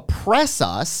left to oppress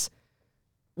us.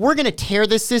 We're going to tear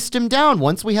this system down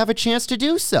once we have a chance to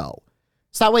do so.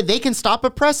 So that way they can stop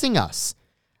oppressing us.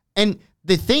 And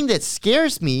the thing that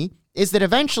scares me is that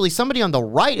eventually somebody on the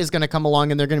right is going to come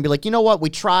along and they're going to be like, you know what? We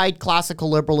tried classical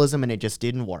liberalism and it just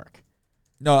didn't work.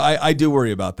 No, I do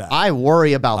worry about that. I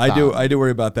worry about that. I do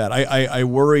worry about that. I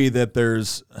worry that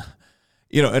there's...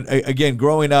 again,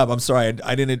 growing up, I'm sorry,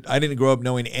 I didn't grow up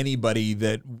knowing anybody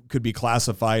that could be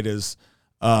classified as,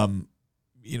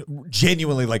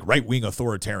 genuinely like right-wing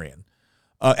authoritarian.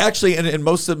 Actually, and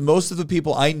most of the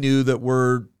people I knew that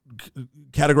were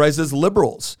categorized as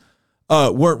liberals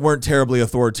weren't terribly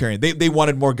authoritarian. They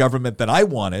wanted more government than I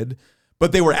wanted,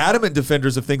 but they were adamant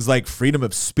defenders of things like freedom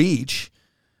of speech.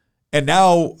 And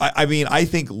now, I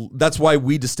think that's why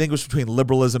we distinguish between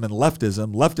liberalism and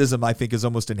leftism. Leftism, I think, is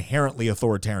almost inherently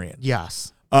authoritarian.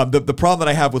 Yes. The problem that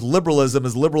I have with liberalism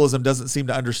is liberalism doesn't seem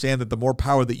to understand that the more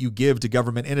power that you give to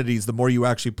government entities, the more you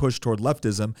actually push toward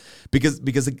leftism. Because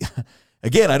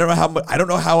again, I don't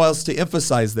know how else to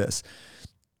emphasize this.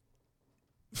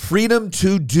 Freedom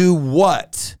to do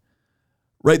what?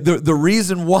 Right. The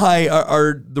reason why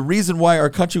our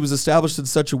country was established in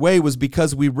such a way was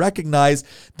because we recognize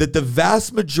that the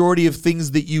vast majority of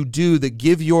things that you do that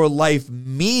give your life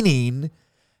meaning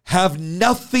have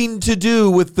nothing to do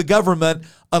with the government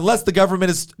unless the government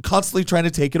is constantly trying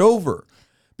to take it over.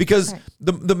 Because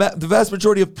the vast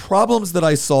majority of problems that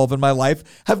I solve in my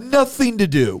life have nothing to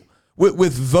do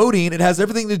with voting. It has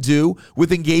everything to do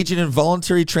with engaging in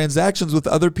voluntary transactions with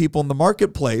other people in the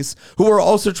marketplace who are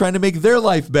also trying to make their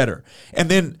life better. And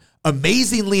then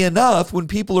Amazingly enough, when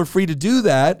people are free to do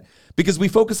that, because we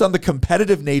focus on the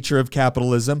competitive nature of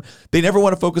capitalism, they never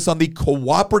want to focus on the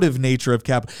cooperative nature of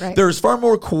capital. Right. There is far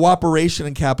more cooperation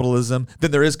in capitalism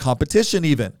than there is competition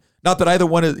even. Not that either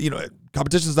one is,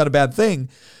 competition is not a bad thing,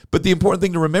 but the important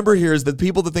thing to remember here is that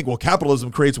people that think, well, capitalism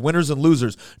creates winners and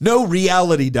losers. No,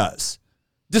 reality does.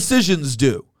 Decisions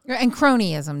do. And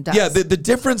cronyism does. Yeah, the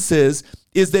difference is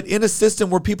that in a system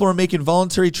where people are making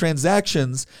voluntary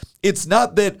transactions, it's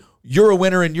not that you're a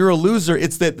winner and you're a loser.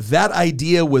 It's that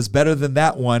idea was better than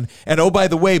that one. And oh, by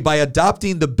the way, by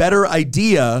adopting the better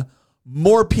idea,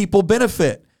 more people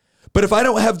benefit. But if I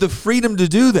don't have the freedom to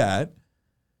do that,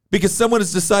 because someone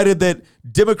has decided that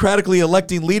democratically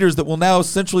electing leaders that will now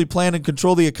centrally plan and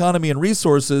control the economy and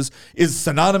resources is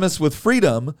synonymous with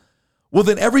freedom, well,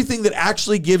 then everything that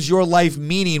actually gives your life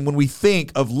meaning when we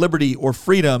think of liberty or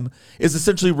freedom is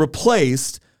essentially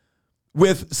replaced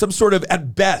with some sort of,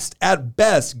 at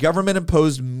best,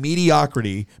 government-imposed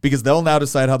mediocrity, because they'll now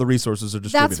decide how the resources are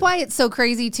distributed. That's why it's so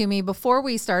crazy to me. Before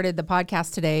we started the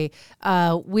podcast today,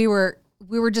 we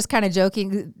were just kind of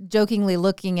jokingly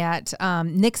looking at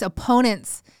Nick's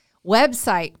opponent's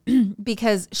website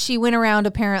because she went around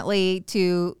apparently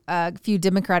to a few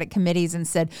Democratic committees and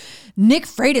said, Nick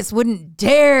Freitas wouldn't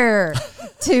dare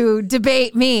to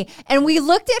debate me. And we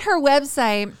looked at her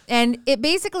website and it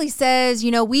basically says,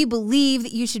 we believe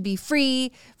that you should be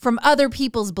free from other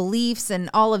people's beliefs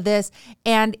and all of this.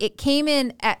 And it came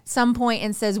in at some point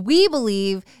and says, we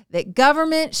believe that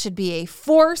government should be a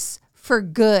force for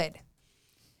good.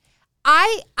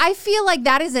 I feel like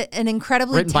that is an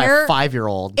incredibly written by a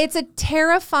 5-year-old. It's a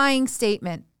terrifying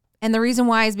statement. And the reason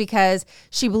why is because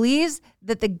she believes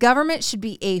that the government should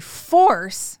be a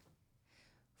force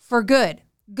for good.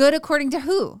 Good according to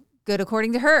who? Good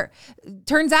according to her.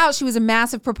 Turns out she was a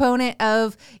massive proponent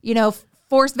of,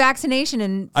 forced vaccination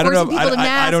and forcing people to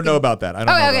mask. I don't know about that.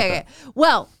 Okay.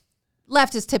 Well,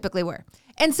 leftists typically were.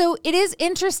 And so it is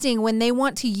interesting when they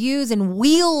want to use and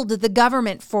wield the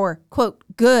government for, quote,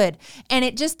 good. And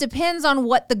it just depends on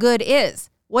what the good is.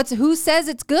 Who says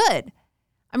it's good?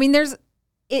 I mean, the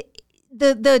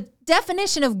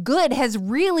definition of good has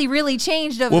really, really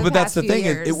changed over the past that's the few thing.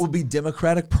 years. It will be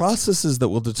democratic processes that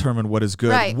will determine what is good.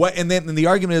 Right. And then the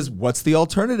argument is, what's the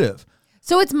alternative?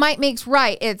 So it's might makes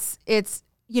right. It's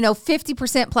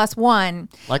 50% plus one.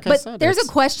 Like but I said, there's a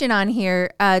question on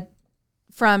here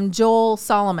from Joel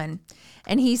Solomon.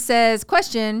 And he says,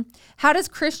 question, how does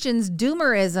Christians'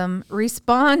 doomerism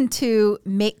respond to,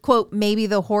 quote, maybe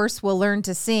the horse will learn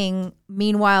to sing,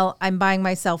 meanwhile I'm buying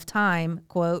myself time,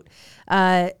 quote,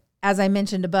 as I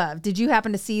mentioned above. Did you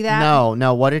happen to see that?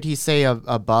 No. What did he say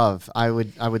above? I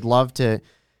would love to.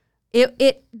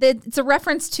 It's a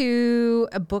reference to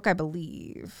a book, I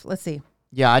believe. Let's see.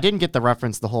 Yeah, I didn't get the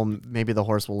reference, the whole maybe the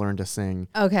horse will learn to sing.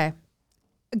 Okay.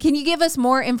 Can you give us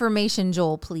more information,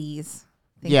 Joel, please?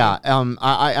 Thank yeah, you.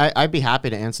 I'd be happy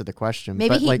to answer the question. Maybe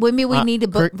but maybe we need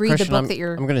to read the book that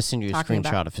you're. I'm going to send you a talking screenshot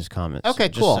about. of his comments. Okay,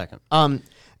 Just cool. a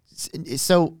second.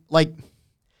 So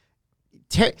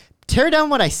tear down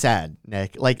what I said,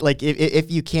 Nick. Like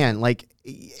if you can,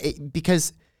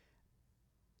 because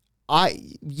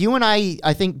you and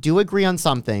I think do agree on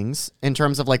some things in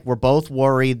terms of we're both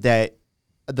worried that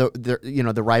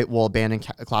the right will abandon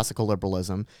classical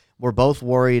liberalism. We're both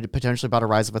worried potentially about a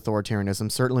rise of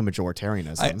authoritarianism, certainly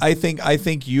majoritarianism. I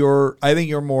think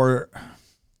you're more.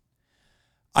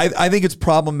 I think it's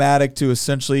problematic to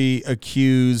essentially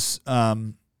accuse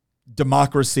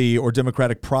democracy or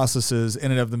democratic processes in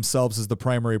and of themselves as the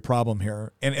primary problem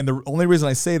here. And the only reason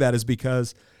I say that is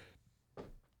because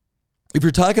if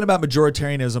you're talking about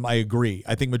majoritarianism, I agree.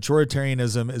 I think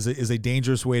majoritarianism is a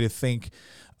dangerous way to think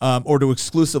or to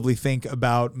exclusively think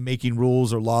about making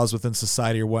rules or laws within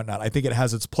society or whatnot. I think it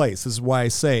has its place. This is why I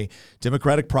say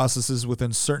democratic processes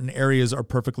within certain areas are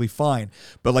perfectly fine.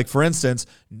 But for instance,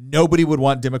 nobody would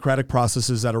want democratic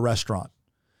processes at a restaurant.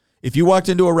 If you walked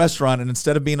into a restaurant and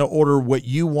instead of being able to order what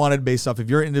you wanted based off of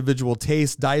your individual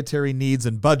taste, dietary needs,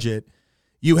 and budget,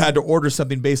 you had to order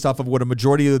something based off of what a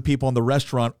majority of the people in the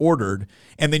restaurant ordered,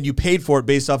 and then you paid for it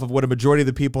based off of what a majority of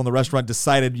the people in the restaurant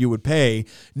decided you would pay,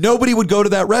 nobody would go to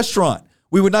that restaurant.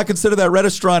 We would not consider that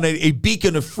restaurant a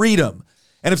beacon of freedom.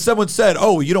 And if someone said,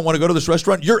 oh, you don't want to go to this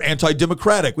restaurant, you're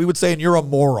anti-democratic, we would say, and you're a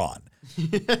moron.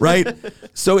 Right?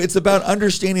 So it's about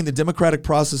understanding the democratic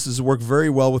processes work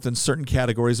very well within certain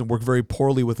categories and work very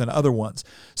poorly within other ones.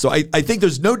 So I think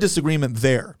there's no disagreement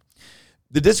there.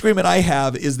 The disagreement I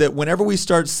have is that whenever we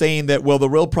start saying that, well, the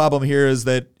real problem here is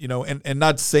that, and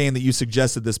not saying that you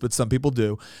suggested this, but some people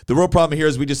do. The real problem here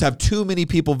is we just have too many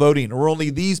people voting, or only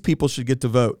these people should get to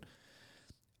vote.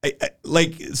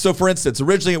 So for instance,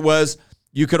 originally it was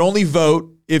You could only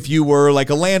vote if you were like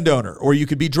a landowner, or you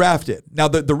could be drafted. Now,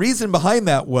 the reason behind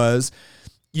that was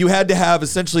you had to have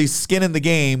essentially skin in the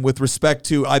game with respect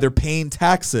to either paying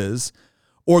taxes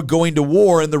or going to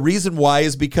war. And the reason why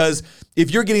is because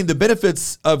if you're getting the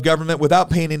benefits of government without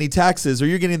paying any taxes, or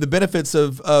you're getting the benefits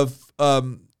of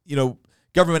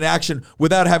government action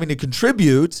without having to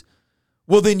contribute,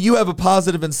 well, then you have a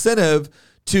positive incentive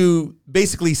to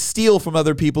basically steal from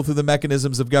other people through the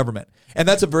mechanisms of government. And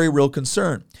that's a very real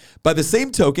concern. By the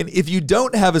same token, if you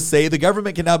don't have a say, the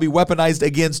government can now be weaponized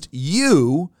against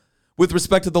you with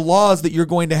respect to the laws that you're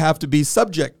going to have to be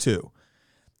subject to.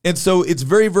 And so it's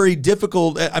very, very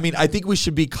difficult. I mean, I think we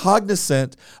should be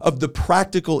cognizant of the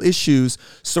practical issues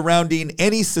surrounding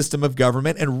any system of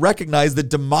government and recognize that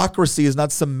democracy is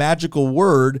not some magical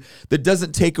word that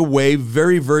doesn't take away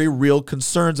very, very real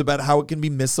concerns about how it can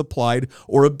be misapplied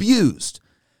or abused.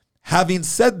 Having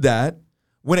said that,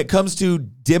 when it comes to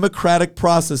democratic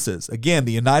processes, again,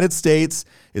 the United States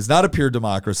is not a pure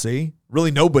democracy.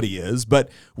 Really, nobody is, but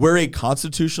we're a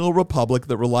constitutional republic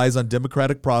that relies on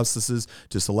democratic processes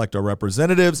to select our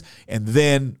representatives, and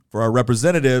then for our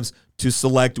representatives to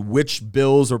select which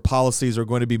bills or policies are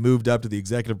going to be moved up to the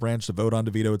executive branch to vote on,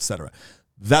 to veto, et cetera.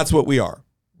 That's what we are,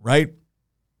 right?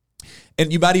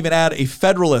 And you might even add a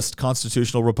federalist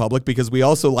constitutional republic, because we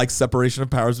also like separation of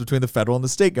powers between the federal and the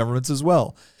state governments as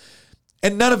well.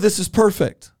 And none of this is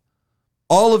perfect.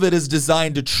 All of it is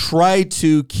designed to try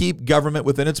to keep government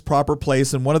within its proper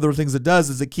place. And one of the things it does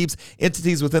is it keeps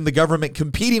entities within the government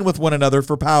competing with one another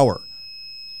for power.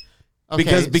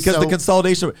 Okay, because the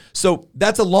consolidation. So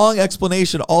that's a long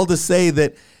explanation, all to say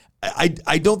that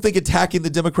I don't think attacking the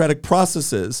democratic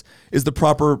processes is the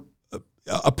proper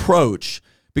approach,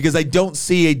 because I don't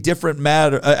see a different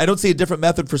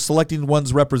method for selecting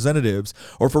one's representatives,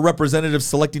 or for representatives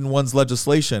selecting one's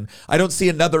legislation. I don't see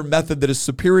another method that is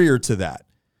superior to that,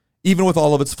 even with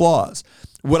all of its flaws.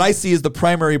 What I see as the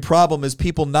primary problem is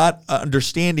people not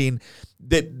understanding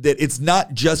that it's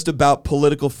not just about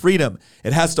political freedom.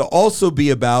 It has to also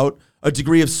be about a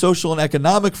degree of social and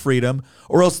economic freedom,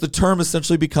 or else the term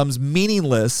essentially becomes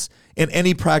meaningless in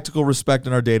any practical respect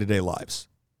in our day-to-day lives.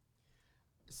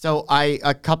 So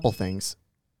a couple things.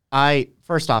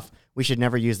 First off, we should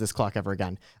never use this clock ever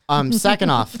again. Second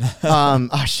off,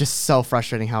 it's just so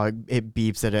frustrating how it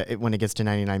beeps when it gets to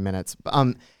 99 minutes.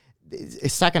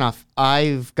 Second off,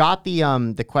 I've got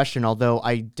the question, although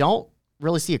I don't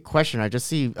really see a question. I just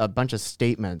see a bunch of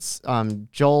statements.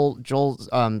 Joel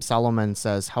Solomon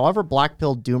says, however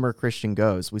black-pilled doomer Christian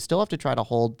goes, we still have to try to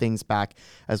hold things back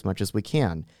as much as we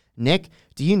can. Nick,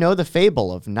 do you know the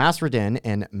fable of Nasruddin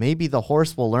and maybe the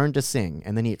horse will learn to sing?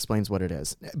 And then he explains what it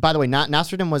is. By the way,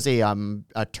 Nasruddin was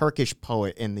a Turkish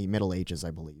poet in the Middle Ages,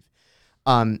 I believe.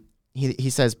 He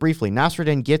says briefly,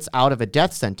 Nasruddin gets out of a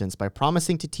death sentence by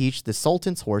promising to teach the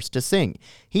Sultan's horse to sing.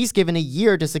 He's given a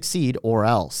year to succeed or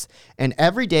else. And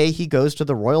every day he goes to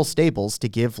the royal stables to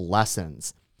give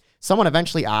lessons. Someone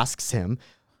eventually asks him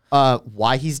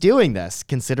why he's doing this,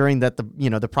 considering that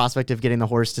the prospect of getting the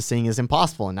horse to sing is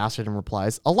impossible. And Nasruddin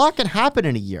replies, a lot can happen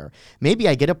in a year. Maybe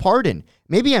I get a pardon.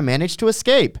 Maybe I manage to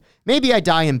escape. Maybe I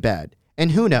die in bed.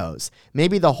 And who knows?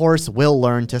 Maybe the horse will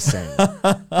learn to sing.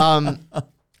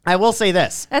 I will say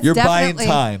this. You're buying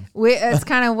time. It's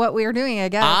kind of what we're doing, I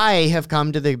guess. I have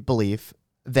come to the belief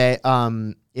that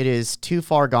it is too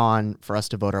far gone for us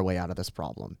to vote our way out of this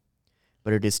problem.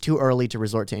 But it is too early to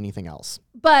resort to anything else.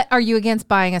 But are you against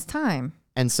buying us time?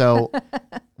 And so,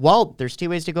 well, there's two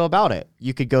ways to go about it.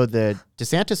 You could go the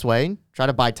DeSantis way, try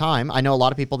to buy time. I know a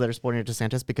lot of people that are supporting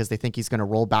DeSantis because they think he's going to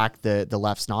roll back the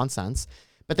left's nonsense.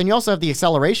 But then you also have the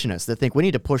accelerationists that think we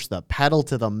need to push the pedal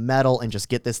to the metal and just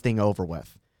get this thing over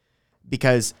with.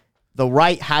 Because the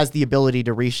right has the ability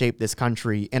to reshape this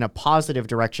country in a positive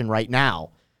direction right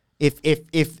now.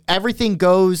 If everything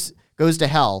goes to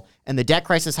hell and the debt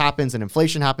crisis happens and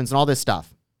inflation happens and all this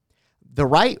stuff, the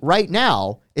right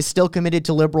now is still committed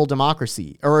to liberal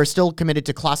democracy, or is still committed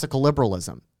to classical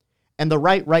liberalism. And the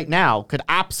right now could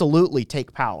absolutely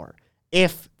take power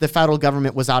if the federal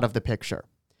government was out of the picture.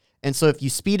 And so if you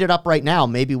speed it up right now,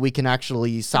 maybe we can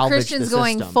actually salvage the system. Christian's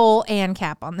going full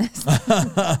ANCAP on this.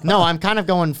 No, I'm kind of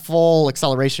going full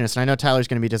accelerationist, and I know Tyler's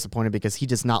going to be disappointed because he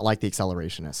does not like the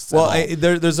accelerationists.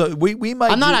 Well, we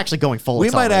might. I'm not actually going full.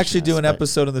 We might actually do an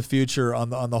episode in the future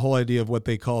on the whole idea of what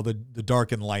they call the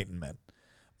Dark Enlightenment.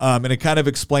 And it kind of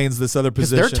explains this other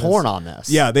position. They're torn on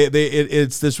this. Yeah,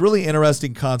 it's this really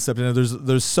interesting concept, and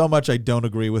there's so much I don't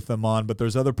agree with them on, but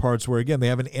there's other parts where, again, they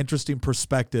have an interesting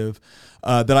perspective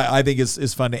that I think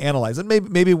is fun to analyze, and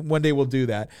maybe one day we'll do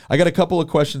that. I got a couple of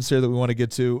questions here that we want to get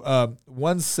to.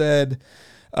 One said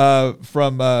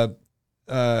from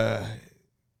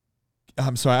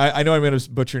I'm sorry. I know I'm going to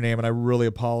butcher your name, and I really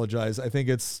apologize. I think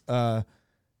it's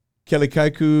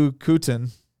Kelikaiku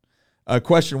Kutin.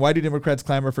 Question: why do Democrats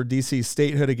clamor for D.C.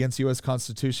 statehood against U.S.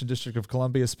 Constitution? District of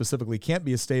Columbia specifically can't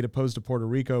be a state opposed to Puerto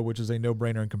Rico, which is a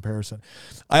no-brainer in comparison.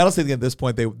 I honestly think at this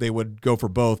point they would go for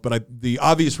both, but the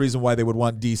obvious reason why they would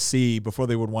want D.C. before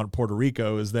they would want Puerto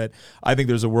Rico is that I think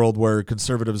there's a world where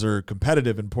conservatives are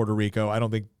competitive in Puerto Rico.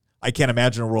 I can't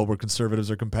imagine a world where conservatives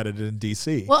are competitive in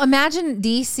D.C. Well, imagine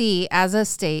D.C. as a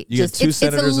state. You get two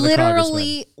senators and a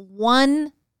literally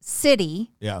one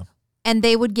city. Yeah. And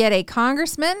they would get a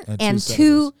congressman and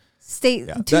two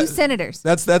senators.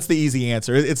 That's the easy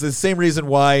answer. It's the same reason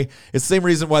why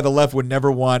the left would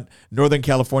never want Northern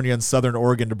California and Southern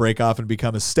Oregon to break off and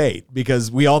become a state,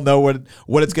 because we all know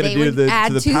what it's going to do to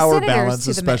the power balance,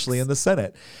 especially in the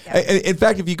Senate. Yeah. In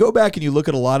fact, if you go back and you look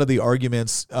at a lot of the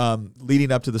arguments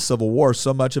leading up to the Civil War,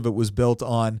 so much of it was built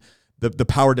on the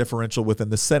power differential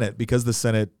within the Senate, because the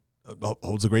Senate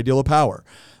holds a great deal of power.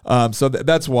 So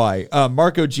that's why.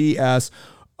 Marco G asks,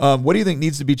 what do you think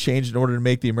needs to be changed in order to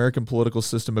make the American political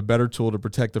system a better tool to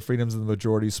protect the freedoms of the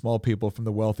majority, small people, from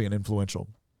the wealthy and influential?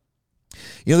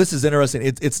 You know, this is interesting.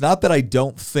 It's not that I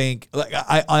don't think,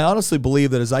 I honestly believe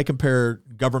that as I compare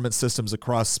government systems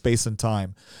across space and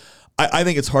time, I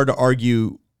think it's hard to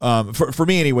argue. For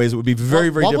me, anyways, it would be very,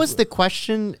 very difficult. What was the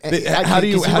question? How do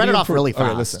you read it off really fast?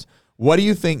 Okay, listen. What do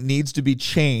you think needs to be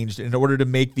changed in order to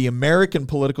make the American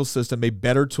political system a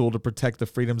better tool to protect the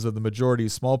freedoms of the majority,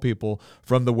 small people,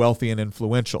 from the wealthy and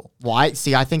influential? Well, I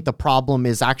think the problem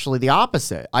is actually the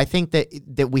opposite. I think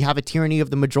that we have a tyranny of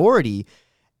the majority,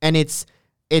 and it's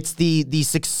the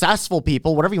successful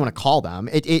people, whatever you want to call them.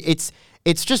 It's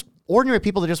just ordinary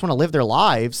people that just want to live their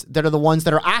lives that are the ones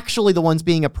that are actually the ones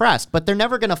being oppressed, but they're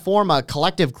never going to form a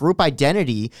collective group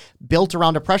identity built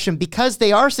around oppression because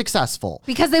they are successful.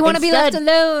 Because they want to be left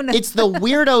alone. It's the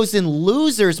weirdos and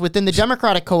losers within the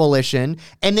Democratic coalition,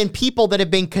 and then people that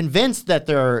have been convinced that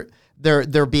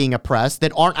they're being oppressed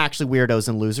that aren't actually weirdos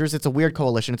and losers. It's a weird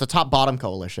coalition. It's a top-bottom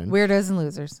coalition. Weirdos and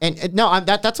losers. And no,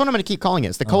 that's what I'm going to keep calling it.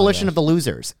 It's the coalition of the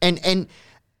losers. And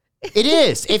it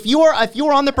is. If you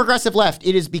are on the progressive left,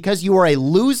 it is because you are a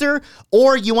loser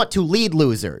or you want to lead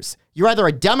losers. You're either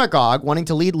a demagogue wanting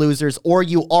to lead losers, or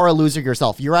you are a loser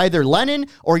yourself. You're either Lenin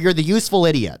or you're the useful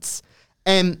idiots.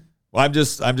 And well, I'm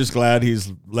just glad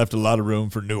he's left a lot of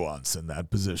room for nuance in that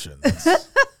position.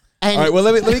 All right. Well,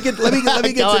 let me get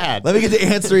to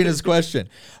answering his question.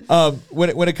 When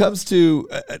it comes to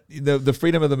the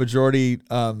freedom of the majority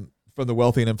from the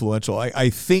wealthy and influential, I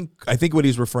think what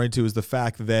he's referring to is the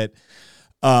fact that,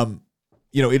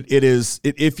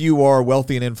 if you are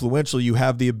wealthy and influential, you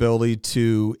have the ability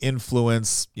to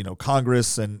influence,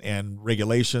 Congress and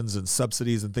regulations and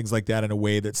subsidies and things like that in a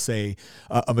way that, say,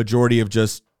 a majority of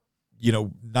just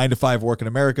 9 to 5 working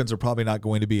Americans are probably not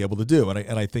going to be able to do.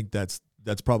 And I think that's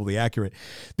probably accurate.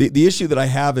 The issue that I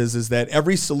have is that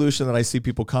every solution that I see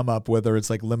people come up, whether it's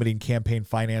like limiting campaign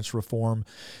finance reform,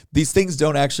 these things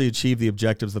don't actually achieve the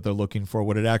objectives that they're looking for.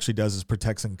 What it actually does is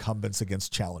protects incumbents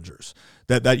against challengers.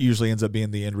 That usually ends up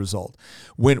being the end result.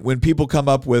 When people come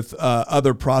up with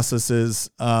other processes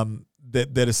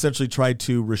that essentially try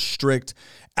to restrict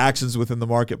actions within the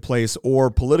marketplace or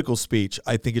political speech,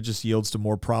 I think it just yields to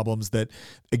more problems that,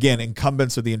 again,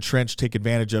 incumbents or the entrenched take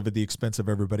advantage of at the expense of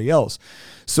everybody else.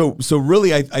 So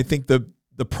really, I think the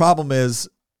problem is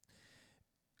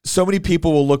so many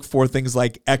people will look for things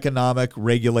like economic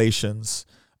regulations.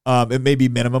 It may be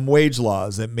minimum wage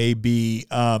laws. It may be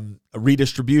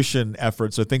redistribution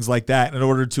efforts or things like that in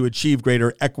order to achieve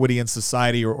greater equity in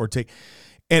society or take...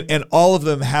 And all of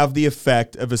them have the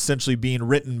effect of essentially being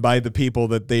written by the people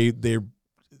that they're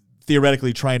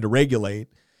theoretically trying to regulate.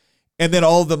 And then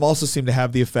all of them also seem to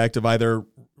have the effect of either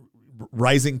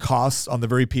rising costs on the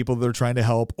very people that they're trying to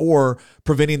help, or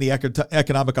preventing the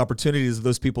economic opportunities that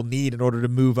those people need in order to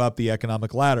move up the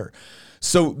economic ladder.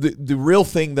 So the real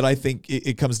thing that I think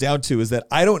it comes down to is that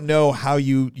I don't know how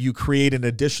you create an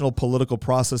additional political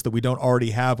process that we don't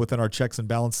already have within our checks and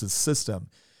balances system.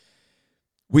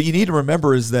 What you need to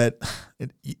remember is that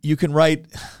you can write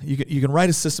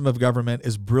a system of government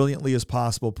as brilliantly as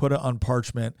possible, put it on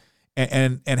parchment,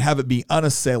 and have it be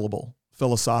unassailable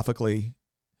philosophically.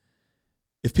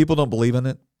 If people don't believe in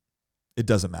it, it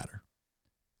doesn't matter.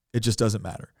 It just doesn't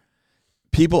matter.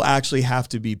 People actually have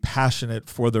to be passionate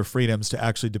for their freedoms to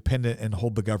actually depend on and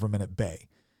hold the government at bay.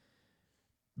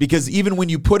 Because even when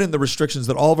you put in the restrictions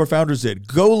that all of our founders did,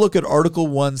 go look at Article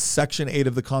 1, Section 8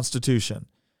 of the Constitution,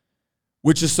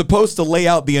 which is supposed to lay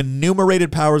out the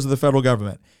enumerated powers of the federal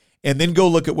government, and then go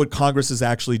look at what Congress is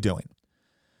actually doing.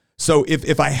 So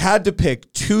if I had to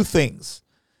pick two things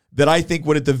that I think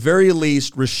would at the very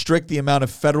least restrict the amount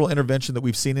of federal intervention that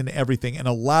we've seen in everything and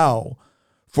allow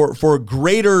for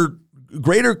greater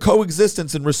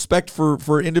coexistence and respect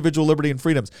for individual liberty and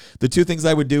freedoms. The two things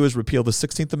I would do is repeal the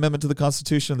 16th Amendment to the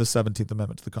Constitution and the 17th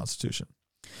Amendment to the Constitution.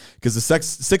 Because the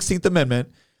 16th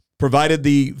Amendment provided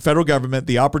the federal government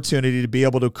the opportunity to be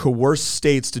able to coerce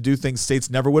states to do things states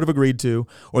never would have agreed to,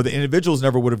 or the individuals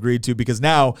never would have agreed to, because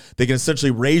now they can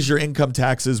essentially raise your income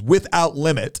taxes without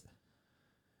limit.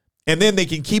 And then they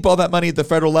can keep all that money at the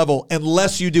federal level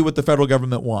unless you do what the federal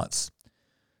government wants.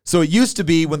 So it used to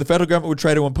be when the federal government would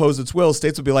try to impose its will,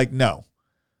 states would be like, no,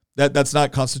 that's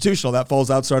not constitutional. That falls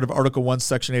outside of Article 1,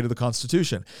 Section 8 of the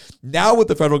Constitution. Now what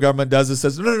the federal government does is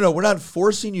says, no, we're not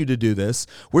forcing you to do this.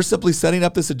 We're simply setting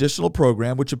up this additional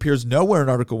program, which appears nowhere in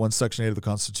Article 1, Section 8 of the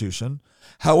Constitution.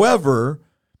 However,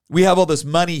 we have all this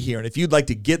money here, and if you'd like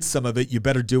to get some of it, you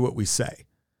better do what we say.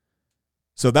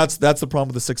 So that's the problem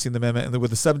with the 16th Amendment. And then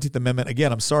with the 17th Amendment,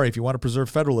 again, I'm sorry, if you want to preserve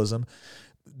federalism,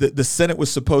 the Senate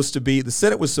was supposed to be the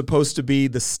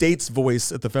state's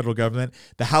voice at the federal government.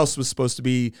 The House was supposed to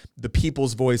be the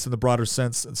people's voice in the broader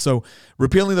sense. And so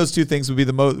repealing those two things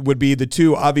would be the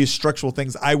two obvious structural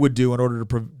things I would do in order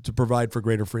to provide for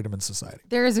greater freedom in society.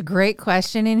 There is a great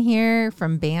question in here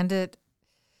from Bandit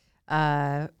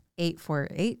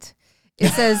 848. It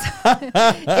says,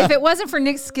 if it wasn't for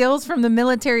Nick's skills from the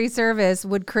military service,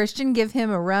 would Christian give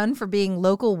him a run for being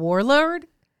local warlord?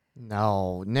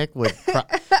 No, Nick would.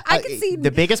 I can see the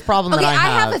biggest problem that I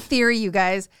have a theory, you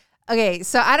guys. Okay,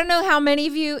 so I don't know how many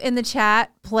of you in the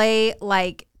chat play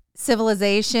like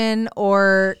Civilization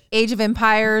or Age of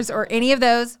Empires or any of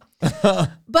those.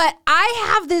 But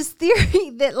I have this theory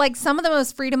that like some of the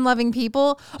most freedom-loving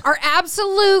people are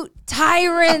absolute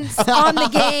tyrants on the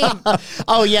game.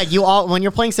 Oh yeah, when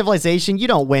you're playing Civilization, you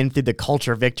don't win through the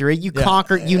culture victory. You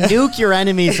conquer, you nuke your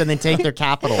enemies and then take their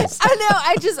capitals. I know.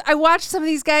 I watch some of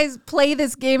these guys play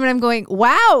this game and I'm going,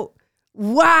 wow.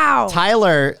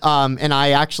 Tyler and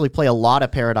I actually play a lot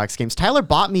of Paradox games. Tyler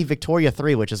bought me Victoria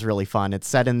 3, which is really fun. It's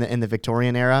set in the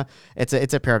Victorian era.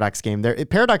 It's a Paradox game.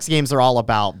 Paradox games are all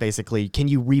about basically, can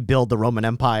you rebuild the Roman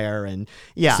Empire? And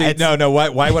yeah. See, no.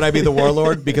 Why would I be the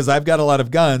warlord? Because I've got a lot of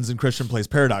guns and Christian plays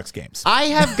Paradox games. I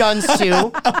have guns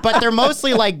too, but they're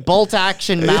mostly like bolt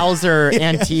action Mauser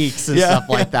antiques and stuff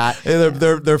like that.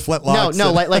 They're flintlocks.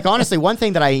 No. Like honestly, one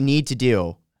thing that I need to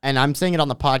do, and I'm saying it on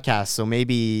the podcast, so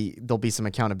maybe there'll be some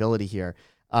accountability here,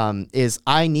 is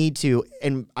I need to,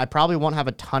 and I probably won't have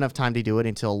a ton of time to do it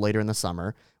until later in the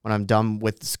summer when I'm done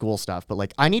with school stuff, but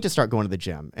like I need to start going to the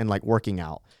gym and like working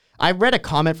out. I read a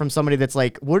comment from somebody that's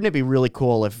like, wouldn't it be really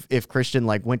cool if Christian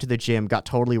like went to the gym, got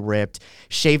totally ripped,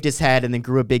 shaved his head, and then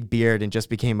grew a big beard and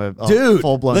just became a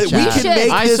full-blown we Chad? can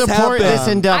make I this support happen. this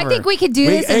endeavor. I think we could do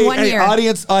this in 1 year.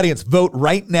 Audience, vote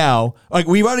right now. Like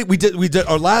we did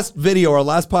our last video, our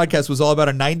last podcast was all about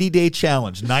a 90-day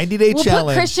challenge. 90-day We'll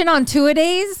challenge. put Christian on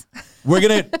 2-a-days.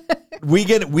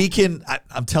 We can.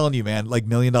 I'm telling you, man. Like $1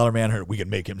 Million Man Hurt, we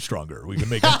can make him stronger. We can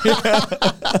make him.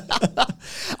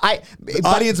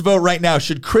 Audience vote right now.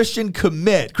 Should Christian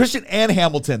and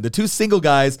Hamilton, the two single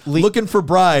guys looking for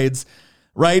brides,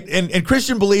 right? And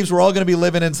Christian believes we're all going to be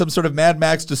living in some sort of Mad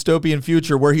Max dystopian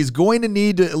future where he's going to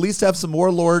need to at least have some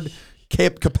warlord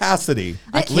capacity.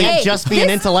 I can't just be an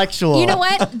intellectual. You know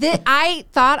what? I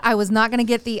thought I was not going to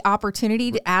get the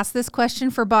opportunity to ask this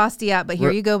question for Bastiat, but here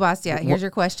you go, Bastiat. Here's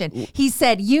your question. He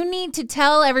said, you need to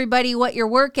tell everybody what your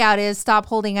workout is. Stop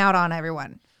holding out on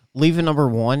everyone. Leave a number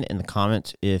 1 in the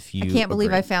comments if you I can't believe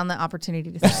agree. I found the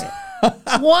opportunity to say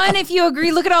it. 1 if you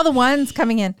agree. Look at all the ones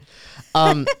coming in.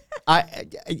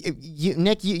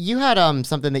 Nick, you had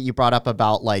something that you brought up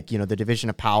about like the division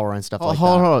of power and stuff like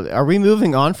hold that. on. Are we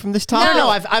moving on from this topic? No.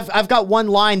 I've got one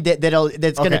line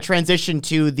that's going to transition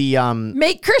to the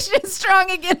Make Christian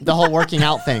strong again. the whole working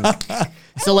out thing.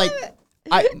 So like.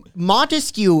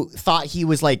 Montesquieu thought he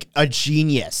was like a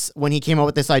genius when he came up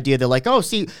with this idea. They're like, oh,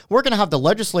 see, we're going to have the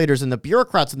legislators and the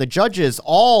bureaucrats and the judges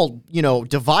all,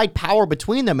 divide power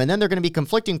between them. And then they're going to be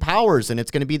conflicting powers. And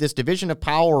it's going to be this division of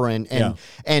power and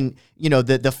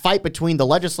the fight between the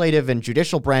legislative and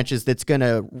judicial branches that's going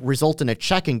to result in a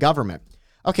check in government.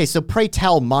 Okay, so pray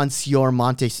tell, Monsieur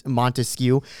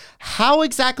Montesquieu, how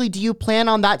exactly do you plan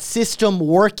on that system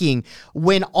working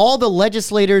when all the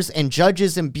legislators and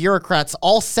judges and bureaucrats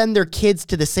all send their kids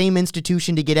to the same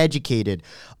institution to get educated,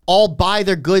 all buy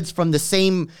their goods from the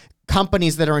same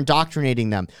companies that are indoctrinating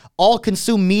them, all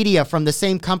consume media from the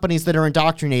same companies that are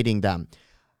indoctrinating them?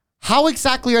 how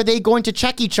exactly are they going to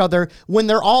check each other when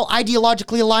they're all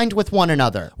ideologically aligned with one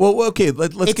another? Well, okay,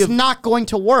 let's not going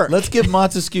to work. Let's give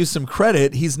Montesquieu some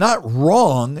credit. He's not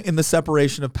wrong in the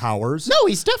separation of powers. No,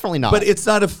 he's definitely not. But it's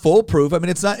not a foolproof. I mean,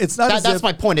 it's not. That's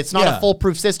my point. It's not a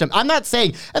foolproof system. I'm not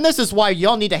saying, and this is why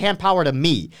y'all need to hand power to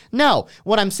me. No,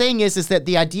 what I'm saying is that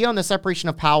the idea on the separation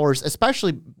of powers,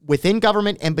 especially within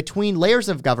government and between layers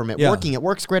of government, working, it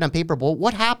works great on paper. But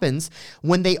what happens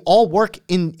when they all work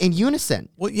in unison?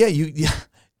 Well,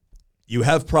 you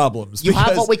have problems. You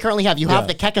have what we currently have. You have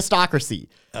the kekistocracy.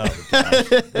 Oh,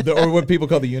 gosh. Or what people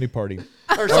call the uni party.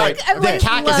 Or sorry, the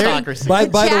kakistocracy. By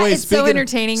the way, it's so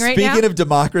entertaining right now. Speaking of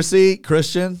democracy,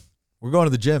 Christian, we're going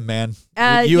to the gym, man.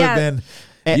 You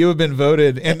have been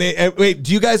voted. And wait,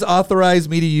 do you guys authorize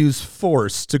me to use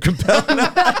force to compel?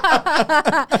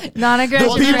 Non-aggression.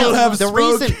 The people have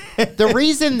the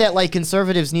reason that like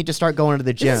conservatives need to start going to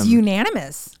the gym, it's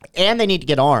unanimous, and they need to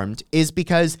get armed, is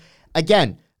because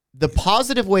again, the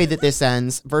positive way that this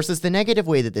ends versus the negative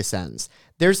way that this ends.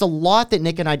 There's a lot that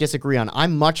Nick and I disagree on.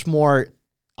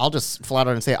 I'll just flat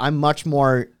out and say I'm much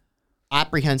more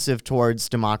apprehensive towards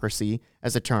democracy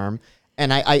as a term.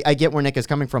 And I get where Nick is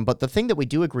coming from. But the thing that we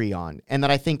do agree on, and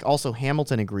that I think also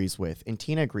Hamilton agrees with and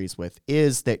Tina agrees with,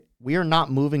 is that we are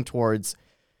not moving towards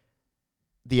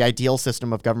the ideal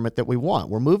system of government that we want.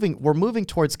 We're moving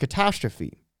towards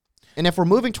catastrophe. And if we're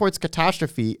moving towards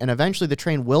catastrophe, and eventually the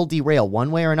train will derail one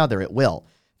way or another, it will.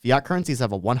 Fiat currencies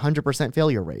have a 100%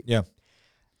 failure rate. Yeah.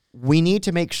 We need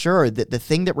to make sure that the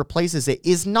thing that replaces it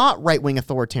is not right-wing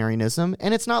authoritarianism,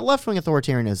 and it's not left-wing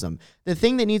authoritarianism. The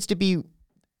thing that needs to be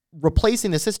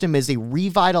replacing the system is a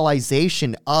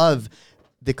revitalization of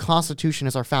the Constitution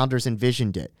as our founders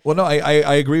envisioned it. Well, no,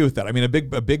 I agree with that. I mean, a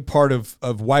big part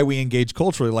of why we engage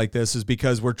culturally like this is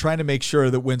because we're trying to make sure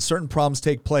that when certain problems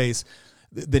take place,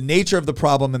 the nature of the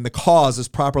problem and the cause is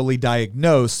properly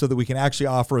diagnosed so that we can actually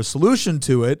offer a solution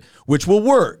to it, which will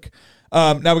work.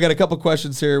 Now we got a couple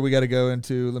questions here. We got to go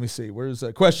into, let me see, where's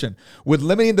a question? Would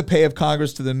limiting the pay of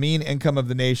Congress to the mean income of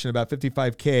the nation, about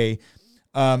 $55K,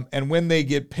 and when they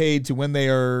get paid to when they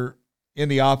are in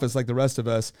the office like the rest of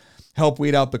us, help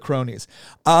weed out the cronies?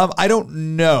 I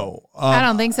don't know. I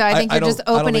don't think so. I think you're just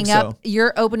opening up.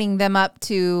 You're opening them up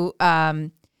to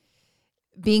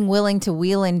being willing to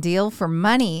wheel and deal for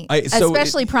money,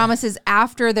 especially promises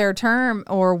after their term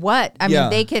or what. I mean,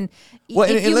 they can. Well,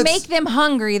 if you make them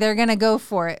hungry, they're going to go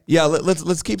for it. Yeah,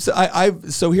 let's keep.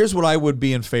 So here's what I would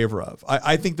be in favor of.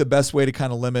 I think the best way to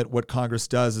kind of limit what Congress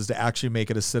does is to actually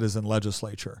make it a citizen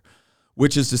legislature,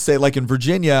 which is to say, like in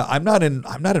Virginia, I'm not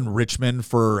in Richmond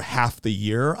for half the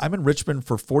year. I'm in Richmond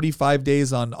for 45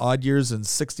 days on odd years and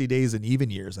 60 days in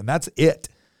even years, and that's it.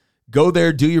 Go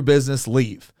there, do your business,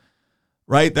 leave.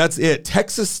 Right? That's it.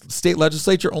 Texas state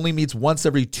legislature only meets once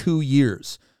every 2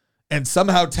 years. And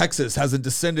somehow Texas hasn't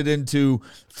descended into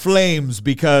flames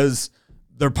because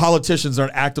their politicians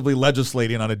aren't actively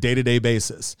legislating on a day-to-day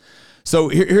basis. So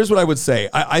here's what I would say.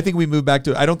 I think we move back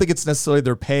to, I don't think it's necessarily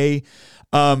their pay.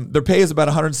 Their pay is about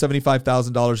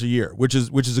 $175,000 a year, which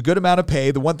is a good amount of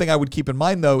pay. The one thing I would keep in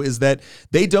mind, though, is that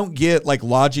they don't get like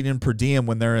lodging and per diem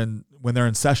when they're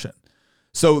in session.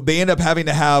 So they end up having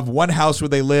to have one house where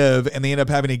they live, and they end up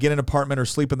having to get an apartment or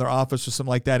sleep in their office or something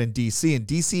like that in D.C. And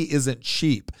D.C. isn't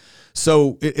cheap.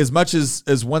 So as much as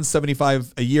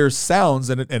 $175 a year sounds,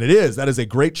 and it is, that is a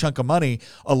great chunk of money.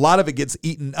 A lot of it gets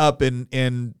eaten up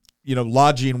in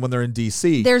lodging when they're in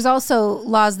D.C. There's also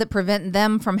laws that prevent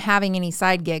them from having any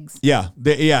side gigs. Yeah,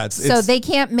 so they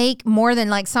can't make more than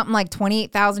like something like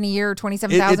 $28,000 a year or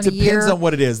 $27,000 a year. It depends on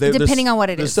what it is. Depending on what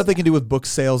it is. There's stuff they can do with book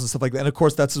sales and stuff like that. And of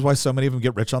course, that's why so many of them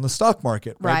get rich on the stock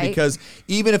market, right? Because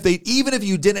even if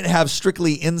you didn't have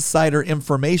strictly insider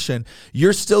information,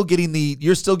 you're still getting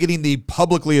the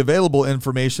publicly available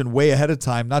information way ahead of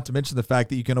time. Not to mention the fact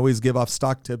that you can always give off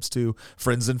stock tips to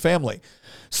friends and family.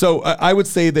 So I would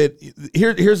say that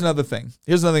here's another thing.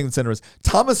 Here's another thing that's interesting.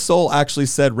 Thomas Sowell actually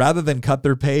said rather than cut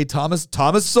their pay, Thomas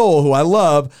Sowell, who I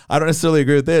love, I don't necessarily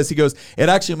agree with this. He goes, it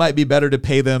actually might be better to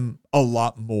pay them a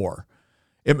lot more.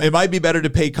 It might be better to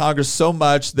pay Congress so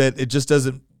much that it just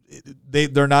doesn't.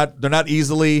 They're not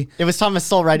easily. It was Thomas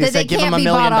Sowell, right? He said, "Give him $1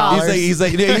 million." He's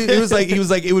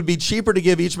like, it would be cheaper to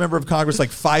give each member of Congress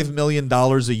like $5 million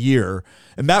a year,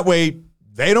 and that way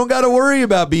they don't got to worry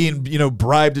about being,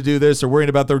 bribed to do this or worrying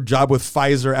about their job with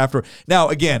Pfizer after. Now,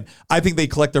 again, I think they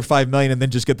collect their $5 million and then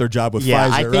just get their job with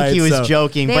Pfizer. I think he was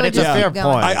joking, but it's a fair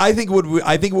point. I think what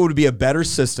would be a better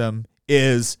system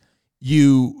is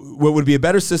you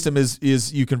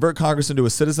convert Congress into a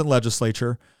citizen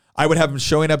legislature. I would have them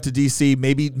showing up to DC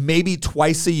maybe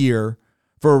twice a year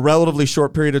for a relatively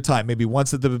short period of time, maybe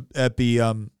once at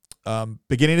the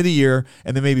beginning of the year,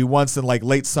 and then maybe once in like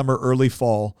late summer, early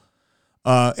fall.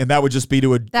 And that would just be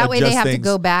to that way they have things. to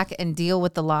go back and deal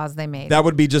with the laws they made. That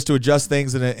would be just to adjust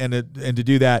things and to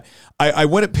do that. I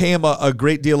wouldn't pay him a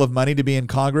great deal of money to be in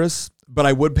Congress, but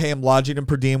I would pay him lodging and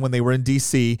per diem when they were in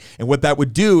D.C. And what that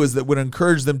would do is that would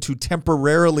encourage them to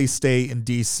temporarily stay in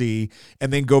D.C.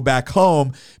 and then go back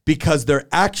home, because their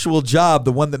actual job,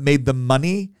 the one that made them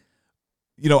money,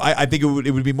 I think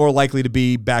it would be more likely to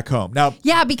be back home. Now,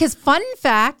 yeah, because fun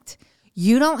fact,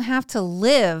 you don't have to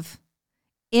live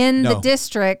in the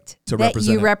district that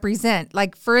you represent.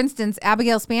 Like, for instance,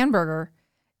 Abigail Spanberger,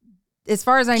 as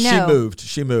far as I know,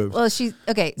 she moved. Well, she's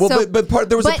okay. Well, so, but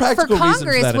there was a practical for reason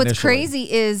Congress, for that what's initially.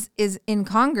 crazy is in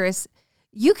Congress,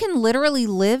 you can literally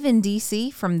live in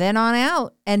D.C. from then on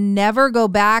out and never go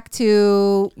back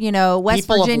to, West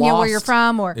People have Virginia where you're lost-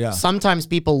 from. Or Yeah. Sometimes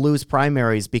people lose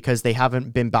primaries because they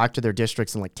haven't been back to their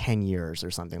districts in like 10 years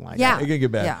or something like Yeah. that. It can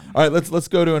get bad. Yeah. All right, let's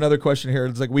go to another question here.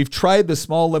 It's like, we've tried the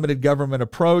small limited government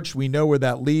approach. We know where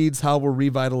that leads. How will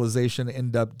revitalization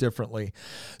end up differently?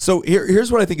 So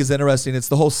here's what I think is interesting. It's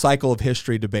the whole cycle of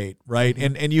history debate, right?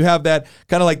 And you have that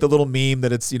kind of like the little meme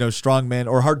that it's, strong men,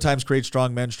 or hard times create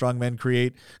strong men create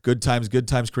good times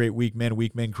create weak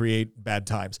men create bad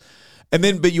times. And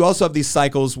then, but you also have these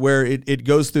cycles where it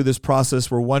goes through this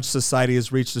process where once society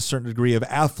has reached a certain degree of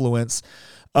affluence,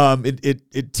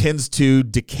 it tends to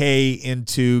decay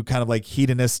into kind of like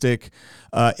hedonistic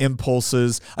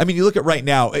impulses. I mean, you look at right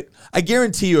now, I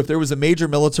guarantee you, if there was a major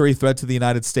military threat to the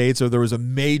United States, or there was a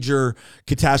major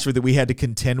catastrophe that we had to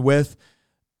contend with,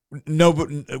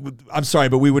 I'm sorry,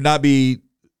 but we would not be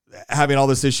having all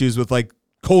this issues with like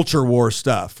culture war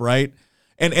stuff, right?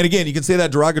 And again, you can say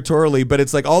that derogatorily, but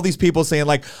it's like all these people saying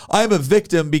like, I'm a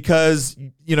victim because,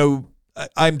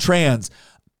 I'm trans.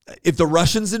 If the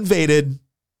Russians invaded,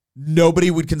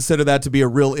 nobody would consider that to be a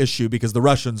real issue because the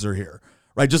Russians are here,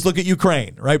 right? Just look at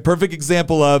Ukraine, right? Perfect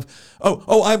example of,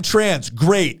 oh, I'm trans.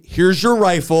 Great. Here's your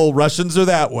rifle. Russians are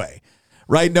that way.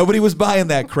 Right? Nobody was buying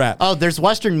that crap. Oh, there's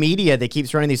Western media that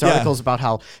keeps running these articles about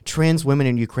how trans women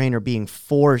in Ukraine are being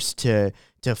forced to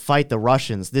fight the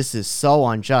Russians. This is so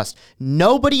unjust.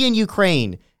 Nobody in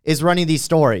Ukraine is running these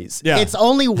stories. Yeah. It's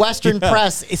only Western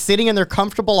press is sitting in their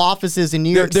comfortable offices in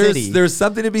New York City. There's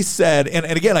something to be said, and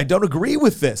again, I don't agree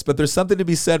with this, but there's something to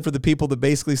be said for the people that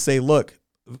basically say, look,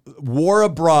 war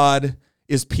abroad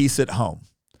is peace at home.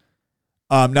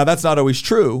 Now, that's not always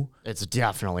true. It's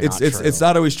definitely not true. It's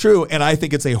not always true, and I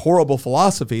think it's a horrible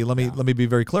philosophy. Let me be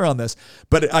very clear on this.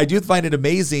 But I do find it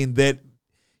amazing that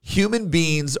human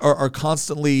beings are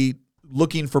constantly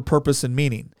looking for purpose and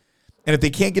meaning. And if they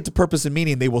can't get to purpose and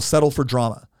meaning, they will settle for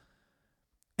drama.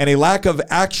 And a lack of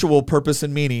actual purpose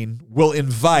and meaning will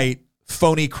invite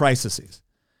phony crises.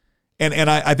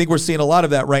 And I think we're seeing a lot of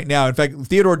that right now. In fact,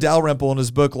 Theodore Dalrymple in his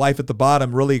book, Life at the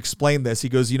Bottom, really explained this. He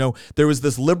goes, there was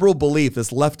this liberal belief,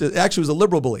 actually it was a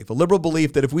liberal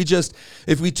belief that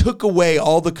if we took away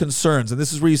all the concerns, and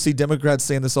this is where you see Democrats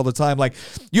saying this all the time, like,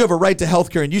 you have a right to health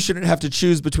care and you shouldn't have to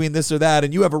choose between this or that,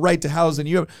 and you have a right to housing.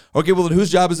 Okay, well, then whose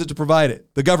job is it to provide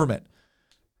it? The government.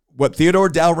 What Theodore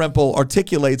Dalrymple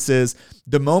articulates is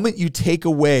the moment you take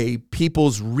away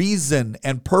people's reason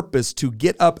and purpose to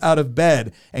get up out of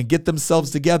bed and get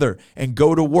themselves together and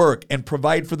go to work and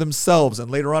provide for themselves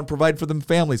and later on provide for them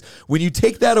families. When you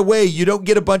take that away, you don't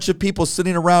get a bunch of people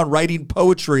sitting around writing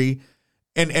poetry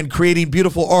and creating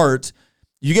beautiful art.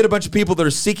 You get a bunch of people that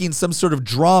are seeking some sort of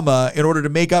drama in order to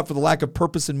make up for the lack of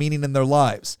purpose and meaning in their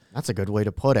lives. That's a good way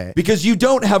to put it. Because you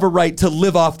don't have a right to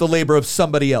live off the labor of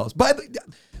somebody else.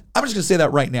 I'm just going to say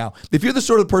that right now. If you're the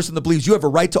sort of person that believes you have a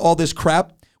right to all this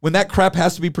crap, when that crap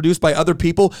has to be produced by other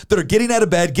people that are getting out of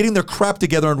bed, getting their crap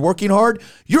together and working hard,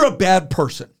 you're a bad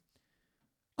person.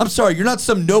 I'm sorry, you're not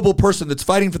some noble person that's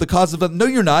fighting for the cause of them. No,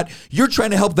 you're not. You're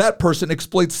trying to help that person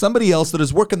exploit somebody else that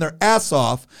is working their ass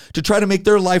off to try to make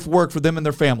their life work for them and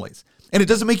their families. And it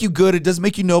doesn't make you good, it doesn't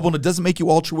make you noble, and it doesn't make you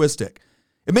altruistic.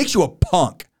 It makes you a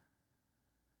punk.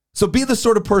 So be the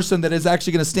sort of person that is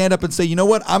actually going to stand up and say, you know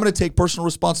what, I'm going to take personal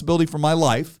responsibility for my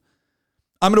life.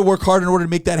 I'm going to work hard in order to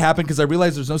make that happen because I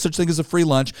realize there's no such thing as a free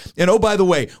lunch. And oh, by the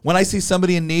way, when I see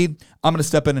somebody in need, I'm going to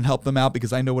step in and help them out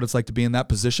because I know what it's like to be in that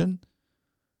position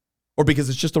or because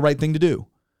it's just the right thing to do.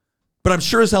 But I'm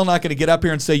sure as hell not going to get up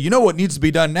here and say, you know what needs to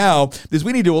be done now is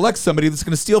we need to elect somebody that's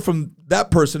going to steal from that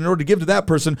person in order to give to that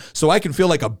person so I can feel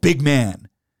like a big man.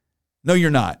 No, you're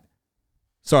not.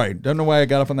 Sorry, don't know why I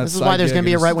got off on that. This is why there's going to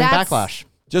be a right-wing backlash.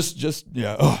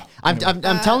 Yeah. Ugh.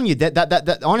 I'm telling you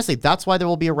that honestly, that's why there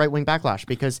will be a right-wing backlash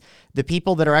because the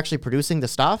people that are actually producing the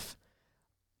stuff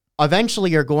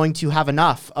eventually are going to have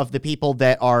enough of the people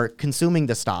that are consuming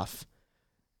the stuff.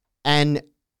 And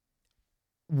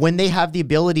when they have the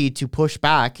ability to push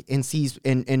back and seize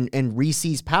and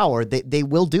re-seize power, they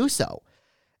will do so.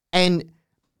 And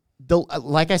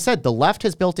like I said, the left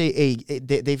has built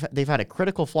they've had a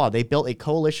critical flaw. They built a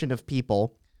coalition of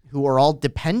people who are all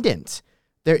dependent.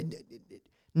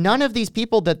 None of these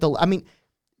people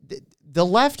the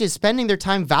left is spending their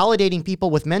time validating people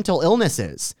with mental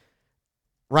illnesses,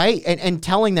 right? And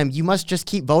telling them, you must just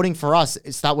keep voting for us.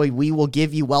 It's that way we will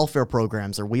give you welfare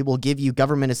programs or we will give you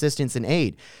government assistance and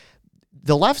aid.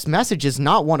 The left's message is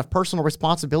not one of personal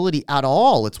responsibility at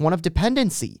all. It's one of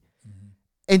dependency. Mm-hmm.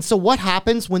 And so what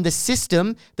happens when the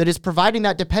system that is providing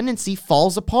that dependency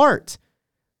falls apart?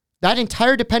 That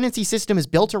entire dependency system is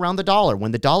built around the dollar.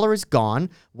 When the dollar is gone,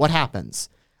 what happens?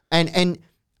 And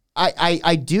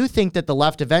I do think that the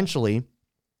left eventually,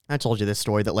 I told you this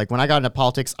story, that like when I got into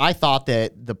politics, I thought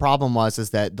that the problem is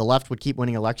that the left would keep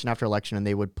winning election after election and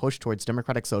they would push towards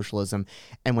democratic socialism.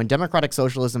 And when democratic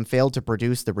socialism failed to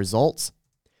produce the results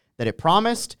that it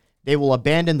promised, they will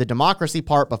abandon the democracy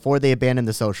part before they abandon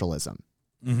the socialism.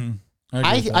 Mm-hmm.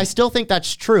 I still think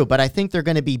that's true, but I think they're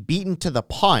going to be beaten to the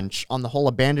punch on the whole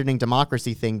abandoning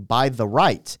democracy thing by the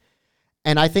right.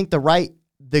 And I think the right,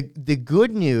 the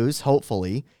good news,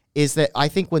 hopefully, is that I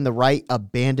think when the right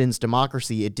abandons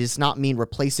democracy, it does not mean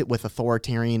replace it with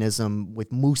authoritarianism,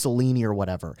 with Mussolini or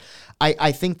whatever.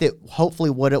 I think that hopefully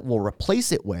what it will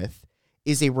replace it with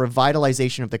is a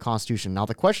revitalization of the Constitution. Now,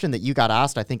 the question that you got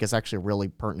asked, I think, is actually a really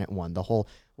pertinent one. The whole,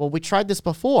 well, we tried this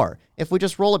before. If we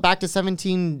just roll it back to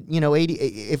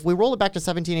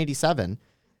 1787,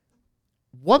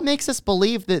 what makes us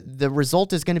believe that the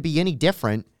result is going to be any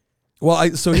different?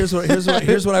 Well, so here's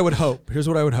what I would hope. Here's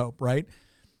what I would hope, right?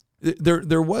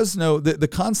 There was no the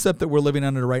concept that we're living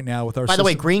under right now with our. By the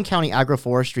way, Greene County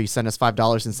Agroforestry sent us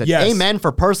 $5 and said, yes. Amen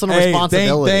for personal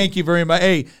responsibility. Thank you very much.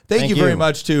 Hey, thank you very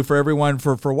much too for everyone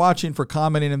for watching, for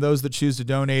commenting, and those that choose to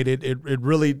donate. It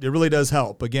really does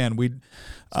help. Again, it's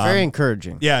very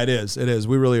encouraging. Yeah, it is. It is.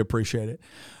 We really appreciate it.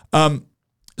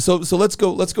 So let's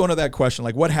go into that question.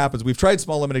 Like, what happens? We've tried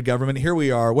small limited government. Here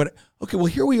we are.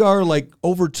 Here we are, like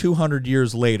over 200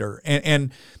 years later,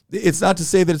 and it's not to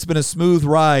say that it's been a smooth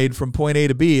ride from point A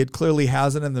to B. It clearly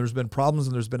hasn't, and there's been problems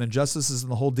and there's been injustices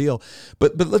and the whole deal.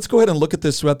 But let's go ahead and look at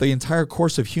this throughout the entire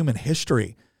course of human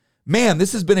history. Man,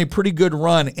 this has been a pretty good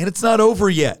run, and it's not over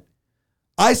yet.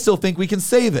 I still think we can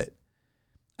save it.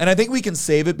 And I think we can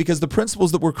save it because the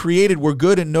principles that were created were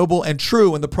good and noble and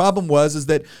true. And the problem is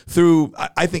that through,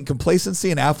 I think, complacency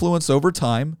and affluence over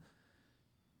time,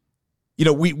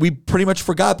 we pretty much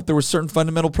forgot that there were certain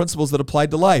fundamental principles that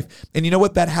applied to life. And you know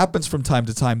what? That happens from time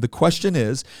to time. The question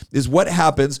is what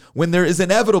happens when there is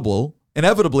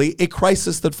inevitably a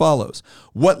crisis that follows?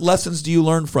 What lessons do you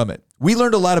learn from it? We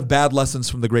learned a lot of bad lessons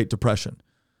from the Great Depression.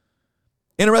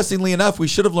 Interestingly enough, we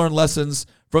should have learned lessons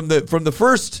from the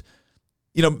first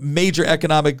major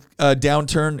economic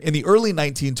downturn in the early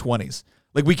 1920s.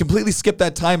 Like, we completely skipped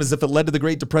that time as if it led to the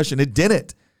Great Depression. It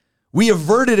didn't. We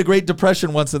averted a Great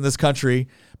Depression once in this country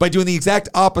by doing the exact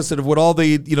opposite of what all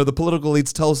the political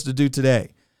elites tell us to do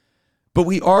today. But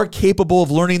we are capable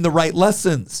of learning the right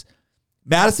lessons.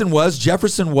 Madison was,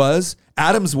 Jefferson was,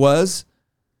 Adams was.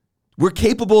 We're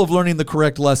capable of learning the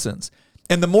correct lessons.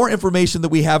 And the more information that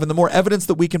we have and the more evidence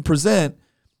that we can present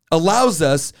allows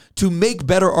us to make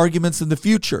better arguments in the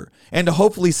future and to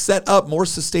hopefully set up more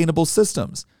sustainable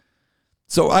systems.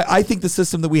 So I think the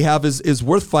system that we have is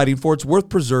worth fighting for. It's worth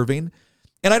preserving.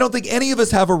 And I don't think any of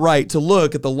us have a right to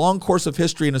look at the long course of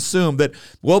history and assume that,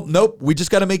 well, nope, we just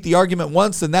got to make the argument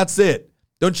once and that's it.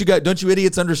 Don't you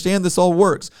idiots understand this all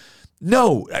works?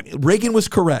 No, Reagan was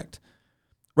correct,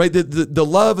 right? The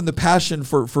love and the passion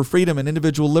for freedom and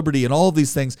individual liberty and all of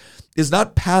these things is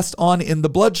not passed on in the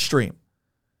bloodstream.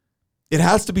 It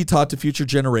has to be taught to future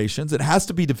generations. It has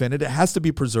to be defended. It has to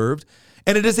be preserved.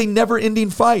 And it is a never-ending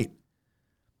fight.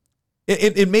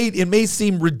 It may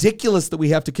seem ridiculous that we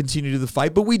have to continue to the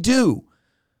fight, but we do.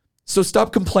 So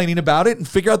stop complaining about it and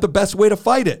figure out the best way to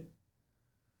fight it.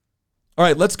 All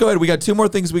right, let's go ahead. We got two more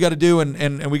things we got to do, and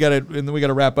then we got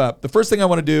to wrap up. The first thing I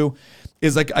want to do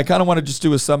is I kind of want to just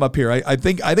do a sum up here. I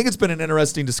think it's been an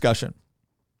interesting discussion.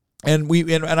 And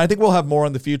I think we'll have more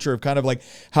in the future of kind of like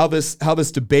how this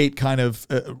debate kind of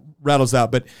rattles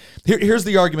out. But here's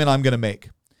the argument I'm going to make.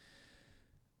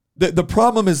 The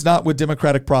problem is not with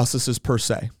democratic processes per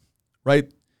se,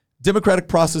 right? Democratic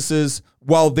processes,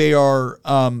 while they are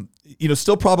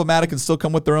still problematic and still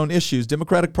come with their own issues,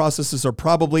 democratic processes are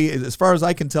probably, as far as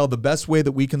I can tell, the best way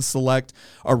that we can select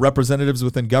our representatives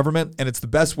within government, and it's the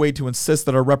best way to insist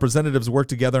that our representatives work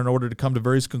together in order to come to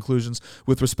various conclusions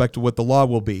with respect to what the law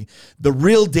will be. The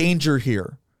real danger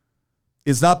here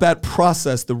Is not that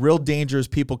process. The real danger is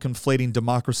people conflating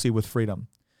democracy with freedom.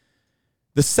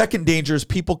 The second danger is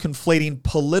people conflating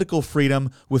political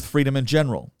freedom with freedom in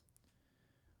general.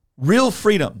 Real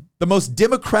freedom, the most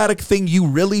democratic thing you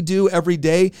really do every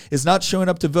day is not showing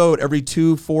up to vote every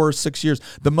 2, 4, 6 years.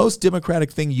 The most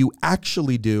democratic thing you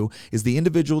actually do is the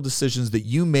individual decisions that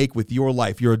you make with your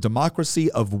life. You're a democracy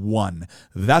of one.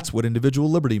 That's what individual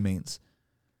liberty means.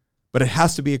 But it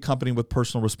has to be accompanied with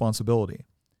personal responsibility.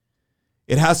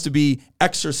 It has to be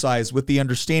exercised with the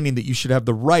understanding that you should have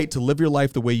the right to live your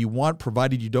life the way you want,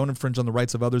 provided you don't infringe on the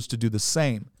rights of others to do the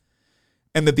same.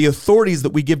 And that the authorities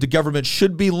that we give to government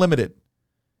should be limited,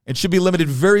 and should be limited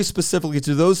very specifically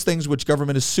to those things which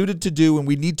government is suited to do, and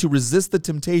we need to resist the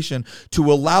temptation to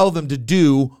allow them to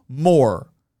do more.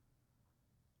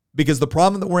 Because the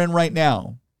problem that we're in right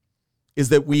now is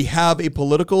that we have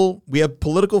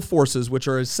political forces which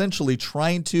are essentially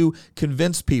trying to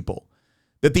convince people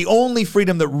that the only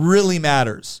freedom that really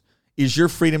matters is your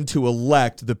freedom to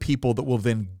elect the people that will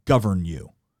then govern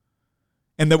you.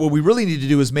 And that what we really need to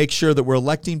do is make sure that we're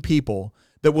electing people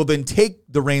that will then take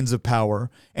the reins of power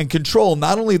and control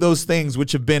not only those things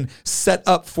which have been set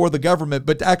up for the government,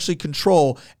 but to actually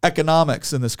control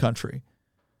economics in this country.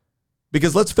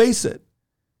 Because let's face it,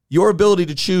 your ability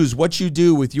to choose what you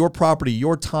do with your property,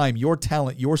 your time, your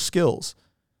talent, your skills,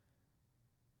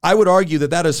 I would argue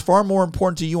that that is far more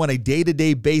important to you on a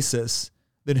day-to-day basis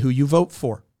than who you vote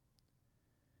for.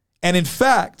 And in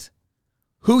fact,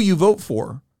 who you vote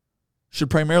for should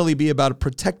primarily be about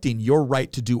protecting your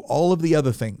right to do all of the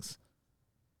other things.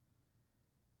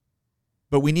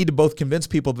 But we need to both convince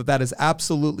people that that is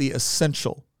absolutely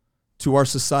essential to our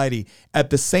society at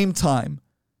the same time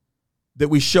that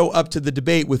we show up to the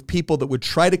debate with people that would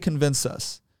try to convince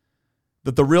us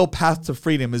that the real path to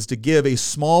freedom is to give a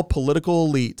small political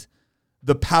elite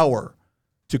the power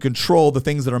to control the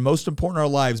things that are most important in our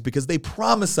lives, because they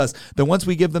promise us that once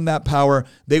we give them that power,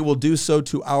 they will do so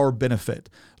to our benefit.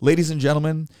 Ladies and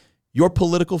gentlemen, your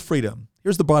political freedom,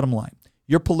 here's the bottom line.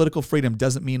 Your political freedom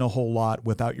doesn't mean a whole lot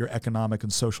without your economic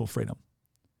and social freedom.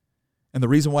 And the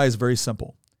reason why is very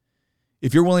simple.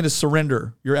 If you're willing to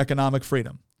surrender your economic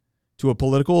freedom to a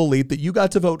political elite that you got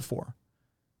to vote for,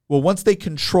 well, once they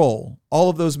control all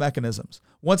of those mechanisms,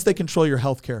 once they control your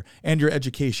healthcare and your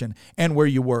education and where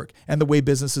you work and the way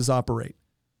businesses operate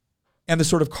and the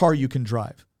sort of car you can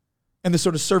drive and the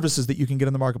sort of services that you can get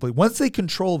in the marketplace, once they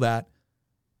control that,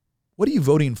 what are you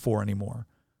voting for anymore?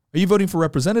 Are you voting for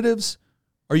representatives?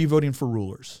 Or are you voting for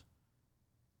rulers?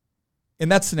 In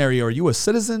that scenario, are you a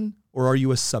citizen or are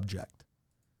you a subject?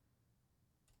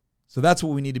 So that's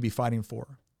what we need to be fighting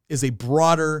for, is a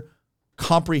broader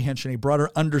comprehension, a broader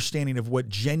understanding of what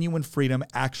genuine freedom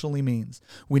actually means.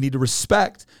 We need to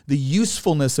respect the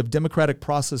usefulness of democratic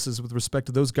processes with respect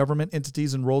to those government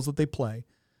entities and roles that they play,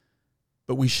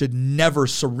 but we should never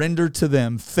surrender to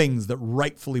them things that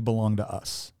rightfully belong to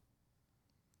us.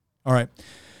 All right.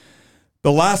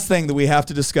 The last thing that we have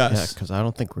to discuss. Yeah, because I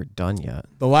don't think we're done yet.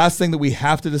 The last thing that we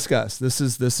have to discuss. This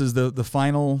is the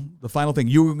final thing.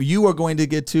 You are going to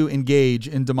get to engage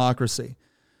in democracy,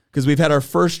 because we've had our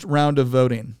first round of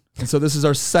voting. And so this is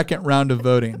our second round of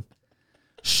voting.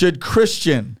 Should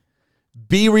Christian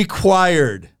be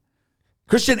required,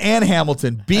 Christian and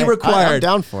Hamilton, be required I'm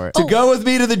down for it. to go with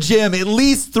me to the gym at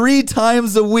least 3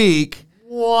 times a week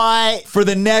What? for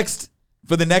the next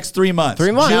 3 months?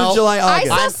 3 months. June, July, I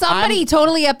August. saw somebody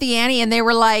totally up the ante, and they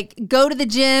were like, go to the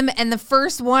gym, and the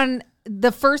first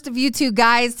of you two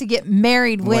guys to get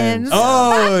married wins.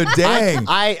 Oh, dang.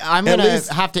 I'm At gonna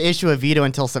least- have to issue a veto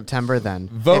until September. Then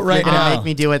Vote if right you're gonna now. make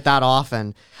me do it that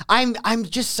often. You guys No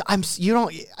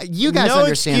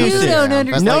understand. excuses. You don't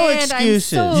understand. No I'm excuses.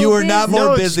 so You are not busy. more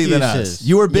No busy than us. excuses.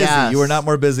 You are busy. Yes. You are not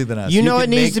more busy than us. You know can it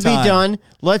needs make to be time. done.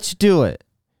 Let's do it.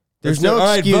 There's no All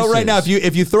right, excuses. vote right now.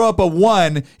 If you throw up a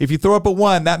 1,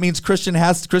 that means Christian and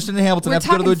Hamilton We're have to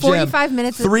go to the talking gym 45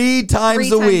 minutes 3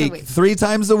 times a week. 3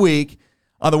 times a week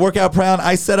on the workout plan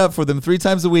I set up for them 3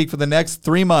 times a week for the next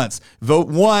 3 months. Vote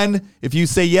 1 if you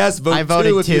say yes. Vote I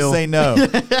voted 2 if you 2. say no.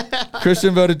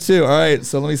 Christian voted 2. All right,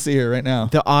 so let me see here right now.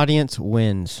 The audience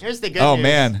wins. Here's the good Oh news.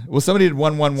 man, well somebody did 1-1-1.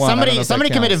 I don't know if that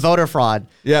Somebody committed counts. voter fraud.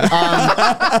 Yeah.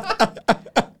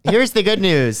 Here's the good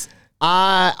news.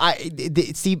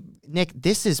 See, Nick,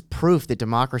 this is proof that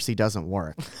democracy doesn't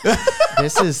work.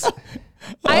 This is.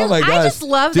 Oh my gosh, I just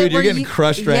love dude, that you're we're getting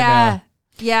crushed right now.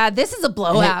 Yeah, this is a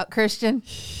blowout, Christian.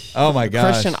 Oh my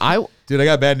gosh, Christian, dude, I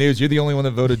got bad news. You're the only one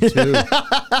that voted 2.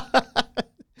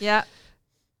 Yeah.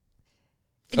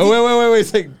 Oh wait.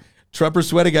 It's like Trumper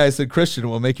Sweaty Guy said, Christian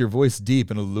will make your voice deep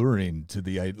and alluring to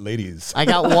the ladies. I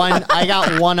got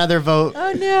one other vote.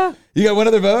 Oh no. You got one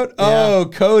other vote? Yeah. Oh,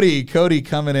 Cody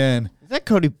coming in. Is that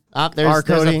Cody? There's a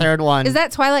Cody? third one. Is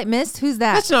that Twilight Mist? Who's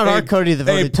that? That's not our Cody that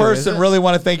Hey, voted too, is person, it? really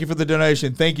want to thank you for the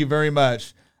donation. Thank you very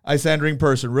much. Isandering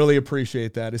person, really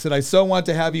appreciate that. He said, I so want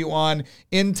to have you on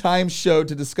In Time show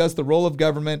to discuss the role of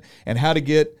government and how to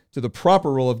get to the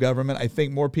proper role of government. I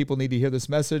think more people need to hear this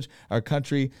message. Our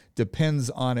country depends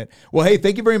on it. Well, hey,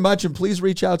 thank you very much, and please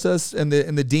reach out to us in the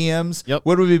DMs. Yep.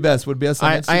 What would be best? Would it be us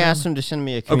on I Instagram? asked him to send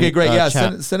me a Okay, great. Yeah,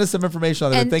 chat. send us some information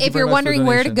on that. And Thank you if very you're much for the wondering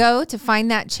where to donation. go to find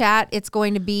that chat, it's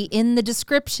going to be in the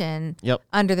description Yep.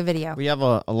 under the video. We have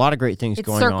a lot of great things It's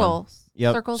going on. Circle.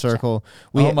 Yep, Circles Circle.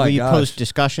 Oh my we gosh. post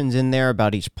discussions in there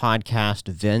about each podcast,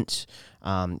 events,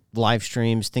 live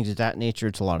streams, things of that nature.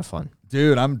 It's a lot of fun.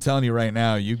 Dude, I'm telling you right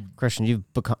now, Christian, you're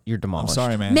I'm demolished.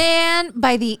 sorry, man. Man,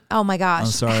 oh my gosh. I'm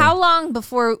sorry. How long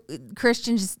before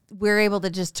Christian we're able to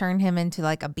just turn him into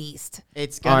like a beast?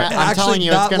 It's gonna. All right. I'm Actually, telling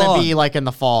you, it's not gonna long. be like in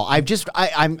the fall.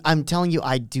 I'm telling you,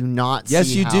 I do not. Yes,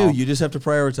 see you how- do. You just have to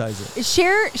prioritize it.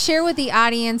 Share with the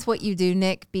audience what you do,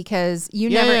 Nick, because you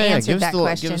never answered Give us that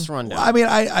question. Give us a rundown. I mean,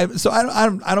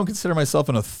 I don't consider myself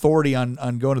an authority on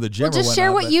going to the gym. Well, just or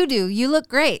share whatnot, what but- you do. You look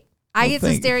great. I Well, get to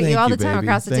thank- stare at thank you all the time baby.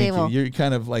 across the Thank table. You're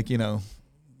kind of like,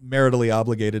 maritally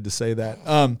obligated to say that.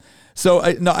 So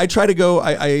I try to go.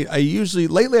 I usually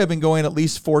lately I've been going at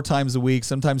least 4 times a week,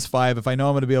 sometimes 5. If I know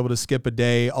I'm going to be able to skip a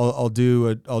day, I'll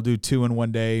do 2 in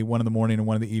one day, 1 in the morning and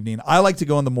 1 in the evening. I like to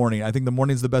go in the morning. I think the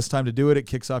morning's the best time to do it. It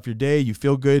kicks off your day. You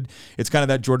feel good. It's kind of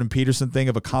that Jordan Peterson thing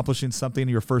of accomplishing something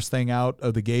your first thing out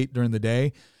of the gate during the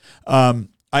day.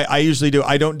 I usually do.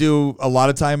 I don't do a lot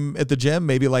of time at the gym.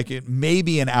 Maybe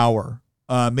an hour.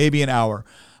 Maybe an hour.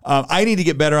 I need to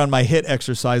get better on my HIIT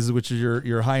exercises, which is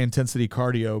your high intensity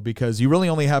cardio, because you really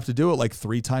only have to do it like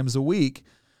 3 times a week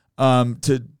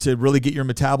to really get your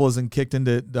metabolism kicked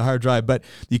into the higher drive. But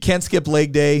you can't skip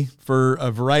leg day for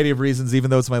a variety of reasons, even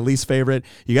though it's my least favorite.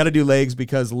 You got to do legs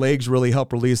because legs really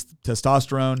help release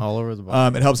testosterone. All over the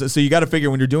body. It helps. So you got to figure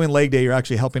when you're doing leg day, you're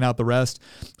actually helping out the rest.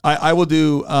 I will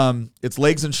do it's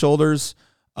legs and shoulders.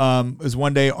 Is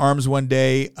one day, arms one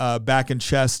day, back and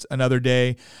chest another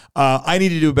day. I need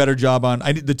to do a better job on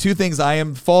the 2 things I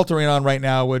am faltering on right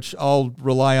now, which I'll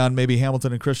rely on maybe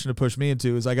Hamilton and Christian to push me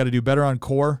into, is I got to do better on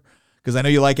core, because I know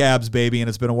you like abs, baby, and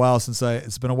it's been a while since I've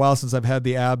had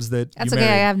the abs that That's you okay. I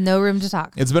married. have no room to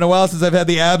talk. It's been a while since I've had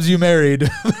the abs you married,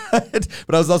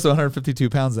 but I was also 152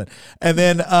 pounds then. And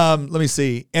then let me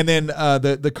see. And then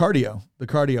the cardio.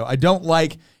 I don't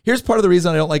like. Here's part of the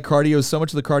reason I don't like cardio. So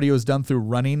much of the cardio is done through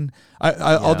running.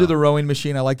 I'll do the rowing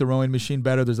machine. I like the rowing machine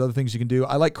better. There's other things you can do.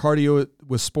 I like cardio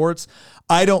with sports.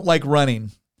 I don't like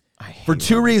running for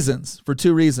 2 reasons.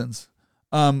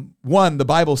 One, the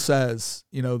Bible says,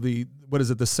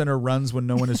 the sinner runs when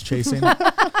no one is chasing.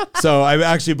 So I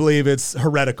actually believe it's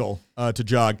heretical to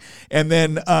jog. And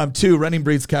then 2, running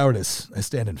breeds cowardice. I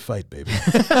stand and fight, baby.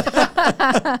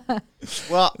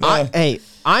 Well,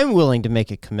 I'm willing to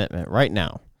make a commitment right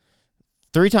now.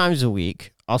 3 times a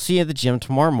week. I'll see you at the gym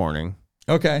tomorrow morning.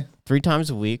 Okay. 3 times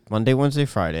a week, Monday, Wednesday,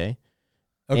 Friday.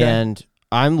 Okay. And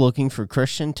I'm looking for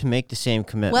Christian to make the same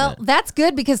commitment. Well, that's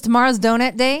good because tomorrow's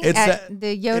donut day It's at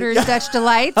the Yoder's Dutch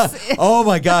Delights. Oh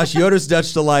my gosh, Yoder's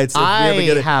Dutch Delights. If we ever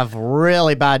get I it- have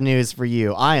really bad news for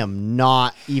you. I am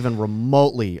not even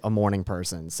remotely a morning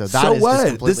person, so that so is what? just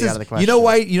completely This is, out of the question. you know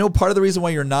why? Part of the reason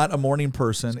why you're not a morning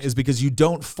person is because you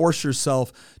don't force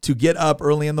yourself to get up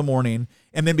early in the morning,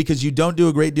 and then because you don't do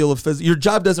a great deal of your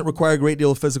job doesn't require a great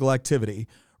deal of physical activity,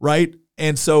 right?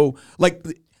 And so,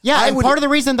 Yeah, and part of the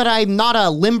reason that I'm not a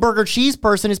Limburger cheese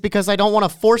person is because I don't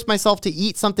want to force myself to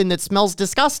eat something that smells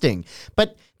disgusting.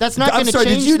 But that's not going I'm to sorry.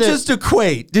 change Did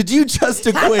you just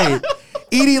equate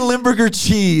eating Limburger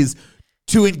cheese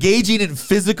to engaging in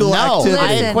physical No, activity? I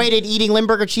Listen. equated eating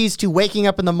Limburger cheese to waking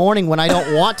up in the morning when I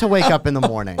don't want to wake up in the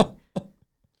morning.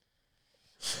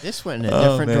 this went in a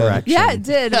different man. direction. Yeah, it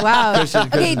did. Wow.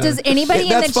 Okay, does anybody in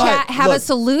the That's fine. chat have a Look,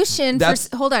 solution that's-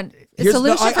 hold on. A Here's-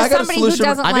 solution no, I for got a somebody solution. who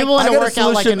doesn't I'd be like willing to I got a work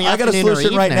out like in the I got a afternoon or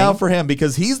solution right evening. now for him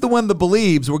because he's the one that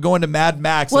believes we're going to Mad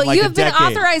Max Well, in like you a have been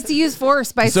decade. authorized to use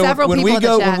force by So several when people we in the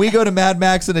go chat. when we go to Mad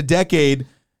Max in a decade,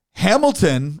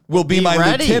 Hamilton will be my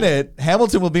ready. lieutenant.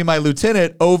 Hamilton will be my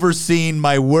lieutenant overseeing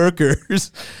my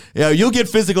workers. You'll get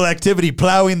physical activity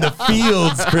plowing the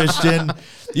fields, Christian.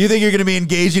 You think you're going to be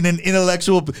engaging in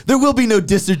intellectual? There will be no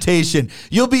dissertation.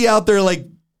 You'll be out there like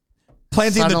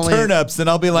planting Suddenly, the turnips, and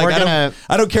I'll be like,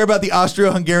 I don't care about the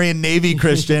Austro-Hungarian Navy,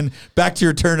 Christian. Back to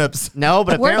your turnips. No,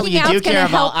 but apparently Working you do out's gonna care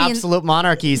about help you. absolute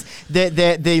monarchies.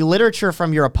 The literature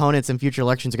from your opponents in future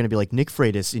elections are going to be like, Nick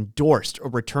Freitas endorsed a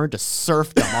return to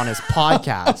serfdom on his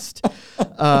podcast.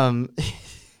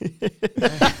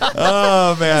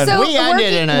 Oh man. So We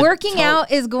ended in a working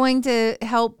out is going to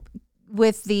help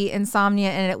with the insomnia,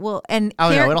 and it will. And Oh,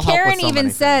 no, it'll help with Karen so even many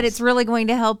said things. it's really going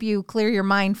to help you clear your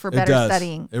mind for It better does.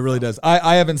 studying. It really does.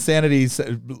 I have insanity.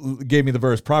 Gave me the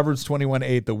verse Proverbs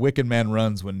 21:8. The wicked man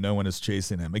runs when no one is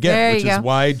chasing him. Again, There which you is go.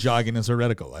 why jogging is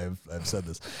heretical. I've said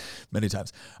this many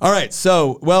times. All right,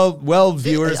 so well,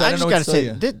 viewers, I don't know what to say,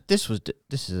 tell you.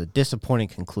 this is a disappointing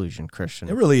conclusion, Christian.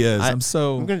 It really is. I'm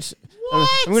I'm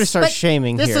gonna start But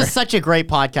shaming This here. is such a great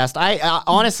podcast. I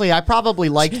honestly, I probably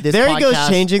liked this there podcast. he goes,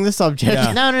 changing the subject.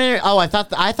 Yeah. No. Oh, I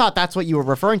thought that's what you were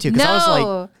referring to. Because I was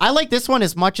No. like, I like this one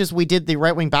as much as we did the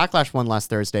right wing backlash one last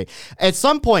Thursday. At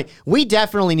some point, we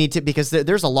definitely need to, because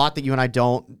there's a lot that you and I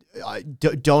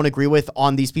don't agree with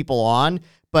on these people on.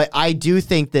 But I do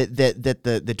think that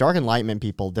the Dark Enlightenment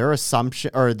people, their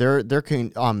assumption or their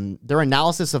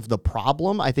analysis of the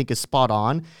problem, I think, is spot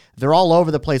on. They're all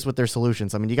over the place with their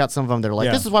solutions. I mean, you got some of them that are like,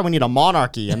 Yeah. this is why we need a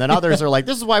monarchy, and then others are like,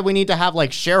 this is why we need to have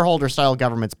like shareholder style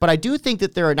governments. But I do think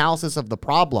that their analysis of the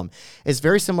problem is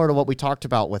very similar to what we talked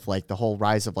about with like the whole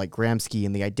rise of like Gramsci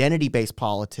and the identity based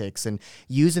politics and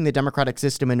using the democratic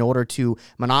system in order to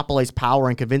monopolize power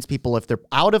and convince people if they're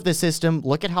out of the system.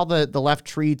 Look at how the left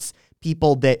treats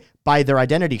people that by their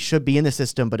identity should be in the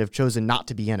system but have chosen not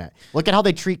to be in it. Look at how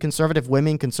they treat conservative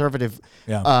women, conservative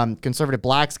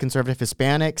blacks, conservative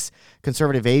Hispanics,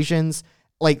 conservative Asians.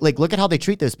 Like look at how they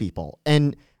treat those people.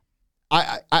 And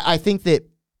I think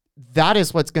that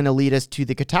is what's going to lead us to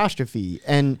the catastrophe.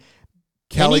 And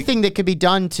Kelly- anything that could be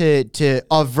done to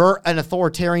avert an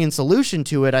authoritarian solution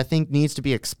to it, I think needs to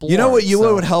be explored. You know what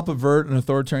So- would help avert an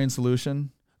authoritarian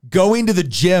solution? Going to the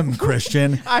gym,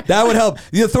 Christian. That would help.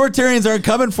 The authoritarians aren't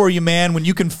coming for you, man, when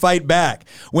you can fight back.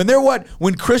 When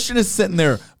Christian is sitting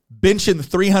there benching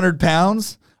 300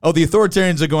 pounds, oh, the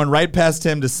authoritarians are going right past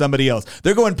him to somebody else.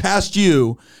 They're going past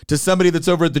you to somebody that's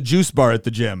over at the juice bar at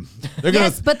the gym.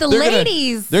 Yes, but the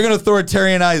ladies- They're going to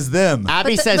authoritarianize them.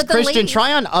 Abby But says, the Christian, ladies-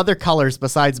 try on other colors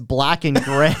besides black and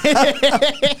gray.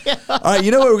 All right,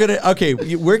 you know what we're going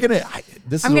to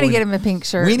this is I'm what going to we- get him a pink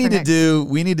shirt. We need for to next- do.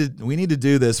 We need to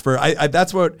do this for.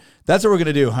 That's what we're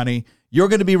gonna do, honey. You're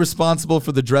gonna be responsible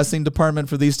for the dressing department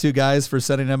for these two guys for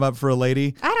setting them up for a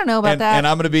lady. I don't know about that. And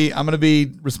I'm gonna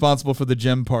be responsible for the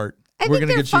gym part. I we're think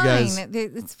gonna they're get you fine. guys.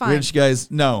 It's We're fine. gonna get you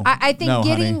guys. No, I think no,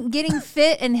 honey. getting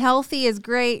fit and healthy is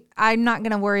great. I'm not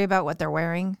going to worry about what they're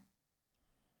wearing.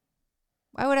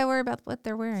 Why would I worry about what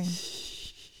they're wearing?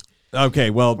 Okay,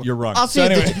 well, you're wrong. I'll see So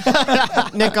you anyway.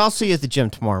 Nick, I'll see you at the gym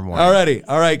tomorrow morning. Alrighty,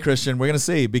 all right, Christian. We're gonna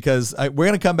see because we're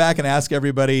gonna come back and ask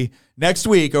everybody next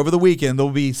week over the weekend.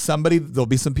 There'll be some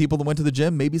people that went to the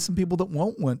gym, maybe some people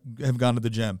that have gone to the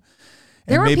gym.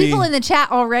 And There were maybe- people in the chat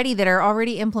already that are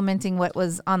already implementing what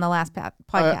was on the last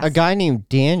podcast. A guy named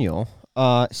Daniel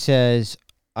says,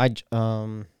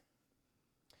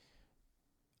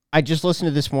 I just listened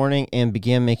to this morning and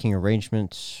began making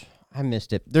arrangements. I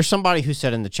missed it. There's somebody who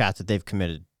said in the chat that they've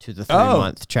committed to the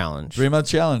 3-month challenge. 3-month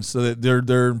challenge, so that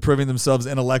they're improving themselves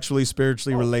intellectually,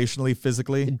 spiritually, relationally,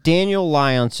 physically. Daniel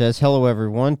Lyon says, hello,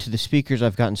 everyone. To the speakers,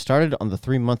 I've gotten started on the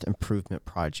 3-month improvement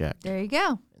project. There you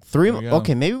go. There you go.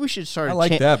 Okay, maybe we should start. I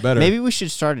like that better. Maybe we should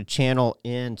start a channel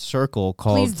in Circle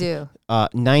called Please do.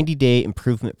 90-Day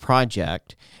Improvement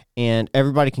Project, and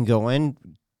everybody can go in,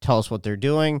 tell us what they're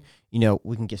doing. You know,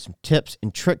 we can get some tips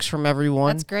and tricks from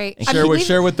everyone. That's great. And I mean,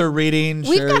 Share what they're reading.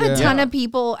 We've share, got a ton yeah. of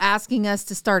people asking us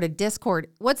to start a Discord.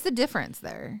 What's the difference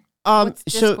there? Um, What's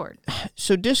Discord?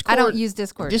 So Discord. I don't use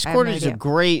Discord. Discord I have is no a idea.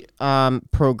 great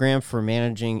program for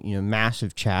managing,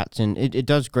 massive chats, and it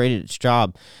does great at its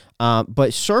job.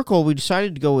 But Circle, we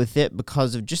decided to go with it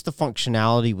because of just the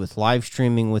functionality with live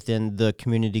streaming within the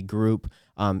community group.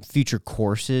 Future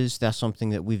courses, that's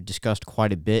something that we've discussed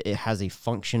quite a bit. It has a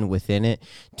function within it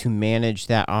to manage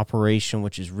that operation,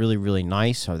 which is really, really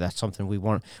nice. So that's something we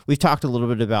want. We've talked a little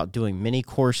bit about doing mini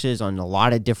courses on a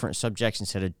lot of different subjects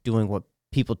instead of doing what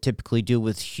people typically do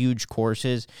with huge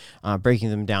courses, breaking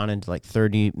them down into like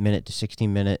 30-minute to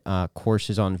 60-minute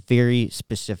courses on very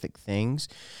specific things.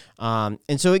 And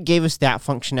so it gave us that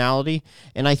functionality.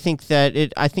 And I think that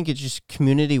it just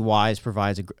community-wise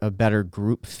provides a better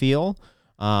group feel.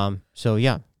 So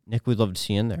yeah, Nick, we'd love to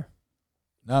see you in there.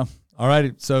 No, All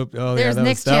right. So There's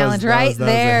Nick's challenge right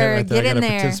there. Get in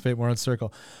there. Participate more in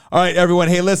Circle. All right, everyone.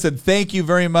 Hey, listen, thank you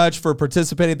very much for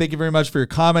participating. Thank you very much for your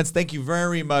comments. Thank you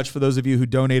very much for those of you who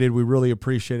donated. We really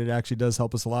appreciate it. It actually does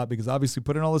help us a lot because obviously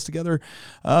putting all this together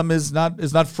is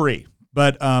not free.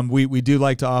 But we do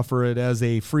like to offer it as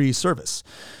a free service.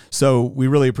 So we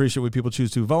really appreciate when people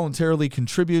choose to voluntarily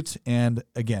contribute. And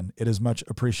again, it is much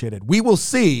appreciated. We will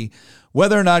see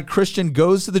whether or not Christian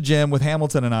goes to the gym with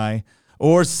Hamilton and I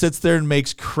or sits there and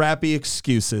makes crappy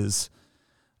excuses.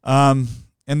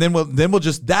 And then we'll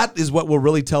just, that is what will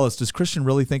really tell us. Does Christian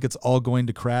really think it's all going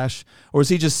to crash? Or is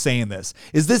he just saying this?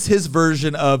 Is this his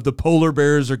version of the polar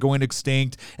bears are going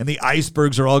extinct and the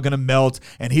icebergs are all going to melt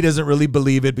and he doesn't really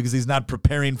believe it because he's not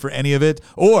preparing for any of it?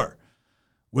 Or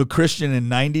will Christian in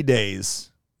 90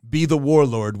 days be the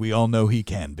warlord we all know he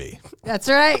can be? That's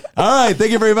right. All right.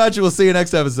 Thank you very much. We'll see you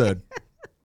next episode.